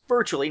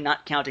 virtually,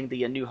 not counting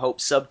the A New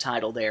Hope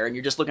subtitle there, and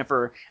you're just looking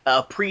for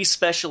a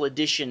pre-special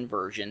edition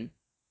version,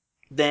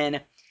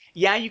 then,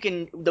 yeah, you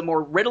can, the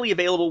more readily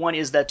available one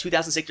is the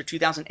 2006 or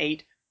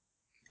 2008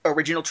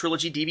 original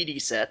trilogy DVD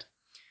set,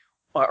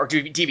 or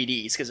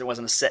DVDs, because there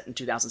wasn't a set in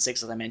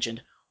 2006, as I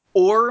mentioned,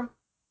 or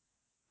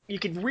you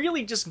could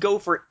really just go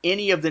for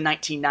any of the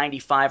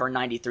 1995 or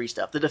 93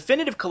 stuff. The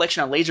definitive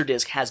collection on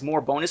Laserdisc has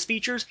more bonus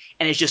features,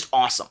 and it's just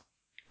awesome.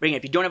 But again,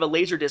 if you don't have a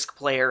Laserdisc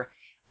player,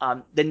 the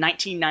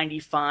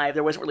 1995,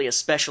 there wasn't really a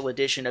special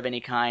edition of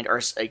any kind,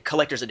 or a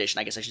collector's edition,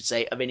 I guess I should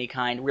say, of any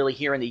kind, really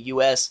here in the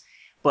US,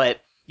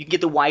 but you can get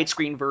the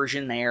widescreen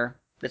version there.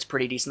 That's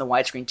pretty decent. The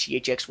widescreen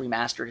THX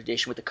remastered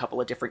edition with a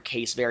couple of different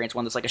case variants,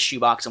 one that's like a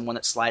shoebox and one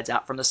that slides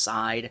out from the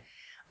side.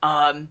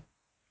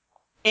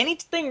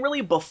 Anything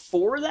really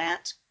before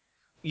that,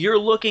 you're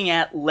looking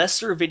at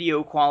lesser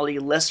video quality,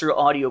 lesser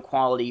audio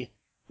quality,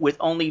 with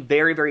only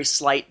very, very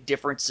slight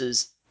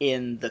differences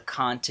in the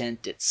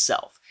content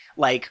itself.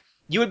 Like,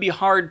 you would be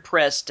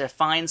hard-pressed to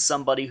find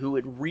somebody who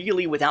would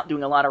really, without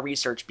doing a lot of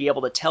research, be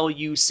able to tell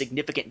you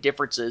significant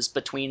differences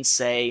between,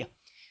 say,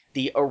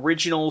 the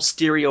original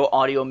stereo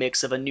audio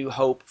mix of A New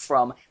Hope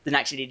from the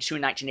 1982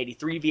 and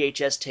 1983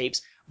 VHS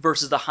tapes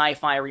versus the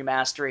hi-fi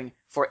remastering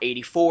for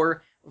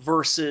 84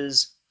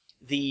 versus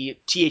the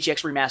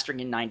THX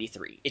remastering in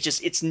 93.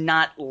 It's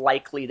not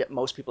likely that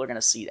most people are going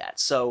to see that.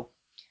 So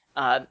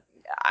I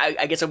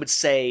guess I would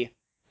say,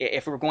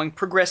 if we're going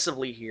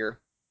progressively here,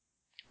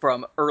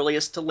 from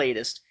earliest to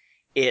latest,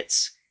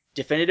 it's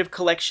Definitive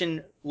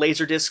Collection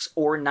Laserdiscs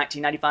or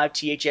 1995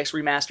 THX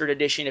Remastered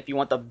Edition if you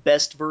want the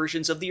best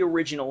versions of the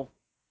original,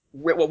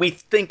 what we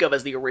think of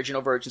as the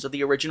original versions of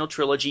the original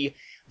trilogy,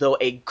 though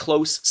a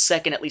close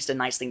second, at least a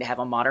nice thing to have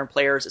on modern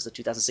players, is the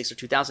 2006 or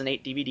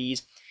 2008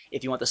 DVDs.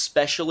 If you want the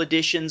special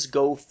editions,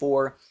 go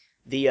for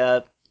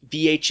the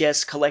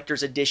VHS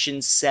Collector's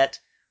Edition set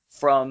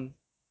from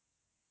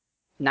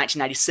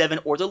 1997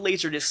 or the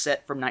Laserdisc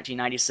set from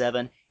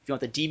 1997. If you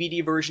want the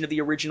DVD version of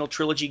the original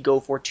trilogy, go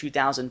for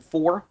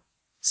 2004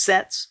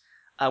 sets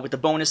with the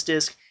bonus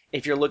disc.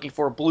 If you're looking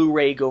for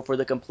Blu-ray, go for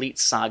the complete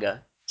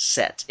saga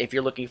set. If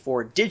you're looking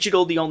for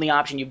digital, the only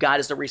option you've got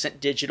is the recent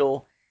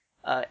digital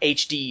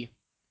HD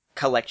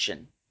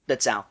collection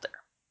that's out there.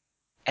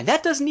 And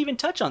that doesn't even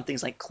touch on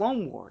things like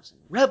Clone Wars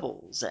and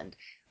Rebels and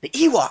the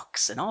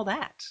Ewoks and all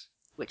that,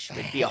 which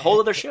would be a whole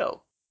other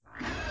show.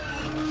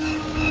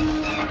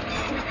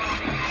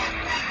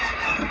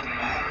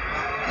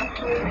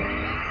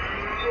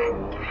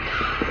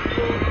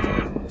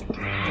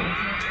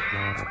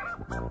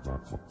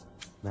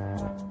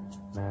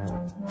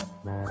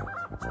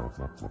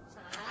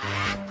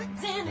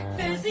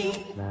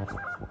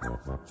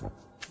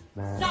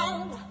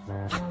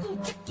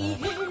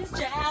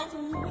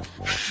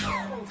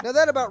 Now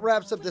that about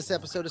wraps up this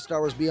episode of Star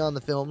Wars Beyond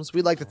the Films.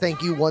 We'd like to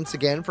thank you once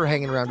again for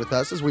hanging around with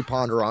us as we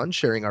ponder on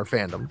sharing our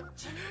fandom.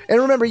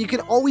 And remember, you can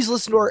always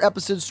listen to our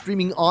episodes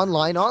streaming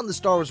online on the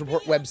Star Wars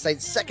Report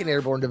website's Second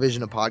Airborne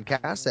Division of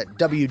Podcasts at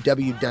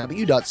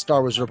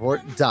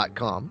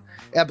www.starwarsreport.com.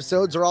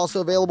 Episodes are also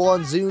available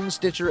on Zune,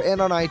 Stitcher,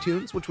 and on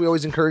iTunes, which we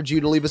always encourage you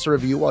to leave us a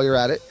review while you're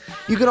at it.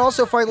 You can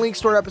also find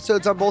links to our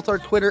episodes on both our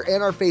Twitter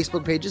and our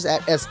Facebook pages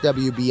at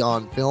SW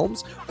Beyond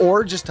Films,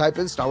 or just type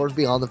in Star Wars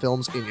Beyond the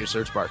Films in your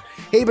search bar.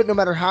 Hey, but no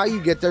matter how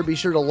you get there, be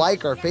sure to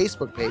like our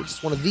Facebook page.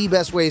 It's one of the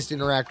best ways to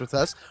interact with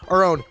us,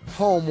 our own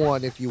home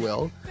one, if you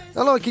will.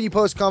 Not only can you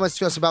post comments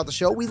to us about the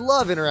show, we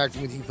love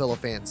interacting with you fellow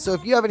fans. So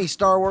if you have any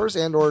Star Wars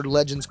and or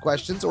Legends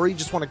questions, or you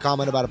just want to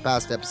comment about a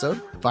past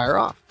episode, fire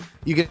off.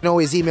 You can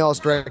always email us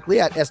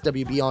directly at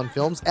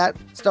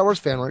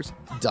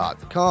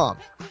swbeyondfilms@starwarsfanworks.com.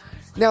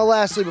 Now,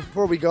 lastly,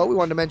 before we go, we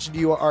wanted to mention to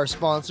you our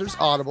sponsors,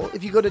 Audible.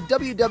 If you go to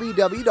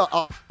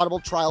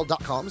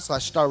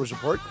www.audibletrial.com/Star Wars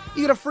Report,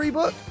 you get a free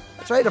book.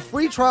 That's right, a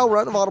free trial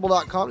run of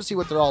audible.com to see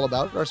what they're all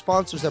about. Our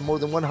sponsors have more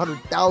than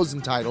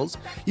 100,000 titles.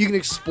 You can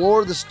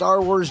explore the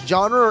Star Wars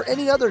genre or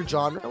any other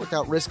genre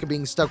without risk of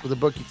being stuck with a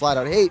book you flat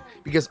out hate,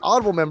 because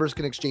Audible members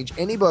can exchange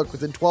any book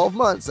within 12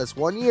 months, that's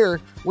 1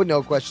 year, with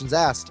no questions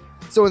asked.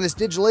 So in this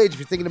digital age, if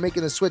you're thinking of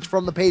making the switch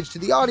from the page to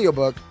the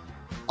audiobook,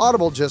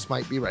 Audible just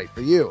might be right for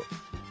you.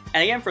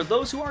 And again, for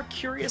those who are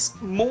curious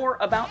more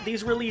about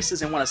these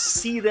releases and want to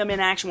see them in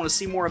action, want to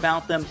see more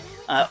about them,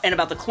 and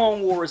about the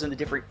Clone Wars and the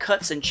different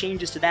cuts and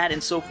changes to that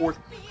and so forth,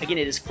 again,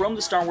 it is from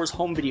the Star Wars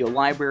Home Video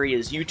Library. It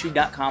is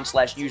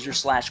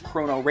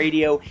youtube.com/user/Chrono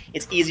Radio.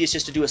 It's easiest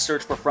just to do a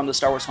search for From the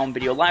Star Wars Home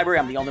Video Library.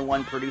 I'm the only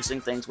one producing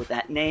things with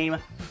that name.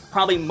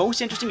 Probably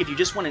most interesting, if you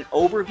just want an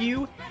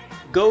overview,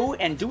 go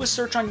and do a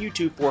search on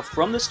YouTube for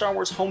From the Star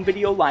Wars Home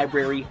Video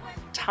Library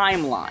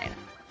Timeline.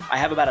 I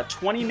have about a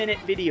 20-minute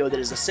video that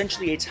is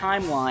essentially a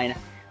timeline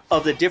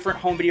of the different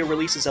home video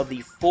releases of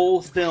the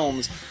full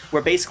films,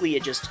 where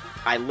basically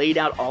I laid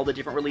out all the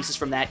different releases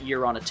from that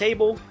year on a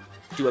table,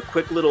 do a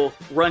quick little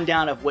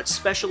rundown of what's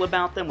special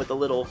about them with a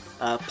little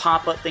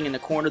pop-up thing in the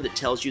corner that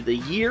tells you the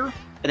year, and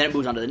then it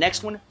moves on to the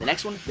next one, the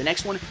next one, the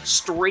next one,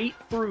 straight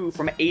through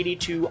from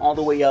 82 all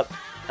the way up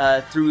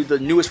through the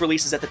newest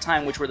releases at the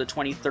time, which were the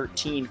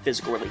 2013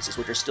 physical releases,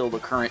 which are still the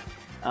current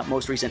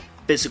most recent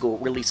physical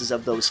releases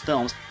of those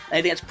films. And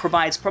I think that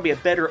provides probably a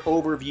better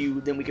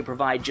overview than we could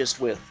provide just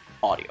with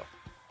audio.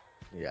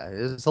 Yeah,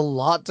 it's a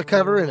lot to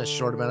cover in a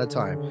short amount of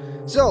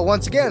time. So,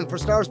 once again, for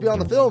Star Wars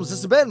Beyond the Films,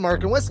 this has been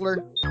Mark and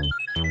Whistler.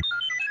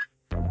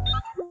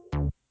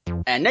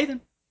 And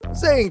Nathan.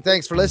 Saying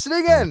thanks for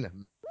listening, and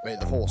may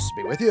the Force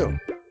be with you.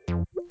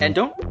 And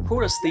don't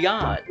quote us the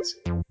odds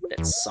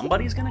that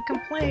somebody's going to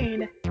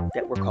complain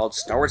that we're called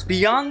Star Wars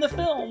Beyond the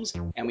Films,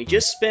 and we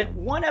just spent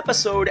one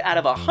episode out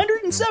of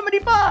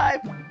 175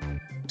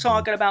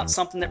 talking about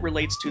something that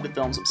relates to the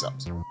films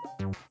themselves.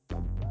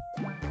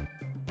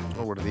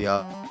 Or what are the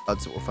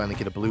odds that we'll finally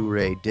get a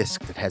Blu-ray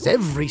disc that has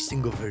every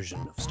single version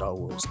of Star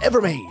Wars ever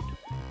made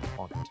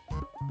on it?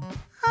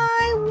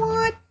 I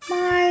want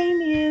mine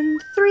in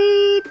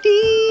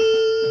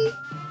 3D.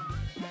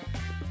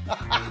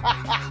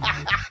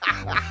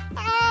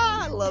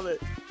 I love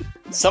it.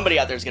 Somebody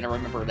out there is going to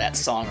remember that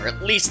song, or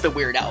at least the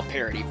Weird Al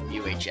parody from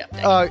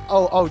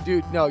UHF.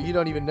 Dude, no, you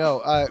don't even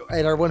know.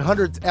 At our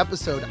 100th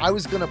episode, I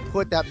was going to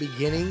put that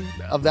beginning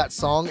of that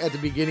song at the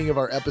beginning of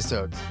our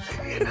episodes.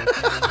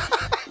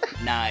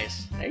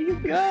 Nice. There you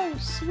go.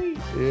 Sweet.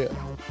 Yeah.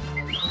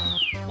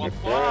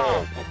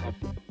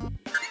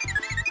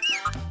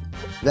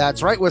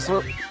 That's right,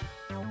 Whistler.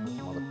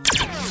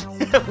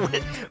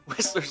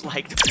 Whistler's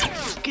like, the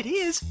fuck it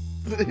is.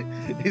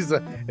 He's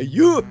like,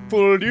 you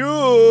fooled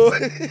you.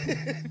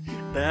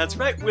 That's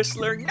right,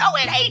 Whistler. No,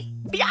 it ain't.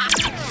 Yeah.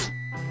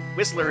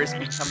 Whistler is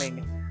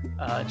becoming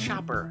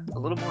Chopper a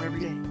little more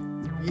every day.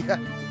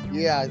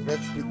 Yeah,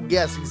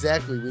 yes,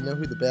 exactly. We know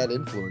who the bad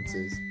influence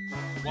is.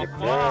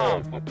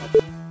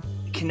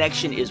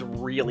 Connection is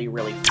really,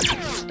 really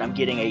fast. I'm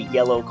getting a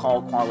yellow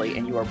call quality,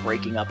 and you are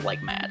breaking up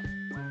like mad.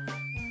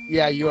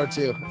 Yeah, you are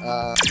too.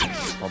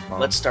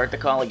 Let's start the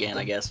call again,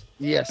 I guess.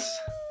 Yes.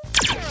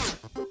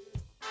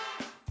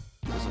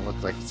 Doesn't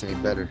look like it's any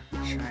better.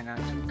 Try not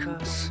to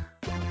cuss.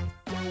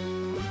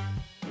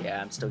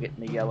 Yeah, I'm still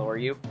getting the yellow. Are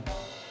you?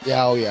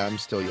 Yeah, oh yeah, I'm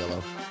still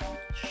yellow.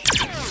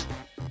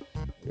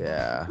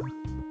 Yeah.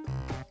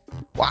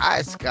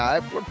 Why,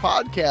 Skype? We're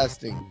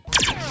podcasting.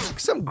 Take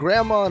some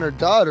grandma and her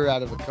daughter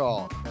out of the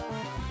call.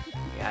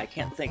 Yeah, I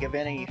can't think of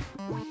any.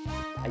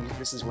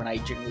 This is when I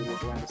generally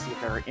look around to see if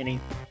there are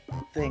any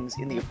things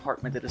in the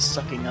apartment that is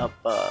sucking up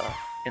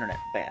internet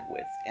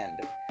bandwidth, and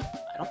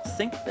I don't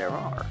think there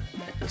are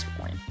at this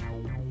point.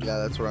 Yeah,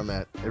 that's where I'm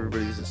at.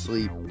 Everybody's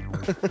asleep.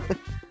 Well,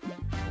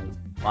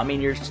 I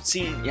mean, you're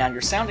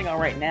sounding all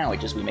right now.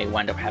 It just we may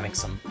wind up having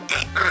some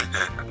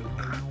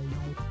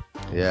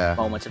Yeah.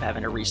 moments of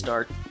having to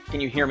restart.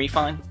 Can you hear me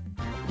fine?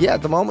 Yeah,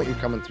 at the moment you're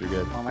coming through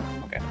good.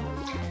 Okay.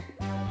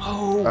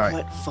 Oh, All right.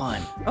 what fun.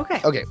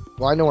 Okay. Okay,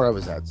 well I know where I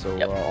was at, so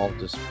Yep. I'll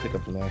just pick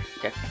up from there.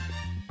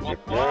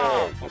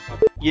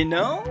 You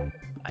know,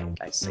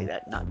 I say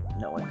that not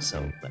knowing,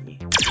 so let me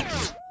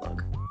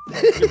look.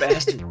 You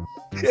bastard.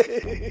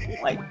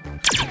 Like,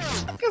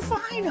 if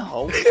I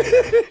know.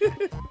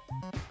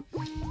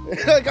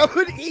 Like, I'm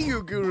an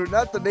EU guru,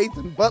 not the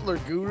Nathan Butler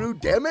guru,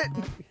 damn it.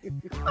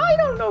 I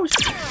don't know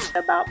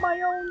about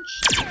my own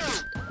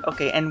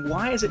Okay, and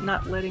why is it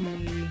not letting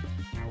me...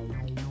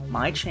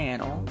 My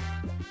channel.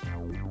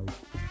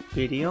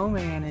 Video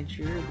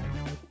manager.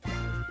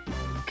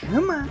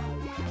 Come on.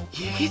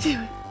 You can do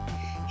it.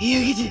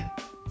 You can do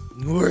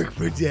it. Work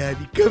for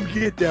daddy, come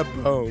get that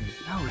bone.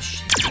 Oh,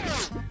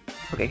 shit.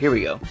 Okay, here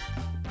we go.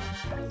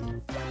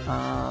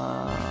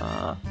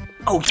 Oh,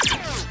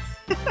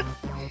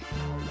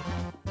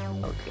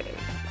 okay,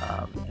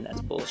 and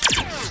that's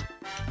bullshit.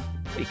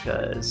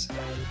 Because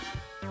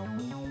I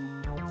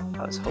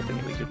was hoping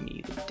it would give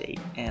me the date,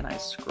 and I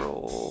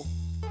scroll...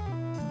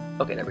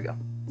 Okay, there we go.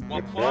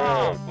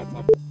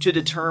 To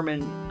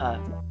determine...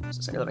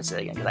 sorry, let me say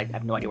that again, because I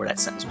have no idea where that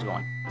sentence was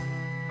going.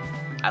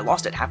 I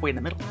lost it halfway in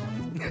the middle.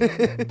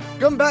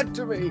 Come back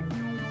to me.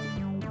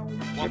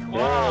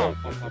 Okay,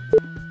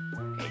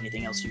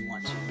 anything else you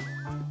want to...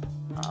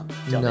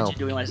 tell No. me?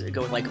 Do we want to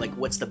go with, like,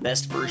 what's the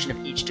best version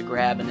of each to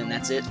grab, and then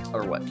that's it?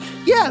 Or what?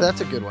 Yeah,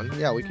 that's a good one.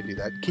 Yeah, we could do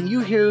that. Can you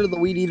hear the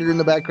weed eater in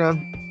the background?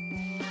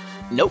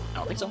 Nope, I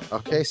don't think so.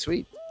 Okay,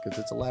 sweet, because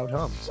it's a loud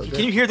hum. So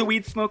Can you hear the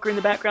weed smoker in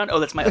the background? Oh,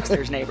 that's my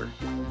upstairs neighbor.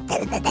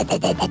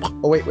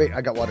 Oh, wait,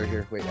 I got water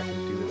here. Wait, I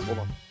can do this. Hold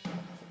on.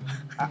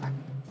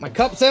 My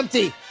cup's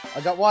empty.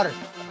 I got water.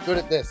 I'm good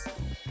at this.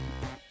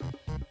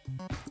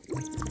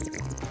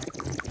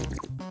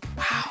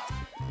 Wow.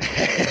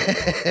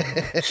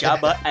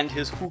 Jabba and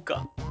his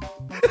hookah.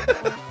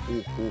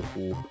 Ooh, ooh,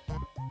 ooh.